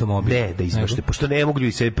bolje automobil. Ne, da izmaštaju, pošto ne mogu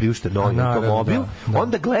ljudi sebi priuštiti novi automobil,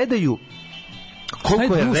 onda gledaju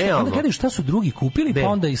koliko je realno. Onda gledaju šta su drugi kupili, pa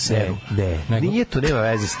onda i seru. Ne, nije to, nema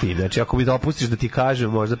veze s tim. Znači, ako mi dopustiš da ti kažem,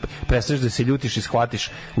 možda prestaneš da se ljutiš i shvatiš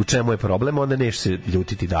u čemu je problem, onda neš se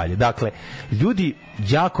ljutiti dalje. Dakle, ljudi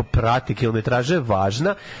jako prate, kilometraža je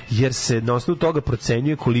važna, jer se na osnovu toga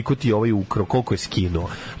procenjuje koliko ti ovaj ukro, koliko je skinuo,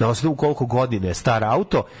 na osnovu koliko godine je star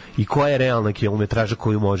auto i koja je realna kilometraža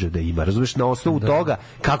koju može da ima. Razumeš, na osnovu toga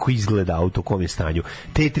kako izgleda auto, u kom je stanju.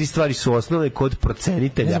 Te 3 stvari su osnovne kod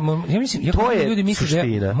procenitelja. Ja mislim, to je ljudi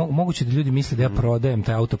suština. Moguće da ljudi misle da ja prodajem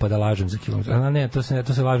taj auto pa da lažem za kilometar. A ne, to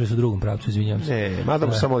se laže sa drugom pravcu, izvinjavam se. Ne,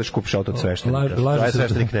 mada samo odeš kupiš auto od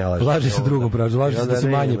sveštenika. Laže se drugom pravcu, laže se da si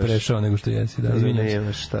manje prešao nego što jesi. Da,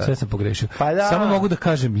 izvinjavam se. Sve sam pogrešio. Samo mogu da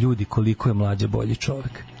kažem, ljudi, koliko je Mlađa bolji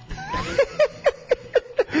čovek.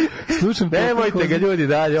 Nemojte ga, ljudi,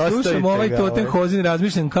 dalje, ostavite ga. Slušam ovaj Totem Hozin,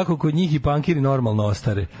 razmišljam kako kod njih i pankiri normalno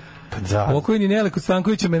ostare. Pokojni Nele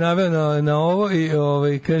Kostankovića me naveo na ovo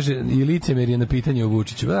i kaže i licemer je na pitanje o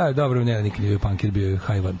Vučiću. Dobro, Nele nikad nije bio pankir, bio je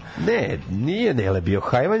hajvan. Ne, nije Nele bio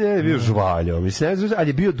hajvan, je bio žvaljo. Mislim, ali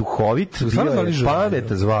je bio duhovit, bio je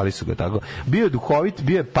pametan, zvali su ga tako. Bio je duhovit,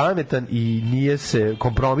 bio je pametan i nije se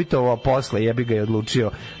kompromitovao, posle jebi ga je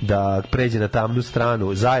odlučio da pređe na tamnu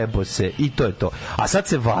stranu, zajebo se i to je to. A sad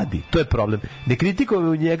se vadi, to je problem. Ne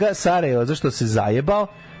kritikuju njega Sarajevo zašto se zajebao.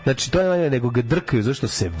 Znači, to je manje nego ga drkaju zašto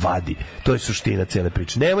se vadi. To je suština cijele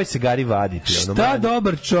priče. Nemoj se Gari vaditi. Šta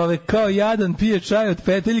dobar čovek, kao jadan pije čaj od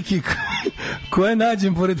peteljki koje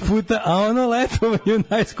nađem pored puta, a ono letovanje u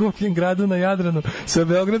najskupljem gradu na Jadranu sa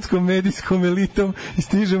beogradskom medijskom elitom i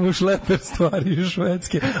stižemo u šleper stvari iz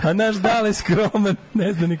Švedske. A naš Dale skroman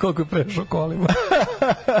ne zna ni koliko je prešao kolima.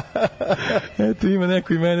 Eto, ima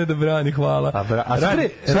neko i mene da brani, hvala.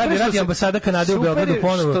 Radi ambasada Kanade u Beogradu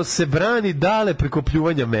ponovo. Što se brani Dale preko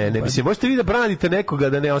pljuvanja mene. Mislim, možete vi da branite nekoga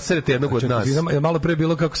da ne oserete jednog od nas. Malo pre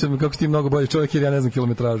bilo kako si ti mnogo bolji čovjek jer ja ne znam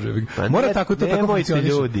kilometražu. Mora tako to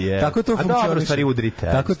funkcioniše. Tako to funkcioniše.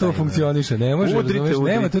 Tako to funkcioniše. Ne može,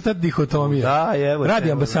 nema tu ta dihotomija.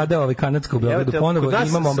 Radi ambasada ovaj kanadska u Beogradu ponovo.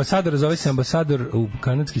 Imamo ambasadora, zove se ambasador u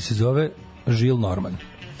kanadski se zove Žil Norman.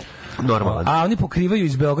 Normalan. A oni pokrivaju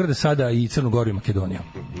iz Beograda sada i Crnu Goru i Makedoniju.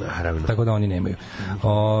 Naravno. Tako da oni nemaju.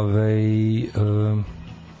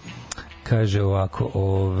 kaže ovako,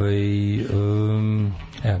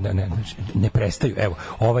 ne prestaju. Evo,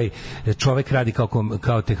 ovaj čovek radi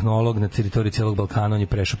kao tehnolog na teritoriji celog Balkana, on je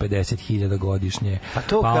prešao 50.000 godišnje.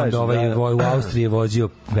 Pa onda u Austriji je vozio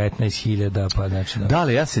 15.000, pa znači da. Da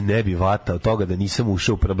li ja se ne bi vatao toga da nisam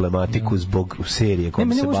ušao u problematiku zbog serije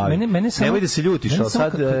kojom se bavim. Nemoj da se ljutiš, ali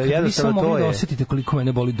sad jednostavno to je. Da osetite koliko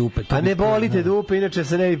mene boli dupe. Pa ne boli te dupe, inače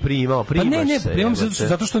se ne bi primao. Pa ne, primam se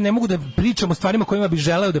zato što ne mogu da pričam o stvarima kojima bih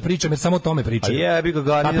želeo da pričam, jer samo o tome pričam. A jebi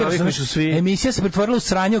ga, navikli su svi. Emisija se pretvorila u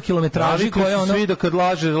sranje o kilometraži koja ono. Svi da kad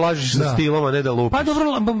lažeš sa stilom, a ne da lupiš. Pa dobro,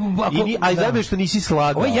 aj zabe što nisi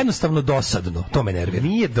slagao. Ovo je jednostavno dosadno, to me nervira.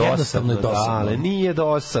 Nije dosadno, ale nije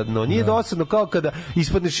dosadno. Nije dosadno kao kada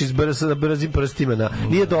ispadneš iz brzim prstima.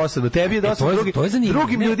 Nije dosadno. Tebi je dosadno,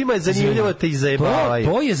 drugim ljudima je zanimljivo te izajebavaju.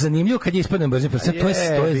 To je zanimljivo kad je ispadnem brzim prstima. To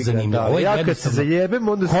je zanimljivo. Ja kad se zajebem,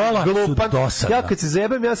 onda sam glupan. Ja kad se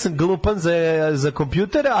zajebem, ja sam glupan za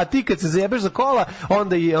kompjutera, a ti kad se zajebeš za kola,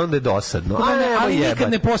 onda je dosadno. Ali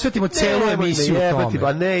nikad ne posvetimo celu emisiju tome.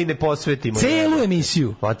 Pa ne, i ne posvetimo. Celu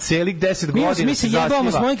emisiju. Pa celih 10 godina. Mi se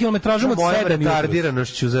jebamo s mojim kilometražom od 7 minuta.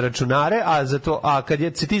 Retardiranošću za računare, a kad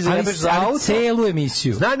se ti zajebeš za auto... celu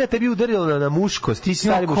emisiju. Znam ja tebi udarilo na muškost, ti si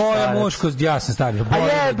stari muškarac. Koja muškost? Ja sam stari. A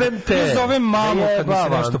jebem te! Ja zovem mamu kad mi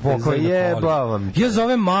se nešto pokvari. Ja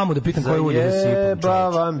zovem mamu da pitam koje ulje da sipam.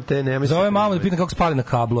 Zajebavam te, nemoj se... Zovem mamu da pitam kako spali na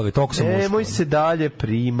kablove, toliko sam muško. Nemoj se dalje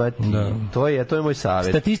primati. To je moj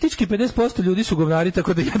savjet. Statistički 50% ljudi su govnari,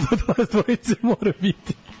 tako da jedno od vas dvojice mora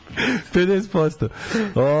biti. 50%.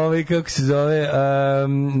 Kako se zove,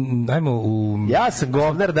 ajmo u... Ja sam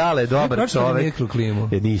govnar, Dale, dobar čovek. Mikroklimu.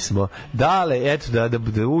 Nismo. Dale, eto,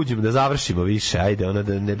 da uđemo, da završimo više, ajde, ono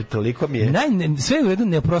da ne toliko mi je... Sve u redu,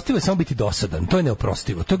 neoprostivo je samo biti dosadan. To je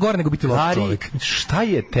neoprostivo. To je gore nego biti loš čovek. Šta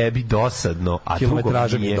je tebi dosadno, a drugo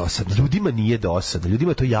nije dosadno? Ljudima nije dosadno.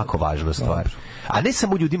 Ljudima je to jako važna stvar. A ne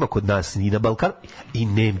samo ljudima kod nas, i na Balkanu, i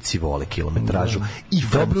Nemci vole kilometražu, i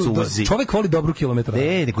Francuzi. Čovek voli dobru kilometražu.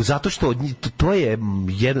 Ne, nego zato što to je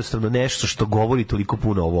jednostavno nešto što govori toliko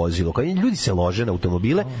puno o vozilu. Ljudi se lože na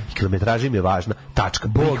automobile i kilometraža im je važna. Tačka.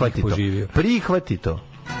 Prihvati to. Prihvati to.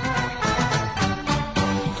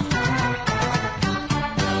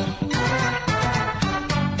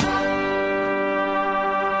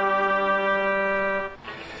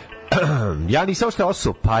 Ja nisam što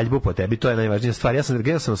osao paljbu po tebi, to je najvažnija stvar. Ja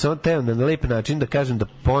sam samo teo na lep način da kažem da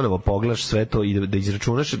ponovo pogledaš sve to i da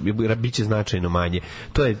izračunaš, biće značajno manje.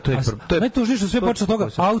 To je najtužnije što sve počne od toga.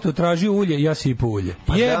 Auto traži ulje, ja sipu ulje.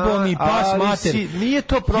 Jebo mi pas mater. Nije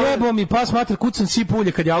to problem. Jebo mi pas mater, kucam sipu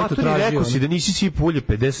ulje kad je auto tražio. Rekao si da nisi sipu ulje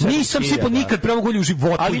 57.000. Nisam sipu nikad pravo ulje u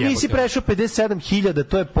životu. Ali nisi prešao 57.000,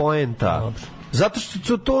 to je poenta. Zato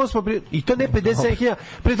što to smo i to ne 57.000,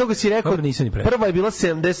 pre toga si rekao prva je bila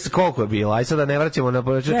 70, koliko je bila, aj sad da ne vraćamo na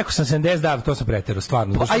početak. Rekao sam 70, da, to sam preterao,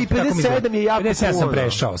 stvarno. A i 57 je jako 57 sam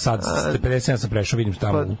prešao, sad 57 sam prešao, vidim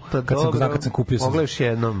tamo, kad sam kupio sam. Pogledaš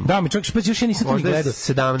jednom. Da, mi čovjek, još ja nisam to ni gledao.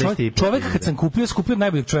 17. Čovjek kad sam kupio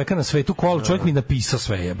najboljeg čovjeka na svetu, čovjek mi napisao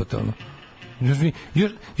sve, jebote ono.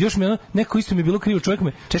 Još mi neko isto mi je bilo krivo, čovjek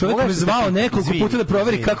me zvao nekoliko puta da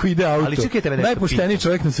proveri kako ide auto. Ali čekaj, tebe nešto najpošteniji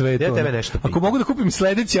čovjek na svetu. Ja tebe nešto Ako mogu da kupim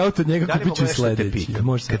sledeći auto od njega, kupit ću sledeći.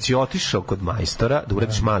 Kad si otišao kod majstora da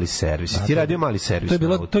uradiš mali servis, ti radio mali servis.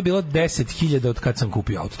 To je bilo 10.000 od kad sam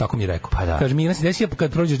kupio auto, tako mi je rekao. Kaže mi, 10.000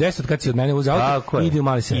 kad prođeš 10 od kad si od mene uzeo auto, ide u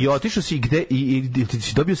mali servis. I otišao si gde i ti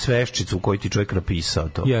si dobio sveščicu u kojoj ti čovjek napisao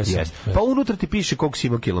to. Pa unutra ti piše koliko si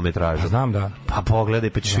imao kilometraža. Znam, da. Pa pogledaj,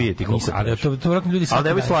 pa ćeš vidjeti koliko. To vjerojatno ljudi svaki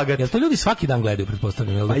dan. Jel to ljudi svaki dan gledaju,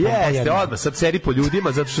 pretpostavljam? Pa jeste, odmah, sad seri po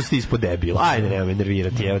ljudima zato što si ispod debila. Ajde, nema me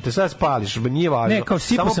nervirati, evo te sad spališ, nije važno. Ne, kao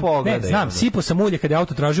sipo sam ulje kad je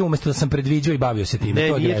auto tražio, umesto da sam predviđao i bavio se time.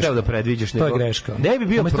 Ne, nije trebao da predviđaš. To je greška. Ne bi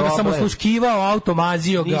bio problem. Umesto da sam osluškivao auto,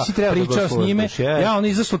 mazio ga, pričao s njime, ja on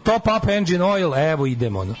izašlo top up engine oil, evo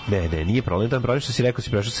idemo. Ne, nije problem, tam problem što si rekao si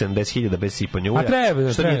prešao 70.000 bez sipanja ulja. A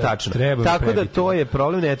treba, što nije tačno. Tako da to je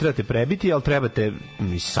problem, ne trebate prebiti, al trebate,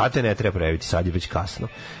 sad te ne treba prebiti, sad je već kasno.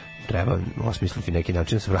 Treba osmisliti neki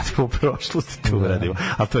način da se vratimo u prošlost, to uradimo,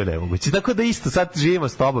 ali to je nemoguće. Tako da isto sad živimo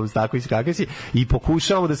s tobom, tako i kakvi si, i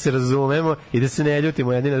pokušavamo da se razumemo i da se ne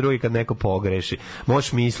ljutimo jedni na drugi kad neko pogreši.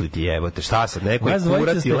 Možeš misliti, jebote, šta sad, neko je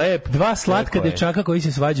kurati lep. Dva slatka dečaka koji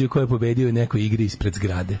se svađaju ko je pobedio u nekoj igri ispred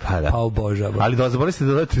zgrade. Pa obožavam. Ali zaboravili ste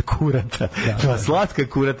da dodate kurata. Dva slatka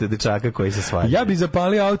kurate dečaka koji se svađaju. Ja bi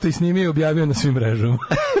zapalio auto i snimio i objavio na svim mrežama.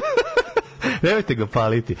 Nemojte ga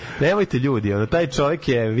paliti. Nemojte ljudi, taj čovjek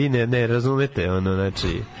je, vi ne razumete,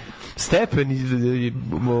 znači stepen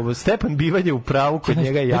bivanja u pravu kod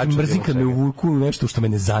njega je jači. Mrzim kad me uvuku nešto što me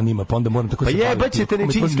ne zanima, pa onda moram tako se... Pa jebaćete,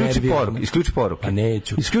 neći, isključi poruke. A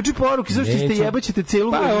neću. Isključi poruke, zašto ste jebaćete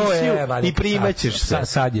celu emisiju i primaćeš se.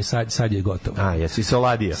 Sad je gotovo. A, jesi se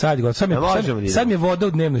oladio. Sad je gotovo. Sad mi je voda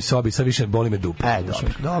u dnevnoj sobi, sad više boli me dupe.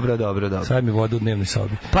 Dobro. Sad mi je voda u dnevnoj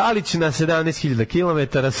sobi. Palić na 17.000 km,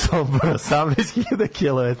 Sombor 18.000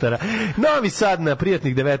 km, Novi Sad na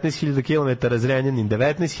prijatnih 19.000 km, Zrenjanin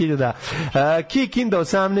 19.000, Kikinda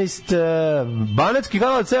 18, Banatski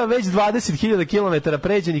Karlovac već 20.000 km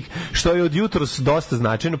pređenih, što je od jutros dosta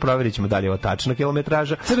značajno, provjerit ćemo da li je ovo tačna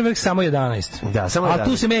kilometraža. Crni vrh samo 11. Da, samo 11. A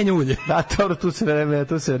tu se menja ulje. Da, dobro, tu se vreme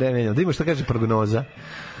menja. Da imamo šta kaže prognoza.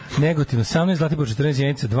 Negotin 18, Zlatibor 14,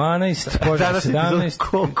 Sjenica 12, Požega 17.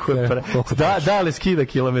 Koliko je dale skida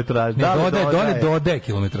kilometraž. Dodaje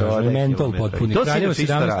kilometraž. Mental potpuni. To se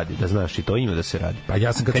isto radi, da znaš, i to ima da se radi. Pa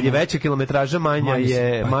ja sam kad je veća kilometraža,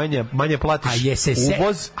 manje platiš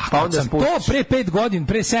uvoz, pa onda spustiš. To pre 5 godina,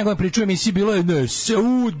 pre 7 godina pričujem emisiji, bilo je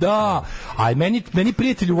da. A meni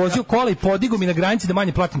prijatelj uvozio kola i podigao mi na granici da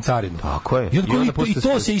manje platim carinu. Tako je. I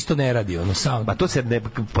to se isto ne radi. Pa to se ne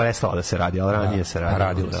prestalo da se radi, ali ranije se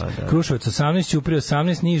radi. Kruševac 18, Ćuprija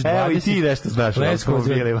 18, Niš 20. Evo i ti nešto znaš o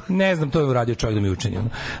automobilima. Ne znam, to je uradio čovjek da mi učini.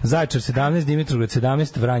 Zaječar 17, Dimitrovgrad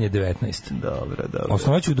 17, Vranje 19. Dobro.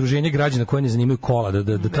 Osnovaću udruženje građana koje ne zanimaju kola,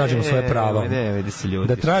 da tražimo svoje prava. Ne, vidi se ljudi.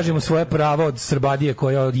 Da tražimo svoje prava od Srbadije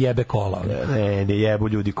koja odjebe kola. Ne jebu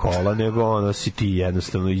ljudi kola, nego ono si ti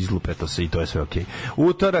jednostavno izlupe to se i to je sve okej.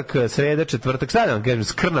 Utorak, sreda, četvrtak, sad vam kažem,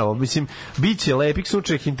 skrnavo, mislim, bit će lepih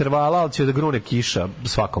sunčevih intervala, ali će da grune kiša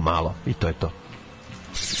svako malo i to je to.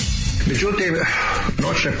 Međutim,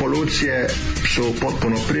 noćne polucije su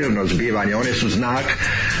potpuno prirodno zbivanje. One su znak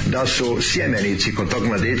da su sjemenici kod tog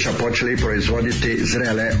mladića počeli proizvoditi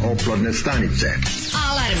zrele oplodne stanice.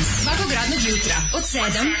 Alarm svakog radnog jutra od 7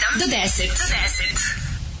 do 10.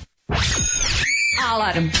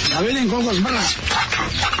 Alarm. Da vidim koliko zbrna.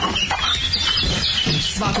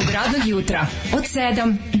 Svakog radnog jutra od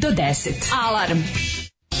 7 do 10. Alarm.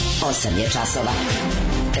 8 je časova.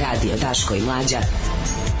 Radio Daško i Mlađa.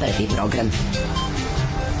 Prvi program.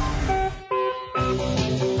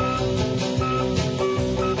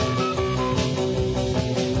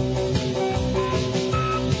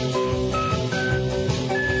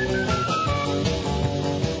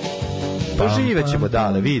 Živet ćemo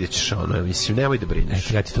dale, vidjet ćeš ono, mislim, nemoj da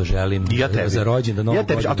brineš. Ja ti to želim. Ja tebi. Za rođendan, novu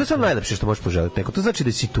godinu. A to je samo najlepše što možeš poželiti neko. To znači da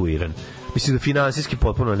je situiran. Mislim da finansijski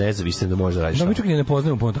potpuno nezavisno da možeš da radiš. Da, mi čak ne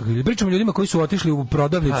poznajemo puno tako. Pričamo o ljudima koji su otišli u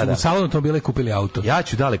prodavnicu, u salon automobila i kupili auto. Ja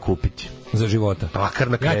ću dale kupiti. Za života.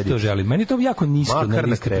 Makar na kredit. Ja ti to želim. Meni to jako nisko na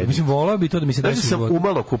listi. Mislim, volao bi to da mi se desi život. Ja sam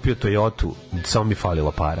umalo kupio Toyotu, samo mi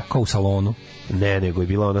falilo para. Kao u salonu. Ne, nego je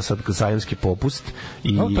bila ona sad sajamski popust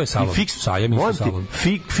i to je salon.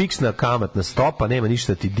 Fiksna kamatna stopa, nema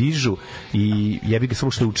ništa ti dižu i jebi ga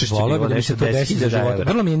samo što učešće bilo nešto 10.000 €.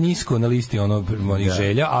 Vrlo mi je nisko na listi onih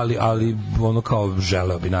želja, ali ono kao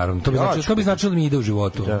želeo bi naravno. To bi značilo da mi ide u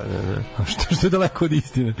životu. Što je daleko od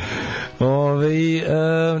istine.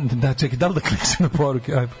 Da, čekaj, da li da kliknem na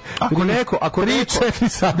poruke? Ako neko 4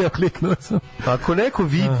 sada kliknuo sam. Ako neko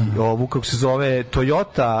vidi ovu, kako se zove,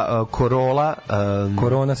 Toyota Corolla,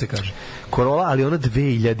 Corona se kaže. Corolla, ali ona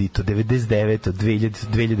 2000, 99,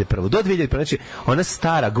 2001, do 2001, znači ona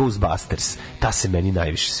stara Ghostbusters, ta se meni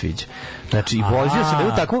najviše sviđa. Znači, i vozio sam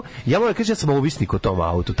jednu takvu, ja moram kažem, ja sam ovisnik o tom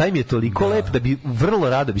autu. Taj mi je toliko lep da bi vrlo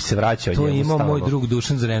rado bi se vraćao njemu. To imao moj drug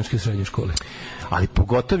Dušan Zremski u srednjoj školi. Ali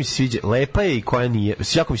pogotovo mi se sviđa, lepa je i koja nije,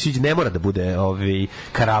 jako mi se sviđa, ne mora da bude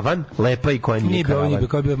karavan, lepa i koja nije karavan. Nije bio,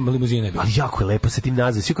 kao bi limuzine. Ali jako je lepa sa tim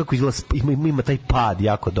nazivom, svi kako izgleda, ima taj pad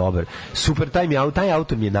jako dobar. Super, taj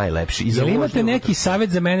auto mi je najlepši. Jel imate neki savjet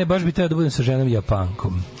za mene, baš bi trebao da budem sa ženom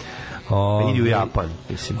Japankom? Idi u Japan,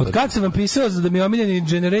 mislim. Od kad sam vam pisao da mi je omiljeni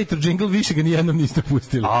generator jingle, više ga nijednom niste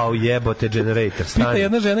pustili. Au, jebote, generator, stani. Pita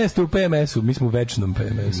jedna žena, jeste u PMS-u, mi smo u večnom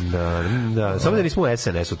PMS-u. Da, samo da nismo u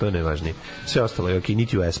SNS-u, to je najvažnije. Sve ostalo je okej,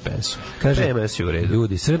 niti u SPS-u. Kaže, PMS je u redu.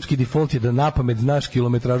 Ljudi, srpski default je da napamet znaš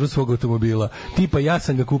kilometražu svog automobila. Tipa, ja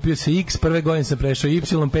sam ga kupio sa X, prve godine sam prešao Y,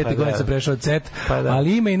 pete godine sam prešao Z,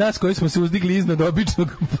 ali ima i nas koji smo se uzdigli iznad običnog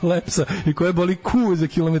plepsa i koje boli Q za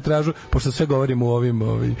kilometražu, pošto sve govorimo u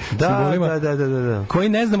ovim Da. Koji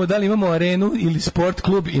ne znamo da li imamo arenu ili sport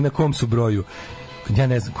klub i na kom su broju. Ja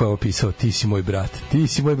ne znam ko je ovo pisao, ti si moj brat,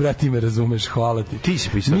 ti me razumeš, hvala ti. Ti si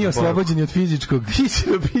pisao. Nije oslobođen od fizičkog. Ti si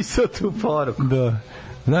napisao tu poruku. Da.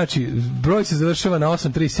 Znači, broj se završava na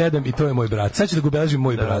 837 i to je moj brat. Sad ću da ga obeležim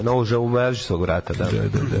moj brat. No, už ubeleži svog brata, da.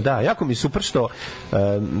 Da, jako mi je super što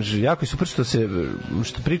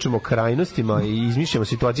pričamo o krajnostima i izmišljamo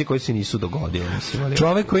situacije koje se nisu dogodile. Mislim, ali...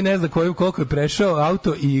 Čovek koji ne zna koliko je prešao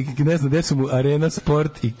auto i ne zna gde su mu arena,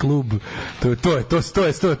 sport i klub. To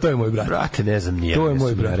je moj brat. Brate, ne znam nije. To je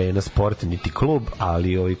moj brat. Arena, sport, niti klub,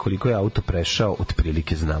 ali koliko je auto prešao,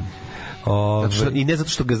 otprilike znam. I ne zato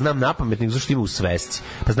što ga znam napamet, nego zato što ima u svesci.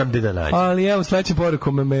 Pa znam gde da nađem. Ali evo, sledećim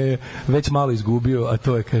porukom me je već malo izgubio, a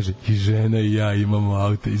to je, kaže, i žena i ja imamo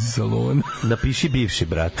auto iz salona. Napiši bivši,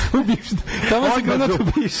 brat. Tamo se krenuo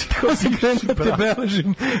da te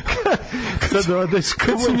beležim. Sad odeš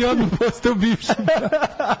kad sam mi odmah postao bivši brat.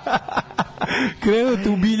 Krenuo te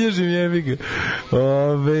ubilježim, jebi ga.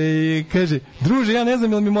 Kaže, druže, ja ne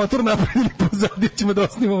znam ili mi motor napravili pozadnje, ćemo da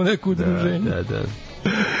osnimamo neko udruženje. Da.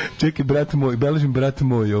 Čekaj, brat moj, beležim brat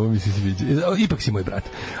moj, ovo mi se sviđa. Ipak si moj brat.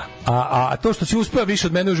 A to što si uspeo više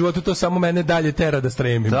od mene u životu, to samo mene dalje tera da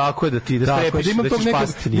stremim. Tako je, da ti da strepiš, da ćeš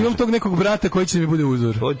pasti. Imam tog nekog brata koji će mi bude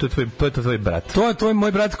uzor. To je tvoj brat. To je tvoj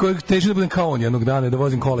moj brat koji teži da budem kao on jednog dana, da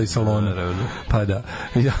vozim kola iz salona. Naravno. Pa da.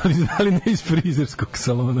 Ali ne iz frizerskog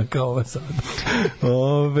salona kao ova sad.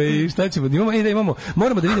 Šta ćemo? Imamo,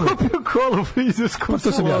 moramo da vidimo. Kola u frizerskom salonu.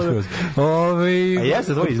 To sam ja skroz. A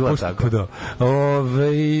jeste to izgleda tako. Da.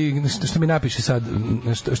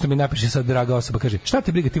 Što mi napiše sad draga osoba, kaže, šta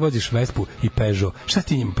te briga, ti voziš Vespu i Peugeot, šta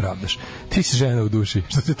ti njim pravdaš? Ti si žena u duši,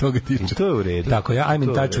 što se toga tiče. To je u redu. Tako, I'm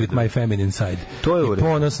in touch with my feminine side. To je u redu. I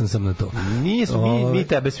ponosan sam na to. Mi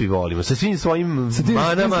tebe svi volimo, sa svim svojim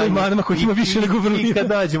manama koji ima više nego vrlina. I kad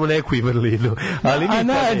nađemo neku i vrlinu. Ali mi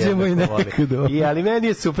nađemo i neku. Ali meni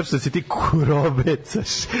je super što se ti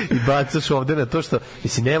kurobecaš i bacaš ovde na to što,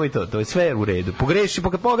 mislim, nemoj to je sve u redu. Pogreši,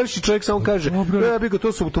 pa kad pogreši čovjek samo kaže,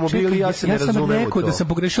 to su automobili, ja se ne razumem u to. Ja sam rekao da sam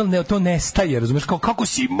pogrešio, to nestaje, razumeš, kako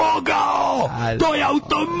si mogao? To je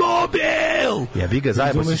automobil! Ja bi ga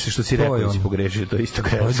zajedno što si rekao da si pogrešio, to je isto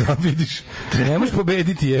greška. Da, vidiš, ne možeš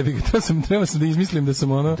pobediti, jebi ga, treba sam da izmislim da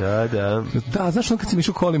sam ono... Da, znaš, kad sam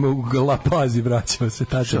išao kolima u La Paz i vraćao se,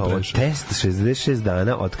 tačno prešao. Test 66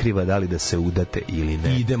 dana otkriva da li da se udate ili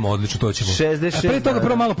ne. Idemo, odlično, to ćemo. 66 pre toga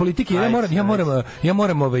prvo malo politike, ja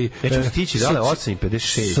moram nećemo stići, da li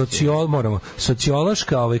 8:56.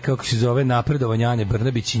 Sociološka, kako se zove, napredovanje Ane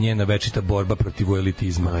Brnabić i njena večita borba protiv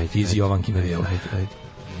elitizma iz Jovankina dela.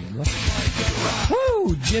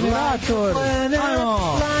 Generator!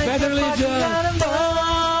 Ajmo! Better Legion!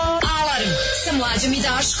 Alarm sa Mlađom i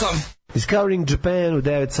Daškom. Discovering Japan u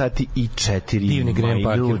 9 sati i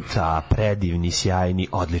 4 minuta. Predivni, sjajni,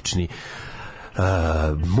 odlični.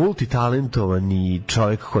 Multitalentovani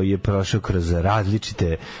čovjek koji je prošao kroz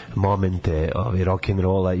različite momente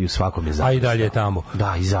rock'n'rolla i u svakom je zablista. A i dalje je tamo.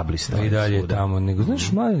 Da, i zablista. I dalje je tamo. Nego,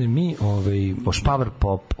 znaš, mladi, mi... Oš power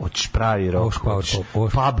pop, oč pravi rock, oč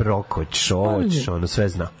pub rock, oč ono sve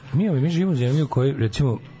zna. Mi živimo u zemlji u kojoj,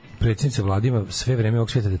 recimo, predsjednica vlade ima sve vreme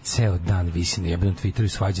ovog svijeta da ceo dan visi na jebenom Twitteru i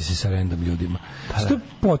svađa se sa random ljudima. Što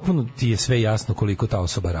potpuno ti je sve jasno koliko ta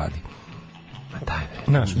osoba radi.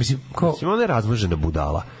 Znaš, mislim, ona je razmažena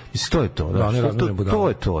budala. Mislim, to je to. To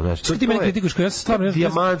je to. Znači, ti mene kritikuš, ja sam stvarno...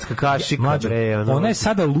 Dijamantska kašika, bre. Ona je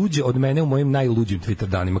sada luđe od mene u mojim najluđim Twitter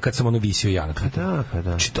danima, kad sam visio ja na Twitteru.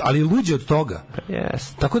 Da. Ali luđe od toga.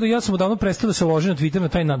 Yes. Tako da ja sam odavno prestao da se ložim na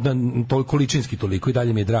Twitter na taj količinski toliko i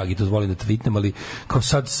dalje mi je drag i to volim da tweetnem, ali kao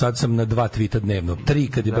sad sam na 2 tweeta dnevno. 3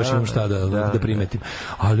 kad je baš imam šta da primetim.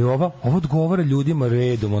 Ali ovo odgovara ljudima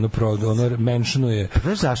redom, ono mentionuje.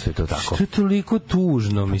 Znaš zašto je to tako? Što je toliko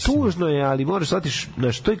tužno, mislim. Tužno je, ali moraš shvatiš,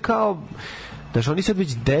 to je kao Znaš, oni sad već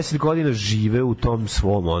 10 godina žive u tom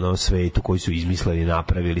svom svetu koji su izmislili,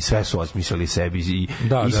 napravili, sve su osmislili sebi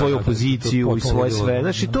i svoju opoziciju i svoje sve.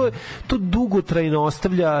 Znaš, i to dugotrajno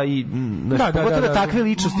ostavlja i pogotovo na takve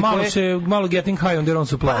ličnosti malo getting high on their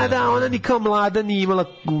own supply. Pa da, ona ni kao mlada ni imala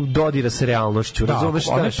dodira sa realnošću, razumeš?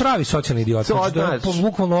 Ona je pravi socijalni idiot.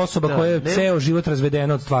 Bukvalno osoba koja je ceo život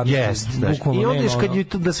razvedena od stvarnosti. I onda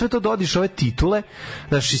kad da sve to dodiš ove titule,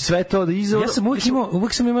 znaš, i sve to da ja sam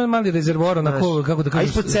uvijek sam imao mali rezervoar kako da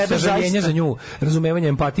kažem, sažaljenje za nju, razumevanje,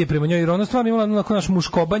 empatije prema njoj, jer ona stvarno imala onako naš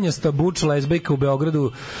muškobanjasta buč lezbejka u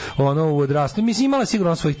Beogradu, u odrastu. Mislim, imala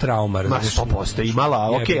sigurno svojih trauma. Ma, 100%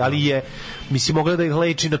 imala, okej, ali je, mislim, mogla da ih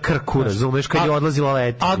leči na krku, razumeš, kad je odlazila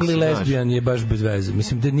leti. Ugly lesbian je baš bez veze.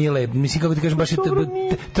 Mislim, da nije lep, mislim, kako ti kažem, baš je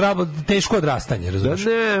teško odrastanje, razumeš.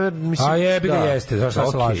 A jebi ga jeste,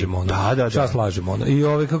 šta slažemo, šta slažemo.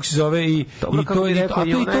 I kako se zove, i to formira.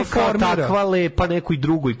 Takva lepa nekoj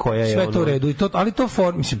drugoj koja je sve to u redu. ali to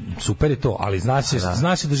mislim super je to, ali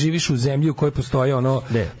zna se da živiš u zemlji u kojoj postoje ono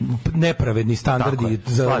nepravedni standardi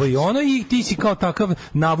za ovo i ono i ti si kao takav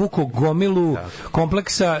navuko gomilu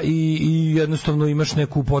kompleksa i jednostavno imaš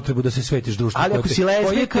neku potrebu da se svetiš društvu. Ali ako si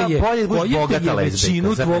lezbijka, bolje budeš bogata lezbijka.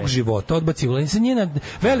 Većinu tvog života odbacila. Njena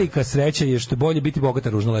velika sreća je što je bolje biti bogata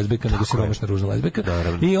ružna lezbijka nego siromašna ružna lezbijka.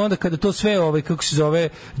 I onda kada to sve kako se zove,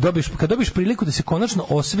 kad dobiš priliku da se konačno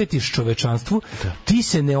osvetiš čovečanstvu, ti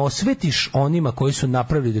se ne osvetiš onima koji su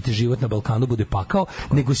napravili da ti život na Balkanu bude pakao,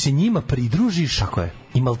 nego se njima pridružiš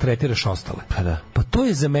i maltretiraš ostale. Pa to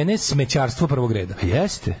je za mene smećarstvo prvog reda.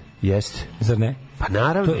 Jeste. Zar ne? Pa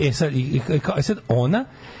naravno. To je sad ona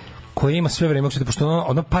koja ima sve vreme, pošto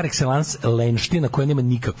ona par excellence lenština koja nema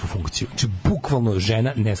nikakvu funkciju. Znači, bukvalno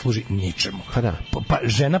žena ne služi ničemu. Pa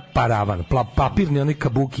žena paravan, papirni onaj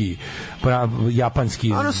kabuki,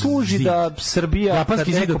 japanski ona služi zid. Da Srbija,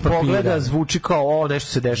 japanski kad neko pogleda, zvuči kao nešto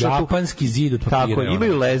se dešava. Japanski zid od papira. Tako,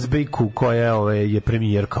 imaju lezbijku koja je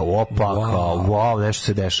premijerka, kao nešto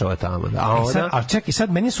se dešava tamo. A čekaj,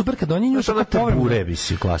 sad meni je super kad on je nju tako taburevi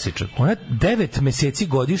si klasičan. Ona 9 meseci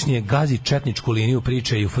godišnje gazi četničku liniju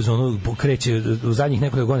priče i u fazonu kreće u zadnjih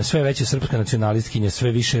nekoliko godina sve veće srpska nacionalistkinja,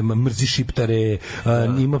 sve više mrzi šiptare,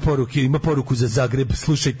 ima poruku za Zagreb,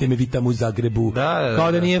 slušajte me vi tamo u Zagrebu.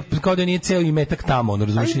 Kao da nije ceo imetak tamo, ono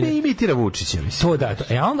razumiješ. Ajde imitira Vučića, mislim.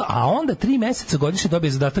 A onda 3 meseca godišnje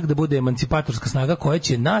dobije zadatak da bude emancipatorska snaga koja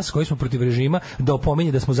će nas, koji smo protiv režima, da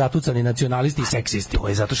opominje da smo zatucani nacionalisti i seksisti. To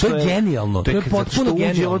je zato što je genijalno. To je potpuno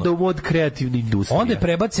genijalno. Onda uvod kreativni industrija. Onda je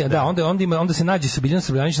prebaci, onda se nađe sa Biljana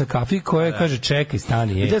Srbljanić na kafi koja kaže čekaj,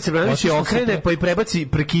 stani. Srbljanić je okrene pa i prebaci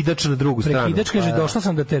prekidač na drugu stranu. Prekidač kaže došla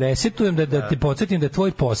sam da te resetujem, da te podsjetim da je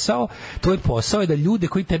tvoj posao je da ljude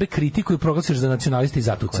koji tebe kritikuju proglasiš za nacionaliste i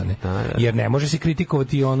zatucane. Jer ne može se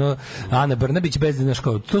kritikovati ono Ana Brnabić bez da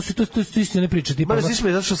kao to su istine priče tipa. Ma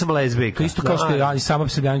razmišljam zato što sam lezbijka. Isto kao što je sama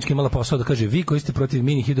Srbljanićka imala posao da kaže vi koji ste protiv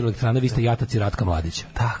mini hidroelektrana vi ste jataci Ratka Mladića.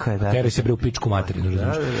 Tako je, da. Teraj se bre u pičku materinu,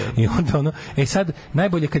 znači. I onda sad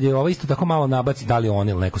najbolje kad je isto tako malo nabaci da li on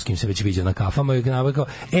ili neko s kim se već viđa na kafama i nabavio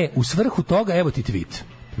u svrhu toga, evo ti tweet.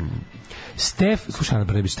 Slušaj, Ana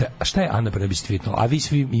Brnabić, šta je Ana Brnabić tweetnula? A vi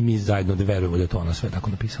svi i mi zajedno da verujemo da je to ona sve tako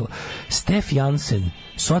napisala. Stef Jansen,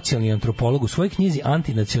 socijalni antropolog, u svojoj knjizi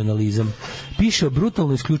Antinacionalizam piše o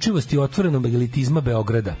brutalnoj isključivosti otvorenog elitizma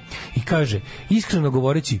Beograda i kaže, iskreno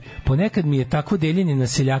govoreći, ponekad mi je takvo deljenje na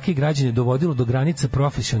seljake i građane dovodilo do granica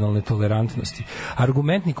profesionalne tolerantnosti.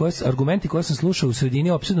 Argumenti koje sam slušao u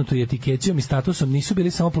sredini opsednutoj etikecijom i statusom nisu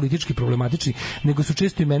bili samo politički problematični, nego su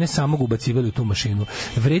često i mene samog ubacivali u tu mašinu.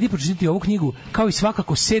 Vredi pročitati ovu knjigu, kao i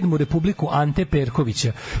svakako 7. republiku Ante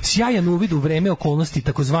Perkovića. Sjajan uvid u vreme okolnosti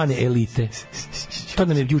takozvane elite. To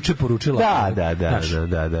nam je juče poručila. Da.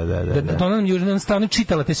 Ona nam juče stalno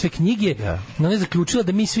čitala te sve knjige, ona je zaključila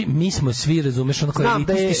da mi smo svi, razumeš, onako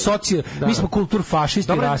elitisti, mi smo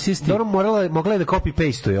kulturfašisti, rasisti. Dobro, mogla je da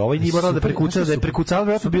copy-paste-uje. Ovo nije morala da prekucala, da je prekucala,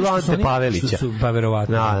 vjerojatno bila Ante Pavelića. Pa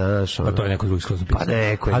verovatno. Pa to je neko drugi skroz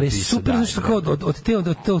napisao. Ali super, znači, kao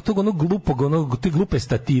od tog onog glupog, te glupe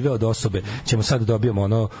stative od osobe, ćemo sad dobijemo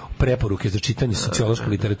ono preporuke za čitanje sociološke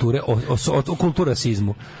literature o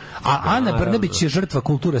kulturasizmu. A Ana Brnabić je žrtva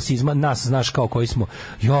kulturasizma, nas znaš kao koji smo.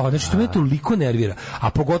 Znači to me toliko nervira. A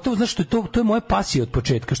pogotovo znaš što to je moja pasija od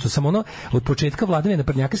početka, što sam od početka vladavine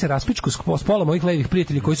naprednjaka se raspičku s pola mojih levih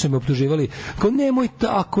prijatelji koji su me optuživali kao nemoj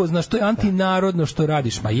tako, znaš, to je antinarodno što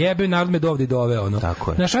radiš. Ma jebe, narod me dovde doveo, ono.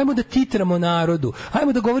 Znaš, ajmo da titramo narodu,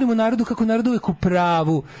 ajmo da govorimo narodu kako narod uvek u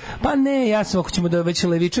pravu. Pa ne, ja sam, ako ćemo da već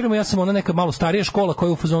levičarimo, ja sam ona neka malo starija škola koja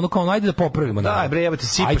je u fazonu kao ajde da popravimo narod. Daj bre, jebate,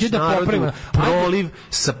 sipaš narodu proliv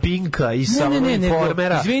sa Pinka i sa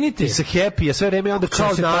Informera i sa Happy, sve vreme onda kao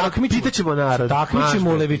narod, pitaćemo narod. Takmićemo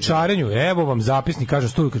u levičarenju, evo vam zapisnik, kaže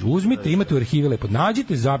uzmite, imate u arhivi lepo,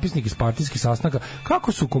 nađite zapisnik iz partijskih sastanaka,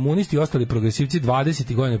 kako su komunisti i ostali progresivci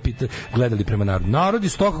 20. godina gledali prema narodu. Narod je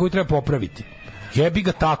stoka koji treba popraviti. Jebi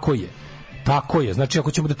ga, tako je. Tako je. Znači,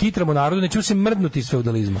 ako ćemo da titramo narodu, nećemo se mrdnuti iz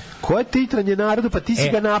feudalizma. Koje titranje narodu? Pa ti si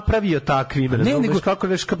ga napravio takvim.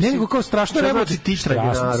 Nego kao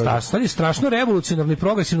strašno revolucionarno i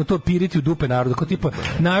progresivno to piriti u dupe narodu. Kao tipa,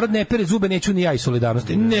 narod ne pere zube, neću ni ja iz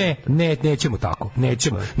solidarnosti. Nećemo tako.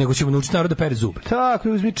 Nećemo. Nego ćemo naučiti narod da pere zube. Tako,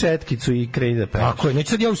 uzmi četkicu i kreni da pereš. Tako je. Neću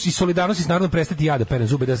sad ja iz solidarnosti s narodom prestati ja da perem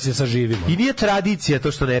zube, da se saživimo. I nije tradicija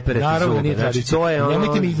to što ne perete zube. Naravno, nije tradicija. To je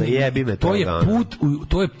ono, zajebi me.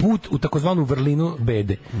 To je put u takozvanu takozvanu vrlinu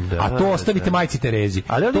bede. A to ostavite majci Terezi.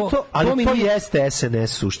 Ali to jeste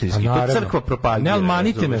SNS suštinski. To crkva propagira. Ne, ali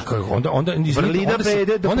manite me.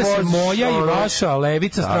 Onda se moja i vaša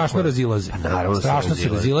levica strašno razilaze. Strašno se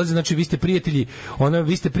razilaze. Znači,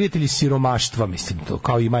 vi ste prijatelji siromaštva, mislim, to,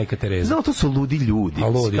 kao i majka Tereza. No, to su ludi ljudi.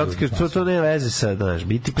 To ne veze sa, znaš,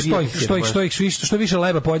 biti prijatelji. Što više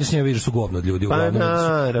leba pojedeš, njima više su govno od ljudi.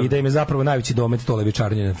 I da im je zapravo najveći domet to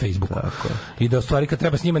levičarenje na Facebooku. I da u stvari kad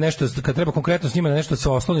treba konkretno s njima nešto se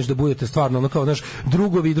osloniš da budete stvarno ono kao, znaš,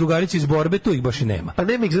 drugovi i drugarice iz borbe, tu ih baš i nema. Pa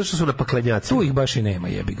nema ih zašto su na paklenjacima. Tu ih baš i nema,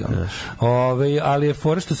 jebi ga. Ali je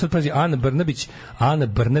fora što sad pazi, Ana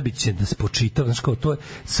Brnabić će da spočitava, znaš kao, to je,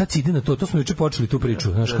 sad se ide na to smo juče počeli tu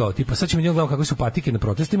priču, znaš kao, tipa, sad ćemo njom gledamo kakve su patike na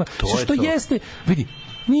protestima, što jeste, vidi,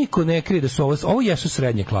 niko ne krije da su ovo jesu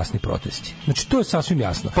srednje klasni protesti. Znači, to je sasvim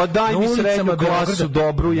jasno. Pa daj mi srednju klasu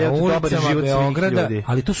dobru, dobar život svih ljudi.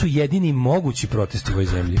 Ali to su jedini mogući protesti u ovoj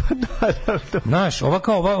zemlji. Znaš,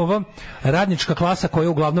 ova radnička klasa koja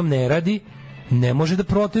uglavnom ne radi, ne može da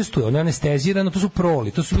protestuje, ona je anestezirana, to su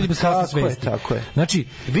proli, to su ljudi bez klasne svesti. Tako je. Znači,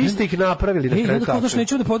 vi ste ih napravili na kraju tako. Znači,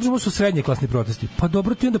 nećemo da podržimo su srednje klasni protesti. Pa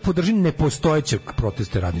dobro, ti onda podrži nepostojeće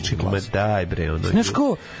proteste radničke klase. Ma daj bre, ono. Znaš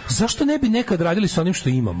kao, zašto ne bi nekad radili sa onim što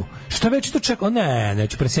imamo? Šta već to čeka?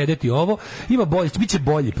 Neću presedeti ovo. Ima bolji, biće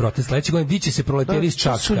bolji protest. Sledeće godine diće se proleteri iz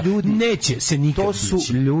Čačka. Neće se nikad dići. To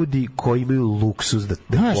su ljudi koji imaju luksuz da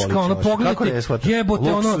znaš, kao ono, pogledajte,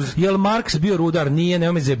 jebote, ono, jel Marks bio rudar? Nije,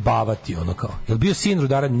 nema me zajebavati, ono kao. Jel bio sin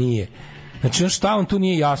rudara? Nije. Znači, šta on tu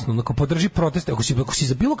nije jasno? Ako podrži proteste, ako si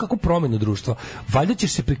za bilo kakvu promenu društva, valjda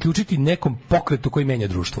ćeš se priključiti nekom pokretu koji menja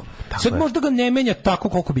društvo. Sad možda ga ne menja tako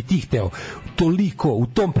koliko bi ti hteo, toliko, u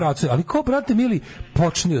tom pravcu, ali kao, brate mili,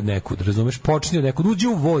 počni od nekud, razumeš? Počni od nekud, uđi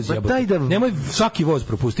u voz, nemoj svaki voz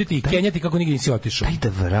propustiti i kenjati kako nigdje nisi otišao. Daj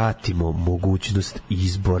da vratimo mogućnost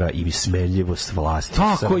izbora i smenljivost vlasti.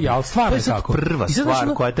 Tako je, ali stvarno je tako. To je prva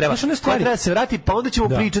stvar koja treba da se vrati, pa onda ćemo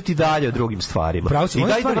pričati dalje o drugim stvarima. I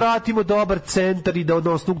daj da vratimo dobar centar i da od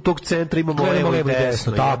osnovnog tog centra imamo levo i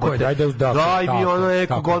desno. Tako je, daj mi ono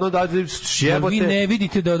nekog, ono da jebote. Vi ne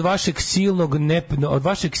vidite da od vašeg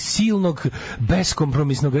silnog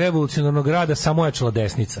beskompromisnog revolucionarnog rada samo jačala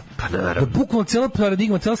desnica. Pa naravno. Da bukvalno cijela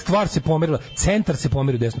paradigma, cijela stvar se pomerila, centar se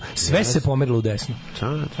pomerio u desno, sve se pomerilo u desno.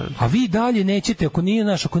 A vi dalje nećete, ako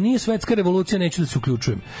nije svetska revolucija, neću da se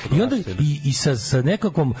uključujem. I onda i sa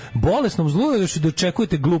nekakvom bolesnom zlujošću da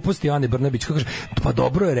očekujete gluposti Ane Brnabić, kako kaže, pa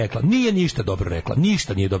dobro je rekla. Nije ništa dobro rekla,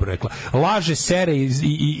 ništa nije dobro rekla. Laže, sere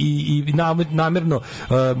i namerno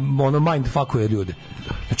mindfuckuje ljude.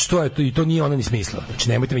 Znači, to nije ona ni smislila. Znači,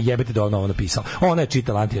 nemojte me jebete da ona ovo napisala. Ona je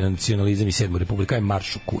čitala antinacionalizam i 7. republika i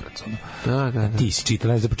marš u kurac. Da. Ti si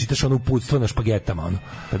čitala, da pročitaš ono uputstvo na špagetama. Ono.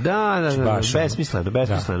 Da, besmisleno.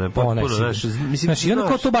 Potpuno, znači, jedno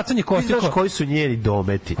kao to bacanje kosti. Znaš koji su njeni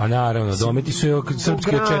dometi. A naravno, dometi su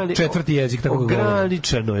srpski četvrti jezik. Tako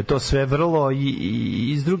ograničeno je to sve vrlo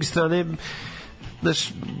i s druge strane,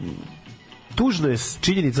 znaš, tužno je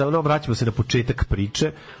činjenica, vraćamo se na početak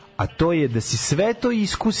priče, a to je da si sve to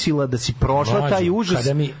iskusila, da si prošla taj užas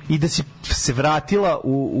i da si se vratila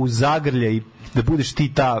u zagrlje i da budeš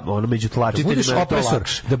ti ta među tlačiteljima. Da budeš opresor,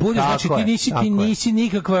 da budeš, znači ti nisi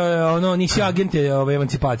nikakva, nisi agent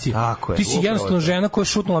emancipacije. Ti si jednostavno žena koja je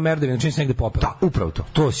šutnula merdevinu, čim se negde popela. Da, upravo to.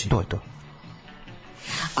 To si. To je to.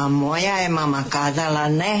 A moja je mama kazala,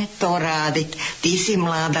 ne to radit, ti si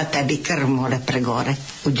mlada, tebi krv more pregore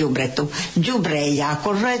u đubretu. Đubre je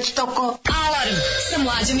jako žestoko. Alarm sa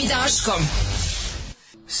Mlađom i Daškom.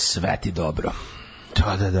 Sve ti dobro.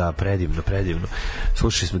 Da, predivno.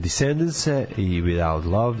 Slušali smo Descendants-e i Without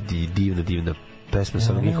Love, divna pesma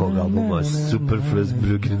sa njihovog albuma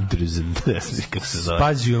Superfrostbruggen Drusen. Kako se zove?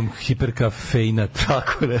 Spazium hiperkafeinat.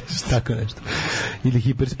 Tako nešto. Ili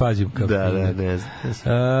hiperspazium kafeinat. Da, ne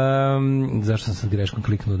znam. Zašto sam sad greškom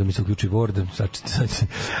kliknuo da mi se uključi Word?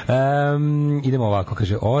 Idemo ovako,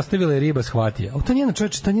 kaže, ostavila je riba shvatija. To njena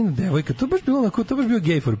čovječe, ta njena devojka, to baš bio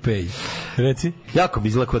gay for pay. Reci? Jako mi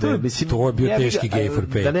izlako da je, mislim... To je bio teški gay for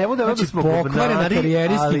pay. Da ne bude da smo pokvarena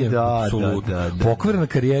pokvarena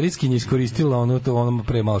karijeriskinja iskoristila ono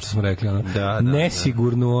pre malo što smo rekli,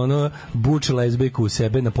 nesigurnu, buče lezbejku u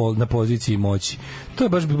sebe na poziciji moći. To je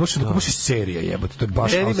baš serija, jebote, to je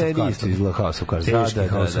baš House of Cards. Meni isto izgleda House of Cards.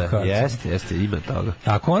 Da. Jeste, ima toga.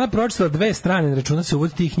 Ako ona pročitala 2 strane na računa se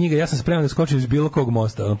uvodi tih knjiga, ja sam spreman da skočim iz bilo kog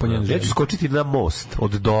mosta, po njenom želju. Ja ću skočiti na most,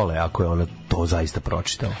 od dole, ako je ona to zaista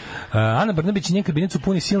pročitao. Ana Brnabić i njen kabinet su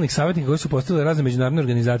puni silnih savjetnika koji su postavili razne međunarodne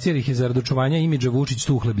organizacije jer ih je zarad očuvanja imidža Vučić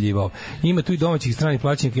tu uhlebljivao. Ima tu i domaćih stranih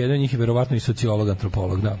plaćenika, jedan od njih je verovatno i sociolog,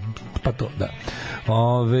 antropolog, da. Pa to, da.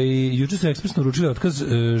 Juče su ekspresno uručili otkaz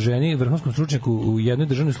ženi, vrhunskom stručnjaku u jednoj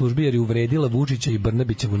državnoj službi jer je uvredila Vučića i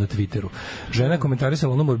Brnabićevu na Twitteru. Žena je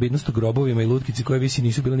komentarisala onu morbidnost u grobovima i lutkici koje visi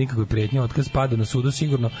nisu bile nikakve prijetnje, otkaz pada na sudu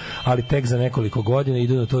sigurno, ali tek za nekoliko godina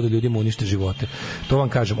idu na to da ljudima unište živote. To vam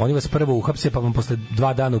kažem, oni vas prvo uhapse pa vam posle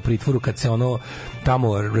 2 dana u pritvoru kad se ono tamo,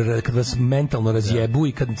 kad vas mentalno razjebu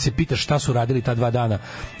i kad se pitaš šta su radili ta 2 dana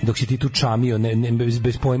dok si ti tu čamio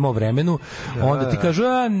bez pojma o vremenu, onda ti kažu,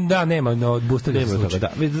 da, nema, obustavlja se slučaj.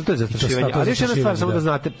 Da, to je zastrašivanje. Ali još jedna stvar, samo da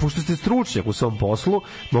znate, pošto ste stručnjak u svom poslu,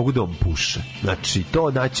 mogu da vam puše. Znači,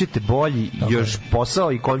 to naćete bolji još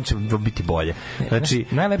posao i kojim će vam biti bolje. Znači,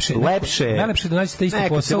 najlepše da nađete isti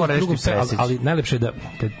posao u drugom selu, ali najlepše da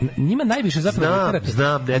njima najviše zapravo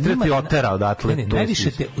znam, ne treba ti otera odatle.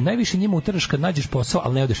 Najviše njima uteraš kad nađeš posao,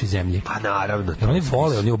 ali ne odeš iz zemlje. Pa naravno. Oni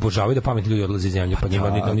vole, oni obožavaju da pametni ljudi odlaze iz zemlje, pa njima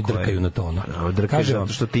oni drkaju na to. Kažem vam,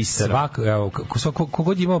 što ti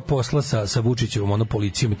kogod je imao posla sa Vučićevom, ono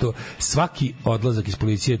policijom i to, svaki odlazak iz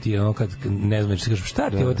policije ti je ono kad ne znam, kažeš šta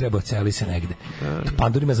ti ovo treba, celi se negde.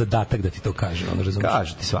 Pandur ima zadatak da ti to kaže, ono razumiješ.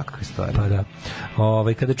 Kaže ti svakakve stvari. Pa da.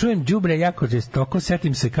 Kada čujem đubre jako žestoko,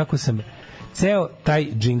 setim se kako sam ceo taj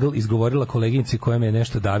džingl izgovorila koleginici koja me je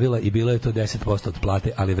nešto davila i bilo je to 10% od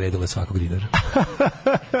plate, ali vredilo je svakog dinara.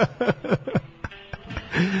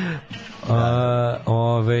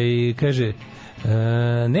 Kaže,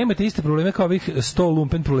 nemate iste probleme kao ovih 100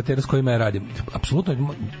 lumpen proletera s kojima ja radim.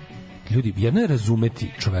 Apsolutno, ljudi, jedno je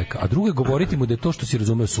razumeti čoveka, a drugo je govoriti mu da je to što si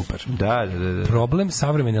razumeo super. Da. Problem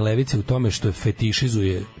savremene levice u tome što je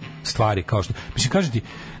fetišizuje stvari kao što... Mislim, kažem ti,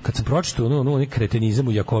 kad sam pročitao onaj kretenizam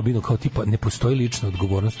u Jakobinu, kao tipa, ne postoji lična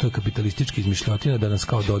odgovornost, to je kapitalistička izmišljotina da nas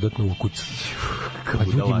kao dodatno ukuca. Pa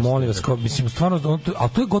ljudi, molim vas, kao, mislim, stvarno, ali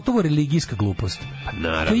to je gotovo religijska glupost. Pa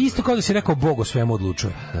naravno. To je isto kao da si rekao Bog o svemu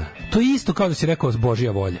odlučuje. To je isto kao da si rekao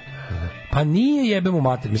Božja volja. Pa nije, jebem u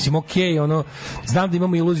mater. Mislim, okej, znam da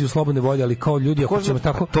imamo iluziju slobodne volje, ali kao ljudi, ako ćemo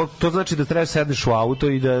tako... To znači da treba sedneš u auto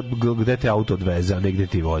i da gde te auto odveze, a ne gde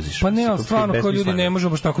ti voziš. Pa ne, ali stvarno, kao ljudi ne možemo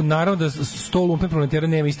baš tako. Naravno da 100 lumpen proletera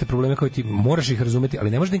nema iste probleme kao ti, moraš ih razumeti, ali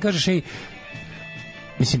ne možeš da im kažeš,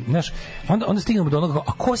 mislim, znaš, onda stignemo do onoga,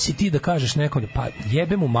 a ko si ti da kažeš nekom, pa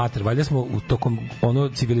jebem u mater, valjda smo u tokom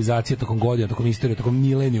civilizacije, tokom godina, tokom istorije, tokom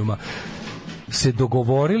milenijuma se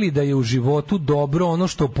dogovorili da je u životu dobro ono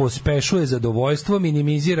što pospešuje zadovoljstvo,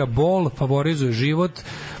 minimizira bol, favorizuje život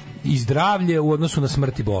i zdravlje u odnosu na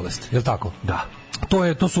smrt i bolest. Je li tako? Da.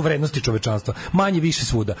 To su vrednosti čovečanstva. Manje više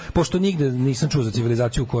svuda. Pošto nigde nisam čuo za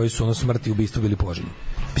civilizaciju u kojoj su smrt i ubistvo bili poželjni.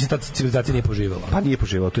 Mislim, ta civilizacija nije poživala. Pa nije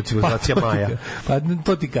poživala, to je civilizacija Maja. Pa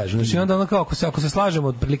to ti kažem. Znači, onda kao, ako se slažemo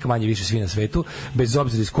otprilike manje više svi na svetu, bez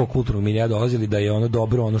obzira iz kog kulturnog milija dolazili, da je ono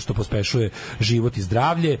dobro, ono što pospešuje život i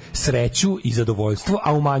zdravlje, sreću i zadovoljstvo,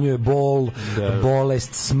 a umanjuje bol,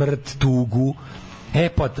 bolest, smrt, tugu.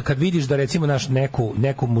 Pa kad vidiš da recimo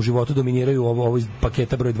nekom u životu dominiraju ovo iz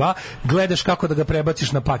paketa broj 2, gledaš kako da ga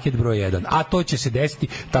prebaciš na paket broj 1. A to će se desiti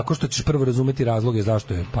tako što ćeš prvo razumeti razloge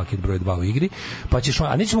zašto je paket broj 2 u igri, pa ćeš,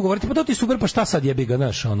 a nećemo govoriti pa to ti je super, pa šta sad jebi ga,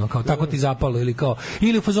 znaš, kao tako ti zapalo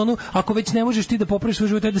ili u fazonu ako već ne možeš ti da popraviš svoj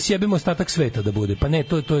život, da sjebemo ostatak sveta da bude. Pa ne,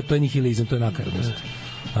 to je nihilizam, to je nakaradnost.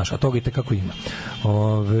 Znaš, a toga i tekako ima.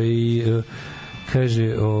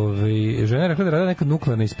 Kaže, žena je rekla da rada neka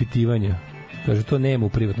nuklearna ispitivanja. Kaže, to nema u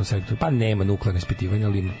privatnom sektoru. Pa nema nuklearne ispitivanja,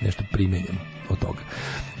 ali ima nešto primenjeno od toga.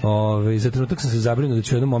 Za trenutak sam se zabrinuo da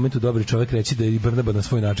će u jednom momentu dobri čovjek reći da je i Brnaba na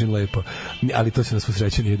svoj način lepo. Ali to se na svu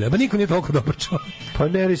sreću nije deba. Niko nije toliko dobar čovjek. Pa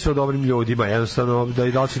ne radi se o dobrim ljudima. Jednostavno,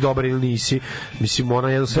 da li si dobar ili nisi. Mislim, ona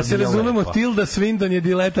jednostavno da se razumemo, Tilda Swinton je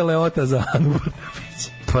Dileta Leota za Anu Brnabić.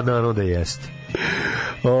 Pa naravno da jeste.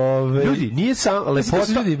 Ljudi, nije samo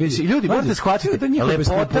lepota. Ljudi morate shvatiti da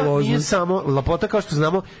lepota nije samo lepota, kao što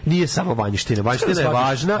znamo, nije samo vanjština. Vanjština je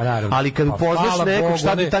važna, ali kad upoznaš nekog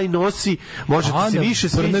šta ti taj nosi, možete se više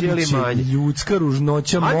sviđati ili manje. Ljudska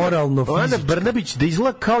ružnoća, moralno, fizička. Ana Brnabić da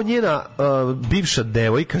izgleda kao njena bivša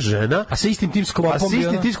devojka, žena, a sa istim tim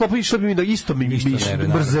sklopom, išlo bi mi da isto mi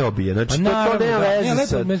mrzeo bi je. Znači to nema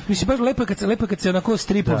veze. Mislim baš lepo kad se onako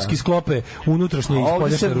stripovski sklope unutrašnje i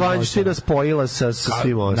spoljašnje ružnoće. Vanjština spojila sa svim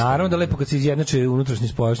svim ostalim. Naravno da lepo kad se izjednače unutrašnje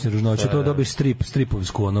spoljašnje ružnoće, to dobiješ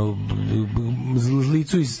stripovsku, ono,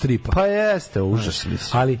 zlicu iz stripa. Pa jeste, užas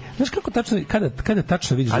mislim. Ali, znaš kako tačno, kada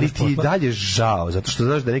tačno vidiš... Ali ti i dalje žao, zato što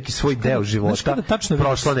znaš da neki svoj deo života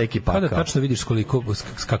prošla neki pakao. Kada tačno vidiš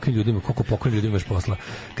s kakvim ljudima, koliko pokojnim ljudima imaš posla.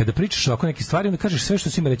 Kada pričaš ovako neke stvari, onda kažeš sve što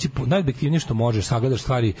si ima reći, najobjektivnije što možeš, sagledaš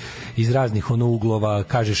stvari iz raznih uglova,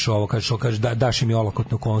 kažeš ovo, daš im je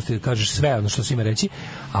olakotnu okolnosti, kažeš sve ono što si ima reći,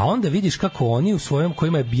 a onda vidiš kako oni u svojom,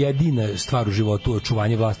 kojima je jedina stvar u životu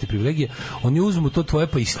očuvanje vlasti i privilegije, oni uzmu to tvoje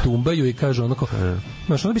pa istumbaju i kažu onako,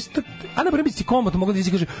 znaš, onda bi se, a na bi ti komotno mogla da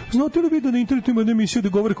ići kaže, znate li vi da na internetu ima emisija da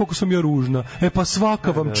govore koliko sam ja ružna? Pa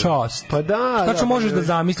svaka vam čast. Pa da. Tačno možeš da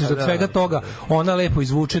zamisliš da od svega toga ona lepo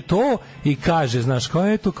izvuče to i kaže, znaš, kao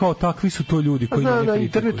eto, kao takvi su to ljudi koji ne na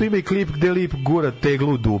internetu ima i klip gde lip gura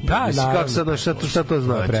teglu u dupe. Da, kako sad, šta to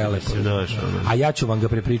znači? Prelepo. A ja ću vam ga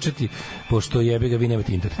prepričati, pošto jebe ga, vi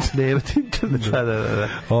nemate internet. Nemate internet, da.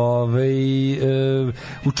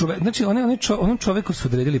 Znači, onom čoveku su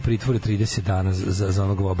odredili pritvore 30 dana za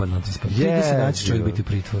onog Vobana. 30 dana će čovjek biti u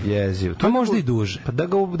pritvoru. Pa možda i duže. Pa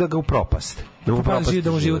da ga upropaste.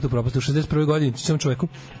 Da mu život upropaste. U 61. godini ćemo čoveku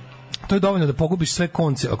to je dovoljno da pogubiš sve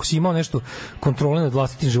konce. Ako si imao nešto kontrole nad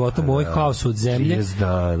vlastitim životom u ovoj haosu od zemlje. 30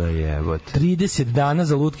 dana jebote. 30 dana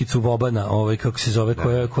za lutkicu Vobana, kako se zove,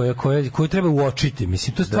 koju treba uočiti.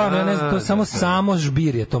 Mislim, to stvarno, ja ne znam, to samo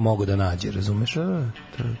žbir je to mogu da nađe, razumeš?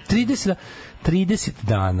 30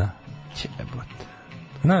 dana. Jebote.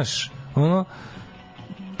 Znaš, ono,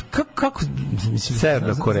 kako mislim,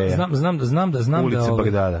 Severna Koreja.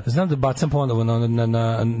 Znam da bacam ponovo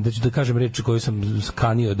da ću da kažem reč koju sam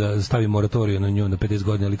skanio da stavim moratoriju na nju na 50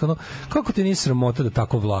 godina, ali kako ti nije sramota da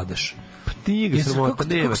tako vladaš? Pa ti ga sramota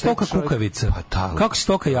nema. Kako si toka kukavica? Kako si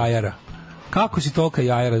toka jajara? Kako si toka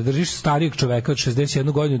jajara? Da držiš starijeg čoveka od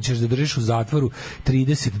 61 godinu, ćeš da držiš u zatvoru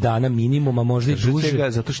 30 dana minimum, a možda i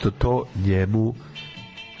duže. Zato što to njemu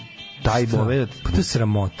taj moment, pa to je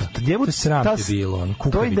sramota. To je sram te bilo,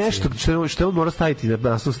 to je nešto što on mora staviti na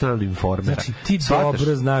naslovnu stranu Informera. Znači, ti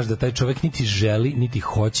dobro znaš da taj čovjek niti želi, niti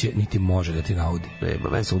hoće, niti može da ti naudi. Nema,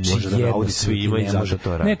 on može da naudi svima i zašto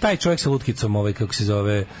to radi. Ne, taj čovjek sa lutkicom, kako se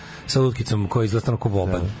zove, sa lutkicom koji izgleda stvarno ko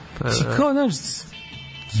Voban. Znači, kao, znaš,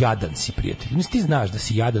 jadan si, prijatelj. Mislim, ti znaš da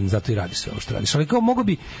si jadan, zato i radiš sve ovo što radiš. Ali kao, mogo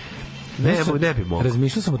bi... Ne bi mogao.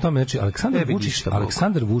 Razmišljao sam o tome, znači,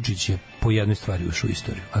 Aleksandar Vučić je po jednoj stvari ušao u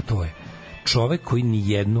istoriju, a to je čovek koji ni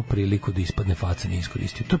jednu priliku da ispadne faca nije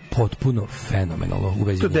iskoristio. To je potpuno fenomenalno u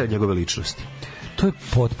vezi. To je deo njegove ličnosti. To je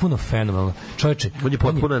potpuno fenomenalno. Čoveče, on je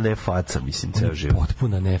potpuna ne faca, mislim, ceo život.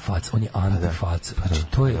 Potpuna ne faca, on je antifaca. Znači,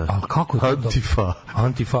 to je, ali kako je to?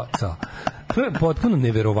 Antifaca. To je potpuno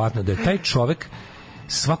neverovatno da je taj čovek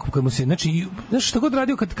svako kad mu se, znači šta god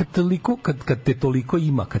radio kad te toliko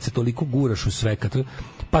ima, kad se toliko guraš u sve,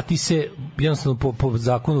 pa ti se jednostavno po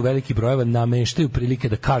zakonu velikih brojeva nameštaju prilike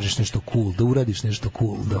da kažeš nešto cool, da uradiš nešto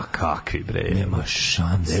cool. Da. Ma kakvi bre? Nema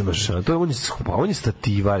šanse. To je on je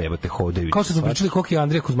stativar, jebote, hodajući. Kao što smo pričali koliko je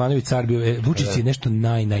Andrija Kuzmanović car bio, Vučić je nešto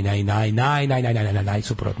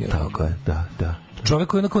najsuprotnije. Tako je, da. Čovjek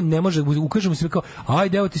koji onako ne može, ukažemo se kao,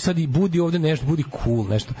 ajde, evo ti sad i budi ovde nešto, budi cool,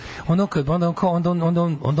 nešto. Onda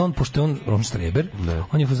on, pošto je on štreber,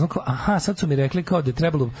 on je kao, aha, sad su mi rekli kao da je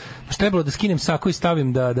trebalo da skinem sako i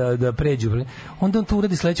stavim da pređu. Onda on to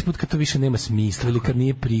uradi sledeći put kad to više nema smisla, ili kad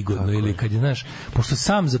nije prigodno, ili kad je, znaš, pošto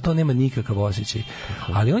sam za to nema nikakav osjećaj.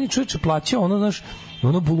 Ali on je čovječe plaćao ono, znaš,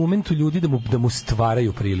 bulumentu ljudi da mu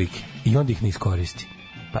stvaraju prilike i onda ih ne iskoristi.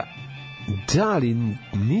 Da, ali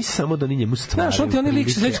ni samo da ni njemu stvaraju. Znaš, on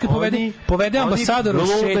lik se kad povede ambasador u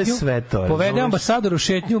šetnju, povede ambasador u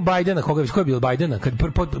šetnju Bajdena, ko je bio Bajdena, kad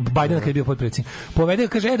je bio potpredsjednik. Povede,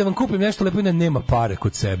 kaže, da vam kupim nešto lepo i nema pare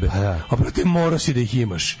kod sebe. A brate, mora si da ih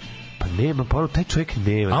imaš. Pa nema, pa taj čovjek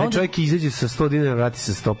nema. Taj čovjek izađe sa 100 dinara, vrati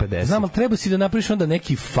sa 150. Znam, ali treba si da napraviš onda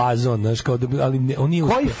neki fazon, znaš, kao da, ali on nije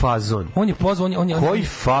Koji fazon? On je pozvao, Koji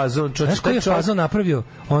fazon? Znaš koji je fazon napravio?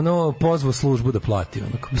 Pozvao službu da plati.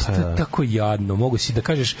 To je tako jadno. Mogu si da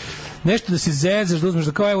kažeš nešto da se zezaš, da uzmeš,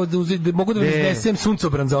 da kao, evo, mogu da iznesem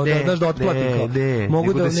suncobran za ovdje, znaš, da otplatim.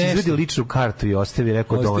 Mogu da si izvedi ličnu kartu i ostavi,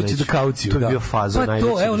 rekao Doneć. To je bio fazon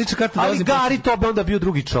najveći. Ali Gari to bi onda bio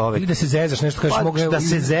drugi čovek. Ili da se zezaš, nešto kažeš, mogu da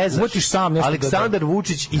se zezaš. Sam Aleksandar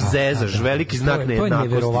Vučić i zezaš, veliki znak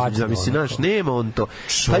nejednakosti. Mislim, znaš, nema on to.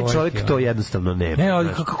 Taj čovjek to jednostavno nema. Ne, ali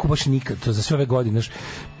kako baš nikad, to za sve ove godine, znaš,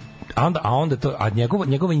 a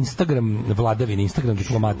njegova Instagram vladavina, Instagram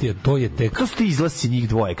diplomatija, to je tek... Kako su ti izlasci njih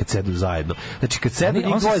dvoje kad sedu zajedno? Znači, kad sedu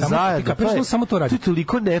njih dvoje zajedno, to je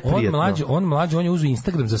toliko neprijatno. On je uzeo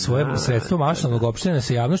Instagram za svoje sredstvo maštanog opštenja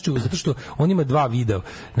sa javnošću, zato što on ima 2 videa.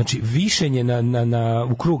 Znači, višenje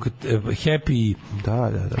u krug Happy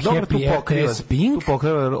RTS Pink, tu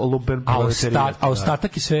pokriva Lumpen, a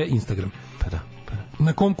ostatak je sve Instagram. Pa da.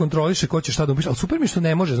 Na kom kontroliše ko će šta da upiše, ali super mi što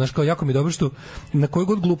ne može, znaš, kao jako mi je dobro što na koju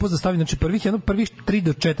god glupost da stavi, znači prvih 3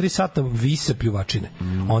 do 4 sata vise pljuvačine,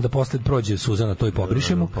 onda posle prođe Suzana to i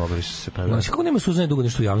pobriše mu. Pobriše se, pa da. Znači, kako nema Suzane dugo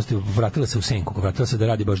nešto u javnosti, vratila se u senku, vratila se da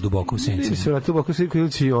radi baš duboko u senci. Ili se vratila duboko u senku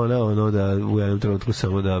ili će ona da u jednom trenutku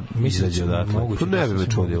samo da izađe odatle. To ne bi me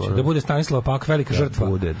čudilo. Da bude Stanislava Pak velika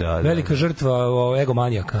žrtva. Velika žrtva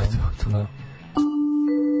egomanijaka. 9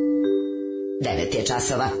 je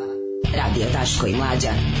časova. Radio Daško i Mlađa.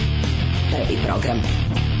 Prvi program.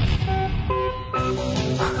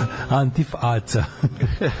 Antifaca.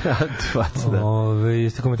 Antifaca, da.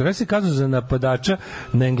 Jeste komentarisali kaznu za napadača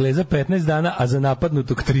na Engleza 15 dana, a za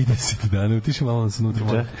napadnutog 30 dana. Utiši malo se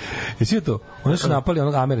unutra. Jesi to? Oni su napali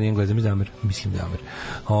onog Amera, Engleza, mislim da je Amer.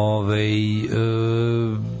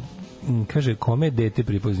 Kaže, kome je dete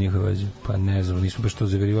pripao iz njihove veze? Pa ne znam, nismo baš to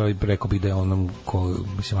zaverivali, rekao bih da je onom ko,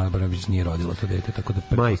 mislim, Ana Brnabić nije rodila to dete, tako da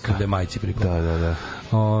majka. Da je majci pripao.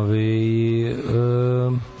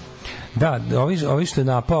 Da. Ovi što je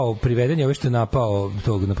napao, priveden je ovi što je napao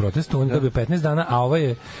tog na protestu, on je dobio 15 dana, a ovaj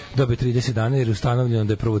je dobio 30 dana jer je ustanovljeno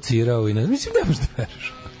da je provocirao i mislim da možda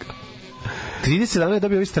veriš. 30 dana je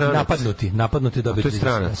dobio ovi stranac. Napadnuti dobio 30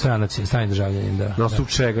 dana. Stranac je, strani državljanin, da. Na osnovu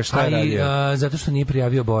čega, šta je radio? Zato što nije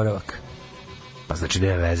prijavio boravak. Pa znači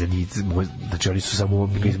nema veze, znači oni su samo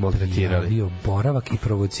ga izmaltretirali. Prijavio boravak i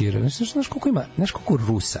provocirao. Znaš koliko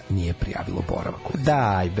Rusa nije prijavilo boravak?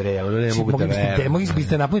 Daj bre, ono ne mogu da verujem. Mogli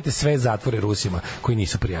biste napuniti sve zatvore Rusima koji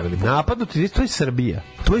nisu prijavili boravak. Napadnuti, to je Srbija.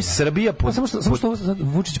 To je Srbija. Samo što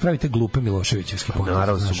Vučić pravi te glupe Miloševićevske poteze.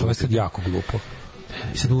 Naravno, ovo je sad jako glupo.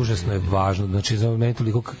 I sad užasno je važno, znači za meni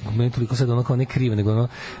toliko sad ono kao ne krivo, nego ono,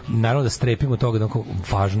 naravno da strepimo toga, da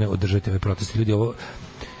važno je održati ove proteste. Ljudi, ovo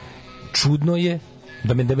čudno je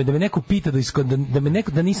da me neko pita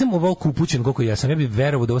da nisam ovoliko upućen koliko ja sam, ja bih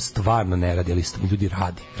verovao da ovo stvarno ne radi, ali ljudi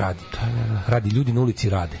radi, ljudi na ulici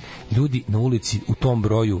rade, ljudi na ulici u tom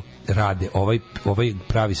broju rade, ovaj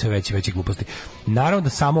pravi sve veće gluposti. Naravno da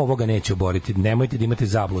samo ovoga neće oboriti, nemojte da imate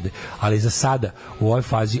zablude, ali za sada u ovoj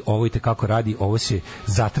fazi ovo itekako radi, ovo se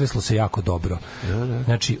zatreslo se jako dobro.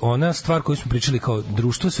 Znači, ona stvar koju smo pričali kao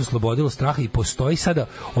društvo se oslobodilo straha i postoji sada,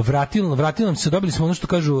 vratilo nam se, dobili smo ono što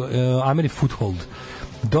kažu Ameri foothold.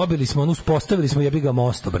 Dobili smo ono, uspostavili smo jebi ga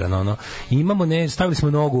mostobran, stavili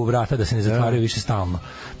smo nogu u vrata da se ne zatvaraju više stalno.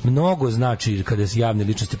 Mnogo znači kada se javne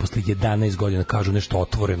ličnosti posle 11 godina kažu nešto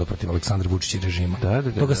otvoreno protiv Aleksandra Vučića i režima.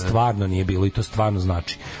 Toga stvarno nije bilo i to stvarno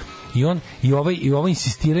znači. I ovo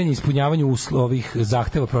insistiranje ispunjavanju ovih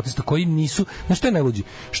zahteva protesta koji nisu, znaš što je najluđi?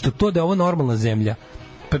 Što to da je ovo normalna zemlja,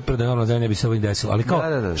 da je normalna zemlja ne bi se ovo desilo, ali kao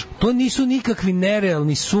to nisu nikakvi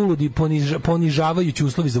nerealni, suludi, ponižavajući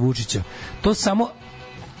uslovi za Vučića. To samo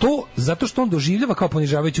to, zato što on doživljava kao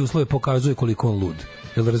ponižavajuće uslove, pokazuje koliko on lud.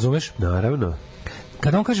 Jel razumeš? Naravno.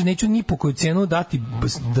 Kada on kaže neću ni po koju cenu dati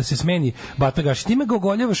da se smeni Bata Gašić, time ga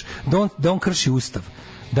ogoljavaš da on krši ustav.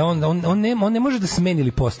 Da on ne može da smeni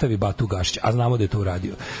ili postavi Batu Gašića, a znamo da je to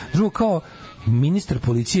uradio. Drugo, kao ministar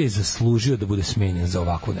policije je zaslužio da bude smenjen za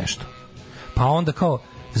ovako nešto. Pa onda kao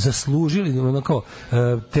zaslužili, kao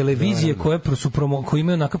televizije koje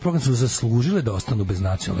imaju onakav program su zaslužile da ostanu bez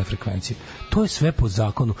nacionalne frekvencije. To je sve po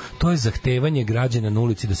zakonu. To je zahtevanje građana na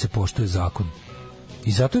ulici da se poštuje zakon.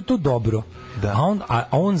 I zato je to dobro. A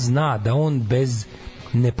on zna da on bez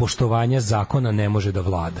nepoštovanja zakona ne može da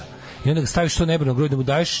vlada. I onda ga staviš to nebo na grudi, da mu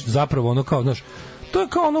daješ zapravo ono kao, znaš, to je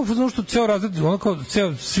kao ono što ceo razred, ono kao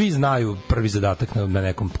svi znaju prvi zadatak na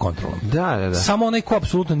nekom kontrolom. Da. Samo onaj ko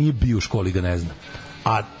apsolutno nije bio u školi ga ne zna.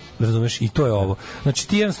 A razumeš, i to je ovo. Znači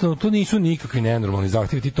ti jednostavno, to nisu nikakvi nenormalni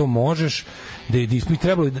zahtjevi, ti to možeš da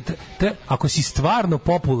trebalo ako si stvarno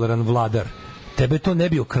popularan vladar, tebe to ne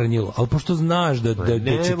bi okrnjilo, ali pošto znaš da će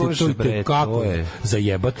te to kako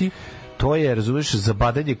zajebati, to je, razumiješ,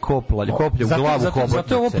 zabadanje koplja u glavu hobotnice.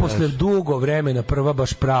 Zato je ovo posle dugo vremena prva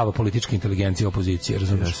baš prava politička inteligencija opozicije,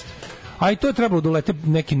 razumiješ? A i to je trebalo da ulete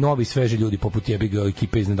neki novi, sveži ljudi poput jebiga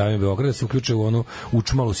ekipe iz Nedavimo Beograda da se uključe u onu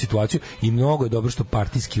učmalu situaciju i mnogo je dobro što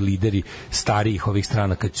partijski lideri starijih ovih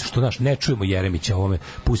stranaka, što znaš, ne čujemo Jeremića ovome,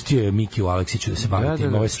 pustio je Mikiju Aleksiću da se bavi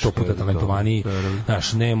tim, ovaj 100 puta talentovaniji,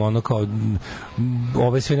 znaš, nema ono kao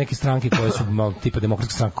ove sve neke stranke koje su tipa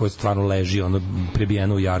demokratska stranka koja stvarno leži ono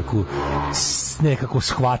prebijeno u jarku, nekako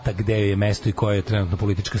shvata gde je mesto i koja je trenutno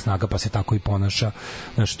politička snaga, pa se tako i ponaša.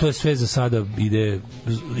 Znači, to je sve za sada ide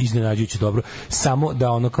iznenađujuće dobro. Samo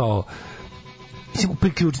da ono kao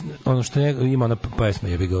ono što ima ona pesma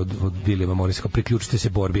je ga od Williama Morrisa, priključite se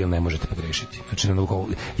borbi jer ne možete pogrešiti. Znači,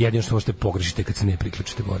 jedino što možete pogrešiti kad se ne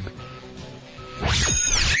priključite borbi.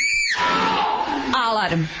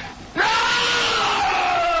 Alarm.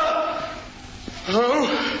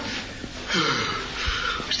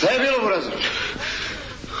 Šta je bilo, brazo?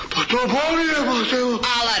 Pa to boli je,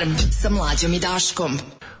 Alarm sa Mlađom i Daškom.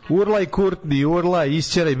 Urlaj Kurtni, urlaj,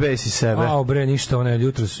 isćeraj bes iz sebe. Bre, ništa,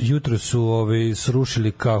 jutro su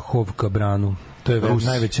srušili Kahovka branu. To je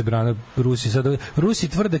najveća brana Rusi. Rusi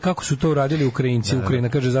tvrde kako su to uradili Ukrajinci. Ukrajina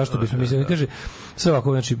kaže zašto bismo mislili. Kaže sve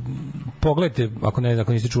ovako, znači pogledajte, ako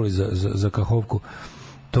niste čuli za Kahovku,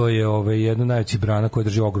 to je jedna najveća brana koja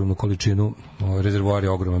drži ogromnu količinu, rezervoar je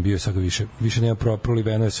ogroman, bio je sad više nema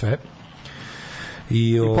proliveno je sve.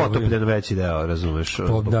 I potopljen veći deo, razumeš?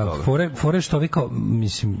 Da, fore što kao,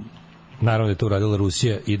 mislim, naravno da je to uradila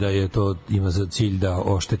Rusija i da je to ima za cilj da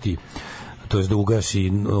ošteti, to jest da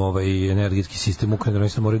ugasi energetski sistem Ukrajine,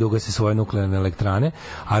 odnosno moraju da ugasi svoje nuklearne elektrane,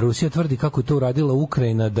 a Rusija tvrdi kako je to uradila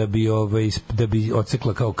Ukrajina da bi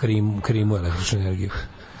odsekla kao Krimu električnu energiju,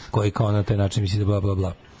 koji kao na taj način misli da bla bla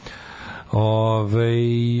bla.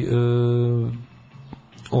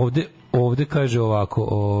 Ovde kaže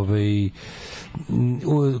ovako,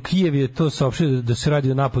 Kijev je to saopštio da se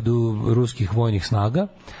radi o napadu ruskih vojnih snaga,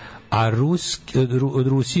 a od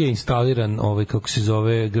Rusije je instaliran kako se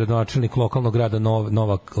zove gradonačelnik lokalnog grada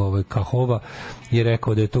Nova Kahova je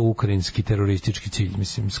rekao da je to ukrajinski teroristički cilj.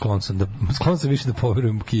 Mislim, sklon sam više da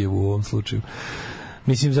poverujem Kijevu u ovom slučaju.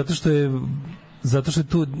 Mislim, zato što je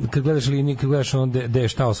tu, kad gledaš liniju, kad gledaš gde je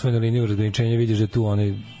šta osvojena liniju razgraničenja, vidiš da je tu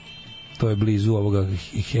to je blizu ovoga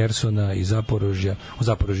Hersona i Zaporožja. U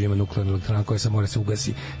Zaporožju ima nuklearna elektrana koja se mora se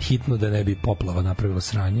ugasi hitno da ne bi poplava napravila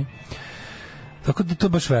sranje. Tako da to je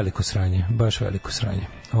baš veliko sranje.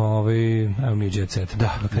 Evo mi u Jet Set.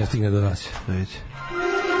 Da, dok ne stigne do nas. Vidite.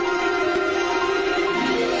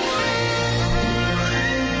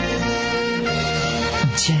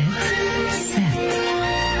 Jet Set.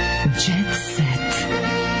 Jet Set.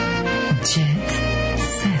 Jet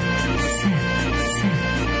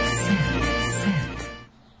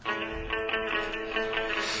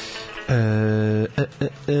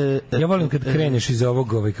Ja volim kad kreneš iz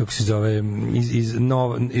ovog, kako se zove,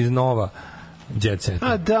 iz nova Jet Set.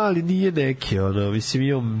 A da, ali nije neki, mislim,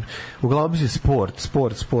 imam, uglavnom je sport,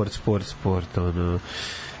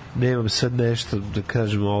 nemam sad nešto, da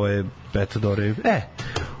kažem, ovo je, eto, dobro,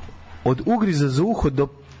 od ugriza za uho do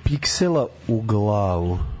piksela u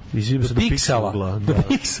glavu. Do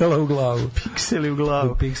piksela u glavu. Pikseli u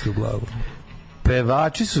glavu. Pikseli u glavu.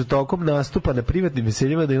 Pevači su tokom nastupa na privatnim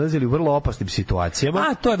veseljima nalazili u vrlo opasnim situacijama.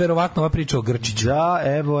 A, to je verovatno ova priča o Grčiću. Da,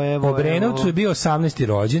 evo. U Obrenovcu je bio 18.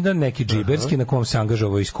 rođendan, neki džiberski, na kom se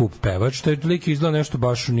angažovao i skup pevač. To je lik izgleda nešto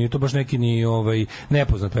baš, nije to baš neki ni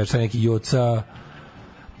nepoznat pevač, neki Joca...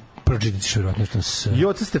 pročitati ću vjerojatno s...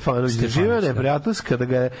 Joca Stefanović doživio neprijatnost kada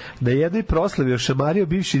ga je na jednoj proslavi ošamario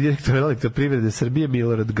bivši direktor Elektroprivrede Srbije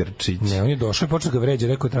Milorad Grčić. Ne, on je došao i počeo ga vređa,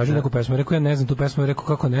 rekao je tražio neku pesmu, rekao ja ne znam tu pesmu, rekao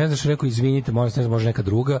kako ne znaš, rekao izvinite, molim se, ne znam, može neka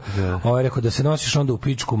druga. Ovaj rekao da se nosiš onda u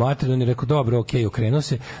pičku materiju, on je rekao dobro, okej, okrenuo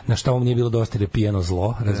se, na šta mu nije bilo dosta jer je pijano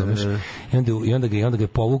zlo, razumeš? I onda ga je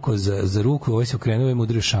povukao za ruku, ovaj se okrenuo i mu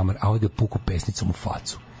udario šamar, a ovaj ga puku pesnicom u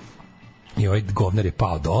facu. I ovaj govnar je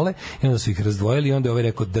pao dole i onda su ih razdvojili i onda je ovaj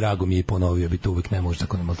rekao drago mi je i ponovio bi to uvijek ne može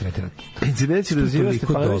tako ne maltretirati. Incidenci doziva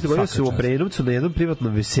Stefanović dogodio se u Obrenovcu na jednom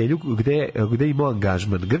privatnom veselju gde imao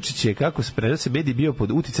angažman. Grčić je, kako se prenose mediji, bio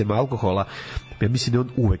pod uticajem alkohola. Ja mislim da on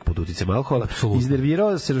uvek pod uticajem alkohola.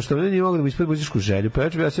 Iznervirao se što nije mogao da mu ispuni muzičku želju.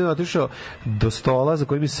 Pevač bi ja otišao do stola za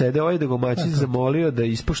kojim je sedeo ovaj domaćin zamolio da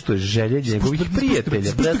ispoštuje želje njegovih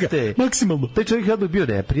prijatelja. Maksimalno. Taj čovjek je bio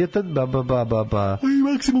neprijatan.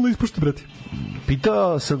 Maksimalno ispoštuje, brate.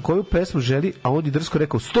 Pitao sam koju pesmu želi, a on je drsko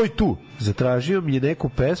rekao stoj tu. Zatražio mi je neku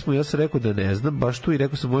pesmu, ja sam rekao da ne znam, baš tu, i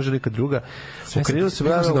rekao sam može neka druga. Okrenuo se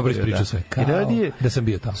bravo. Dobro ispričao sve. Kao da sam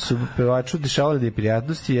bio tamo. Su pevaču dešavale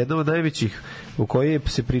neprijatnosti, jedna od najvećih u kojoj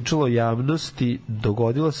se pričalo o javnosti,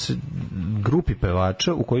 dogodila se grupi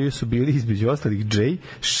pevača u kojoj su bili između ostalih Jay,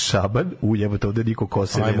 Šaban, jebote ovde niko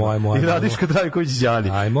kose nema, i Radiška Drajković Đani.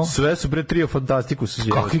 Sve su bre trio fantastiku su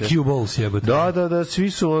jebote. Kakvi Q-balls jebote. Da,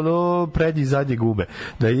 svi su prednji i zadnji gume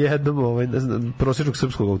na jednom prosječnog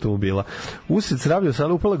srpskog automobila. Usred sravnja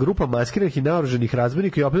sala upala grupa maskiranih i naoružanih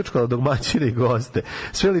razbojnika i opljačkala domaćine i goste.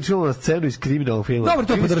 Sve ličilo na scenu iz kriminalnog filma. Dobro,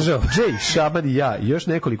 to podržao. Jay, Šaban i ja i još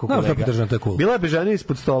nekoliko kolega. Dobro, to podržao, to je cool. Bila Glebe žene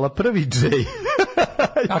ispod stola, prvi Džej.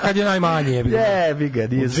 A kad je najmanje, jebi ga. Jebi ga,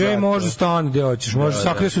 nije svatko. Džej može stane, gde hoćeš, može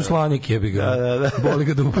sakrije se u slanik, jebi ga. Boli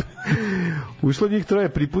ga dupe. Ušlo njih troje,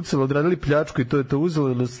 pripucalo, odradili pljačku i to je to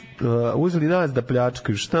uzeli nas da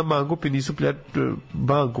pljačkaju. Šta mangupi nisu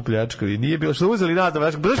banku pljačkali? Nije bilo što uzeli nas da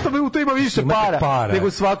pljačkaju. Zašto mi u to ima više para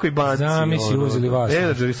nego svakoj banci? Zamisli, uzeli vas.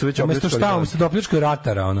 Menadžeri su već opljačkali. Umesto da opljačkaju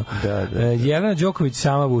ratara, ono. Jelena Đoković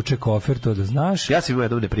sama vuče kofer, to da znaš. Ja sam imao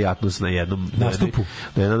jednu neprijatnost na jednom nastupu.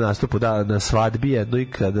 Na jednom nastupu, da, na svadbi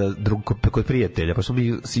jednoj kod prijatelja, pa smo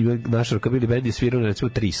mi naš rokabili bend je svirao na recimo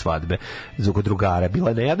 3 svadbe kod drugara.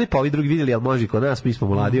 Bila na jednoj, pa ovi drugi vidjeli, ali može i kod nas, mi smo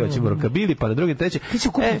mladi, hoćemo rokabili, pa na drugi, treće. Ti si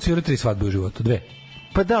ukupno svirao 3 svadbe u životu, 2.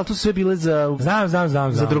 Pa da, to su sve bile za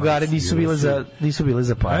za drugare, nisu bile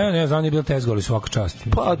za pare. Ne, znam, nije bilo tezgoli svaka čast.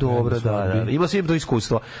 Pa dobro, da. Imao sam im to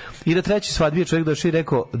iskustvo. I na treći svadbi je čovjek došao i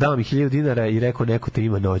rekao, dao mi 1000 dinara i rekao, neko te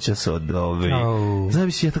ima noćas od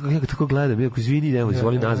Znam si, ja tako gledam, jako izvini, evo,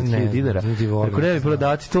 izvoli nazad 1000 dinara. Rekao, ne mi prvo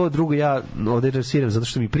dati to, drugo ja ovdje resiram, zato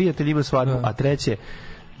što mi prijatelj ima svadbu, a treće,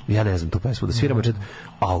 ja ne znam tu pesmu da sviram,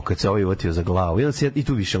 kad se ovaj uvatio za glavu, i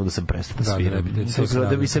tu više onda sam prestao da sviram.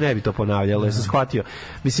 Da mi se ne bi to ponavljalo, ja sam shvatio.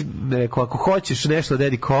 Mislim, rekao, ako hoćeš nešto od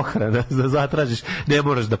Edi Kohrana da zatražiš, ne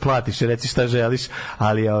moraš da platiš, reci šta želiš,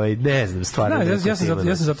 ali ne znam, stvarno. Ja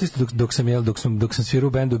sam zato isto dok sam svirao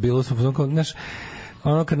u bendu, bilo sam, znaš,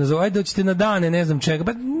 ono kad nazove, ajde doćete na dane, ne znam čega,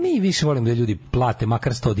 pa mi više volimo da ljudi plate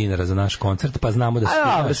makar 100 dinara za naš koncert, pa znamo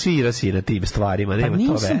da svira si na tim stvarima, nema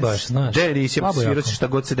to veze. Baš, znaš. Svira si šta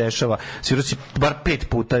god se dešava, svira si bar 5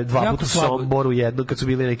 puta, 2 puta u Somboru, jedno kad su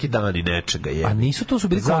bili neki dani nečega. A nisu, to su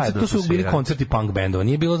bili koncerti, to su bili koncerti punk bendova,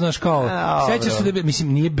 nije bilo, znaš, kao, sećaš se da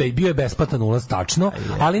mislim, nije bio je besplatan ulaz tačno,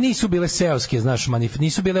 ali nisu bile seoske, znaš,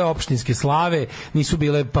 nisu bile opštinske slave, nisu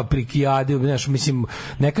bile paprikijade, znaš, mislim,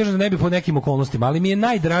 ne kažem da ne bi po nekim okolnostima, ali mi je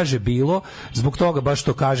najdraže bilo zbog toga baš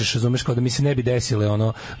što kažeš, razumeš, kao da mi se ne bi desile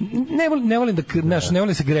ono, ne volim da ne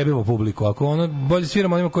volim se grebimo publiku, ako ono bolje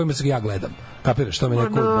sviram onima kojima se ja gledam, kapiraš, što mi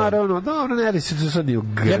neko naravno, dobro, ne li se to sad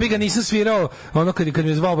ja bi ga nisam svirao ono kad mi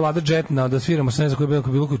je zvao Vlada Jet da sviramo sa ne znam koji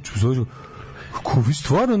bilo kako vi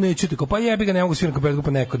stvarno nećete, pa jebi ga, ne mogu svirati kapelu,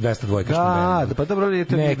 pa neko 202 da, pa dobro, nije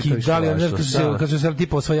to neki, da li kad su se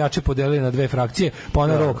tipa osvajači podelili na 2 frakcije, pa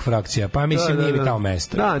ona rock frakcija, pa mislim nije bi tamo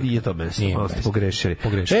mesto. Da, nije to mesto, malo ste pogrešili.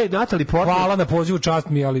 Natalie Portman. Hvala na pozivu, čast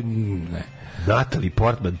mi, ali ne. Natalie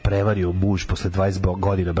Portman prevario muž posle 20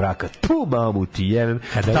 godina braka. Mamu ti jevem,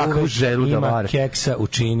 takvu ženu da vare. Ima keksa,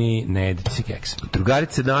 učini, ne jedite si keksa.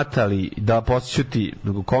 Drugarice Natalie, da posjeću ti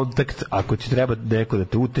kontakt, ako ti treba neko da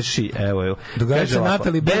te uteši, evo. Drugarice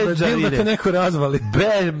Natalie, bil da te neko razvali.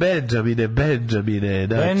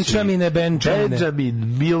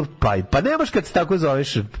 Benjamin Milpaj. Pa nemaš kad se tako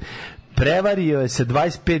zoveš. Prevario je se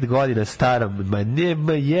 25 godina starom,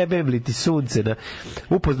 nema jebem li ti sunce.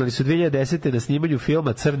 Upoznali su 2010. na snimanju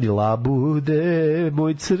filma Crni labude,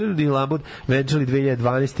 moj crni labud. Venčali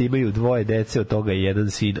 2012. imaju 2 dece, od toga je 1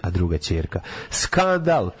 sin, a 2 ćerka.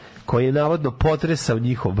 Skandal koji je navodno potresao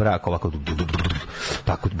njihov brak, ovako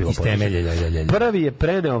tako bilo potresao. Prvi je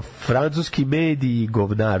preneo francuski mediji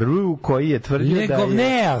Govnaru, koji je tvrdio da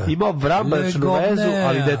je imao vrambačnu vezu,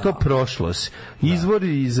 ali da je to prošlost. Izvor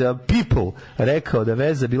iz People rekao da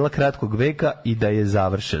veza bila kratkog veka i da je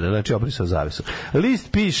završena, znači obrisao zavesu.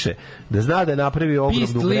 List piše da zna da je napravio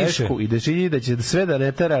ogromnu grešku i da čini da će sve da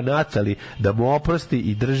ne tera Natalie da mu oprosti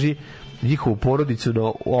i drži njihovu porodicu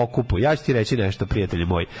na okupu. Ja ću ti reći nešto, prijatelji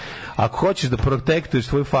moji. Ako hoćeš da protektuješ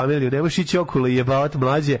svoju familiju, ne možeš ići okolo i jebavat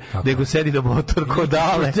mlađe, nego sedi na motor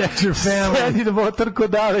kodale. Sedi na motor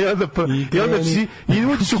kodale i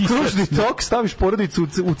uđeš u kružni tok, staviš porodicu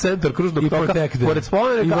u centar kružnog toka, pored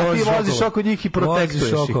spomenika, a ti voziš oko njih i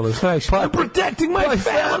protektuješ ih. I'm protecting my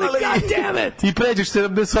family, god damn it! I pređeš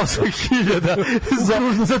 78.000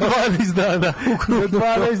 za 12 dana. Za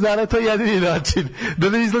 12 dana, to je jedini način. Da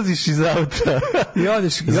ne izlaziš iz auta. I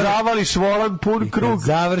odeš, zavališ volan pun krug,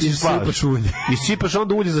 završiš sipaš ulje. I sipaš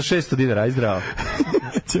onda ulje za 600 dinara, aj zdravo.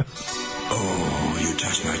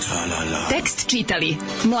 Tekst čitali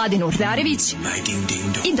Mladin Urdarević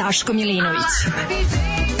i Daško Milinović.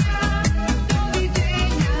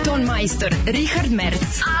 Ton majstor Richard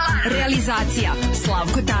Merc. Realizacija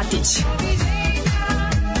Slavko Tatić.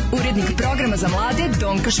 Urednik programa za mlade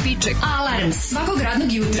Donka Špiček. Alarms svakog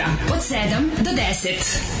radnog jutra od 7 do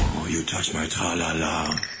 10. You touch my tra-la-la.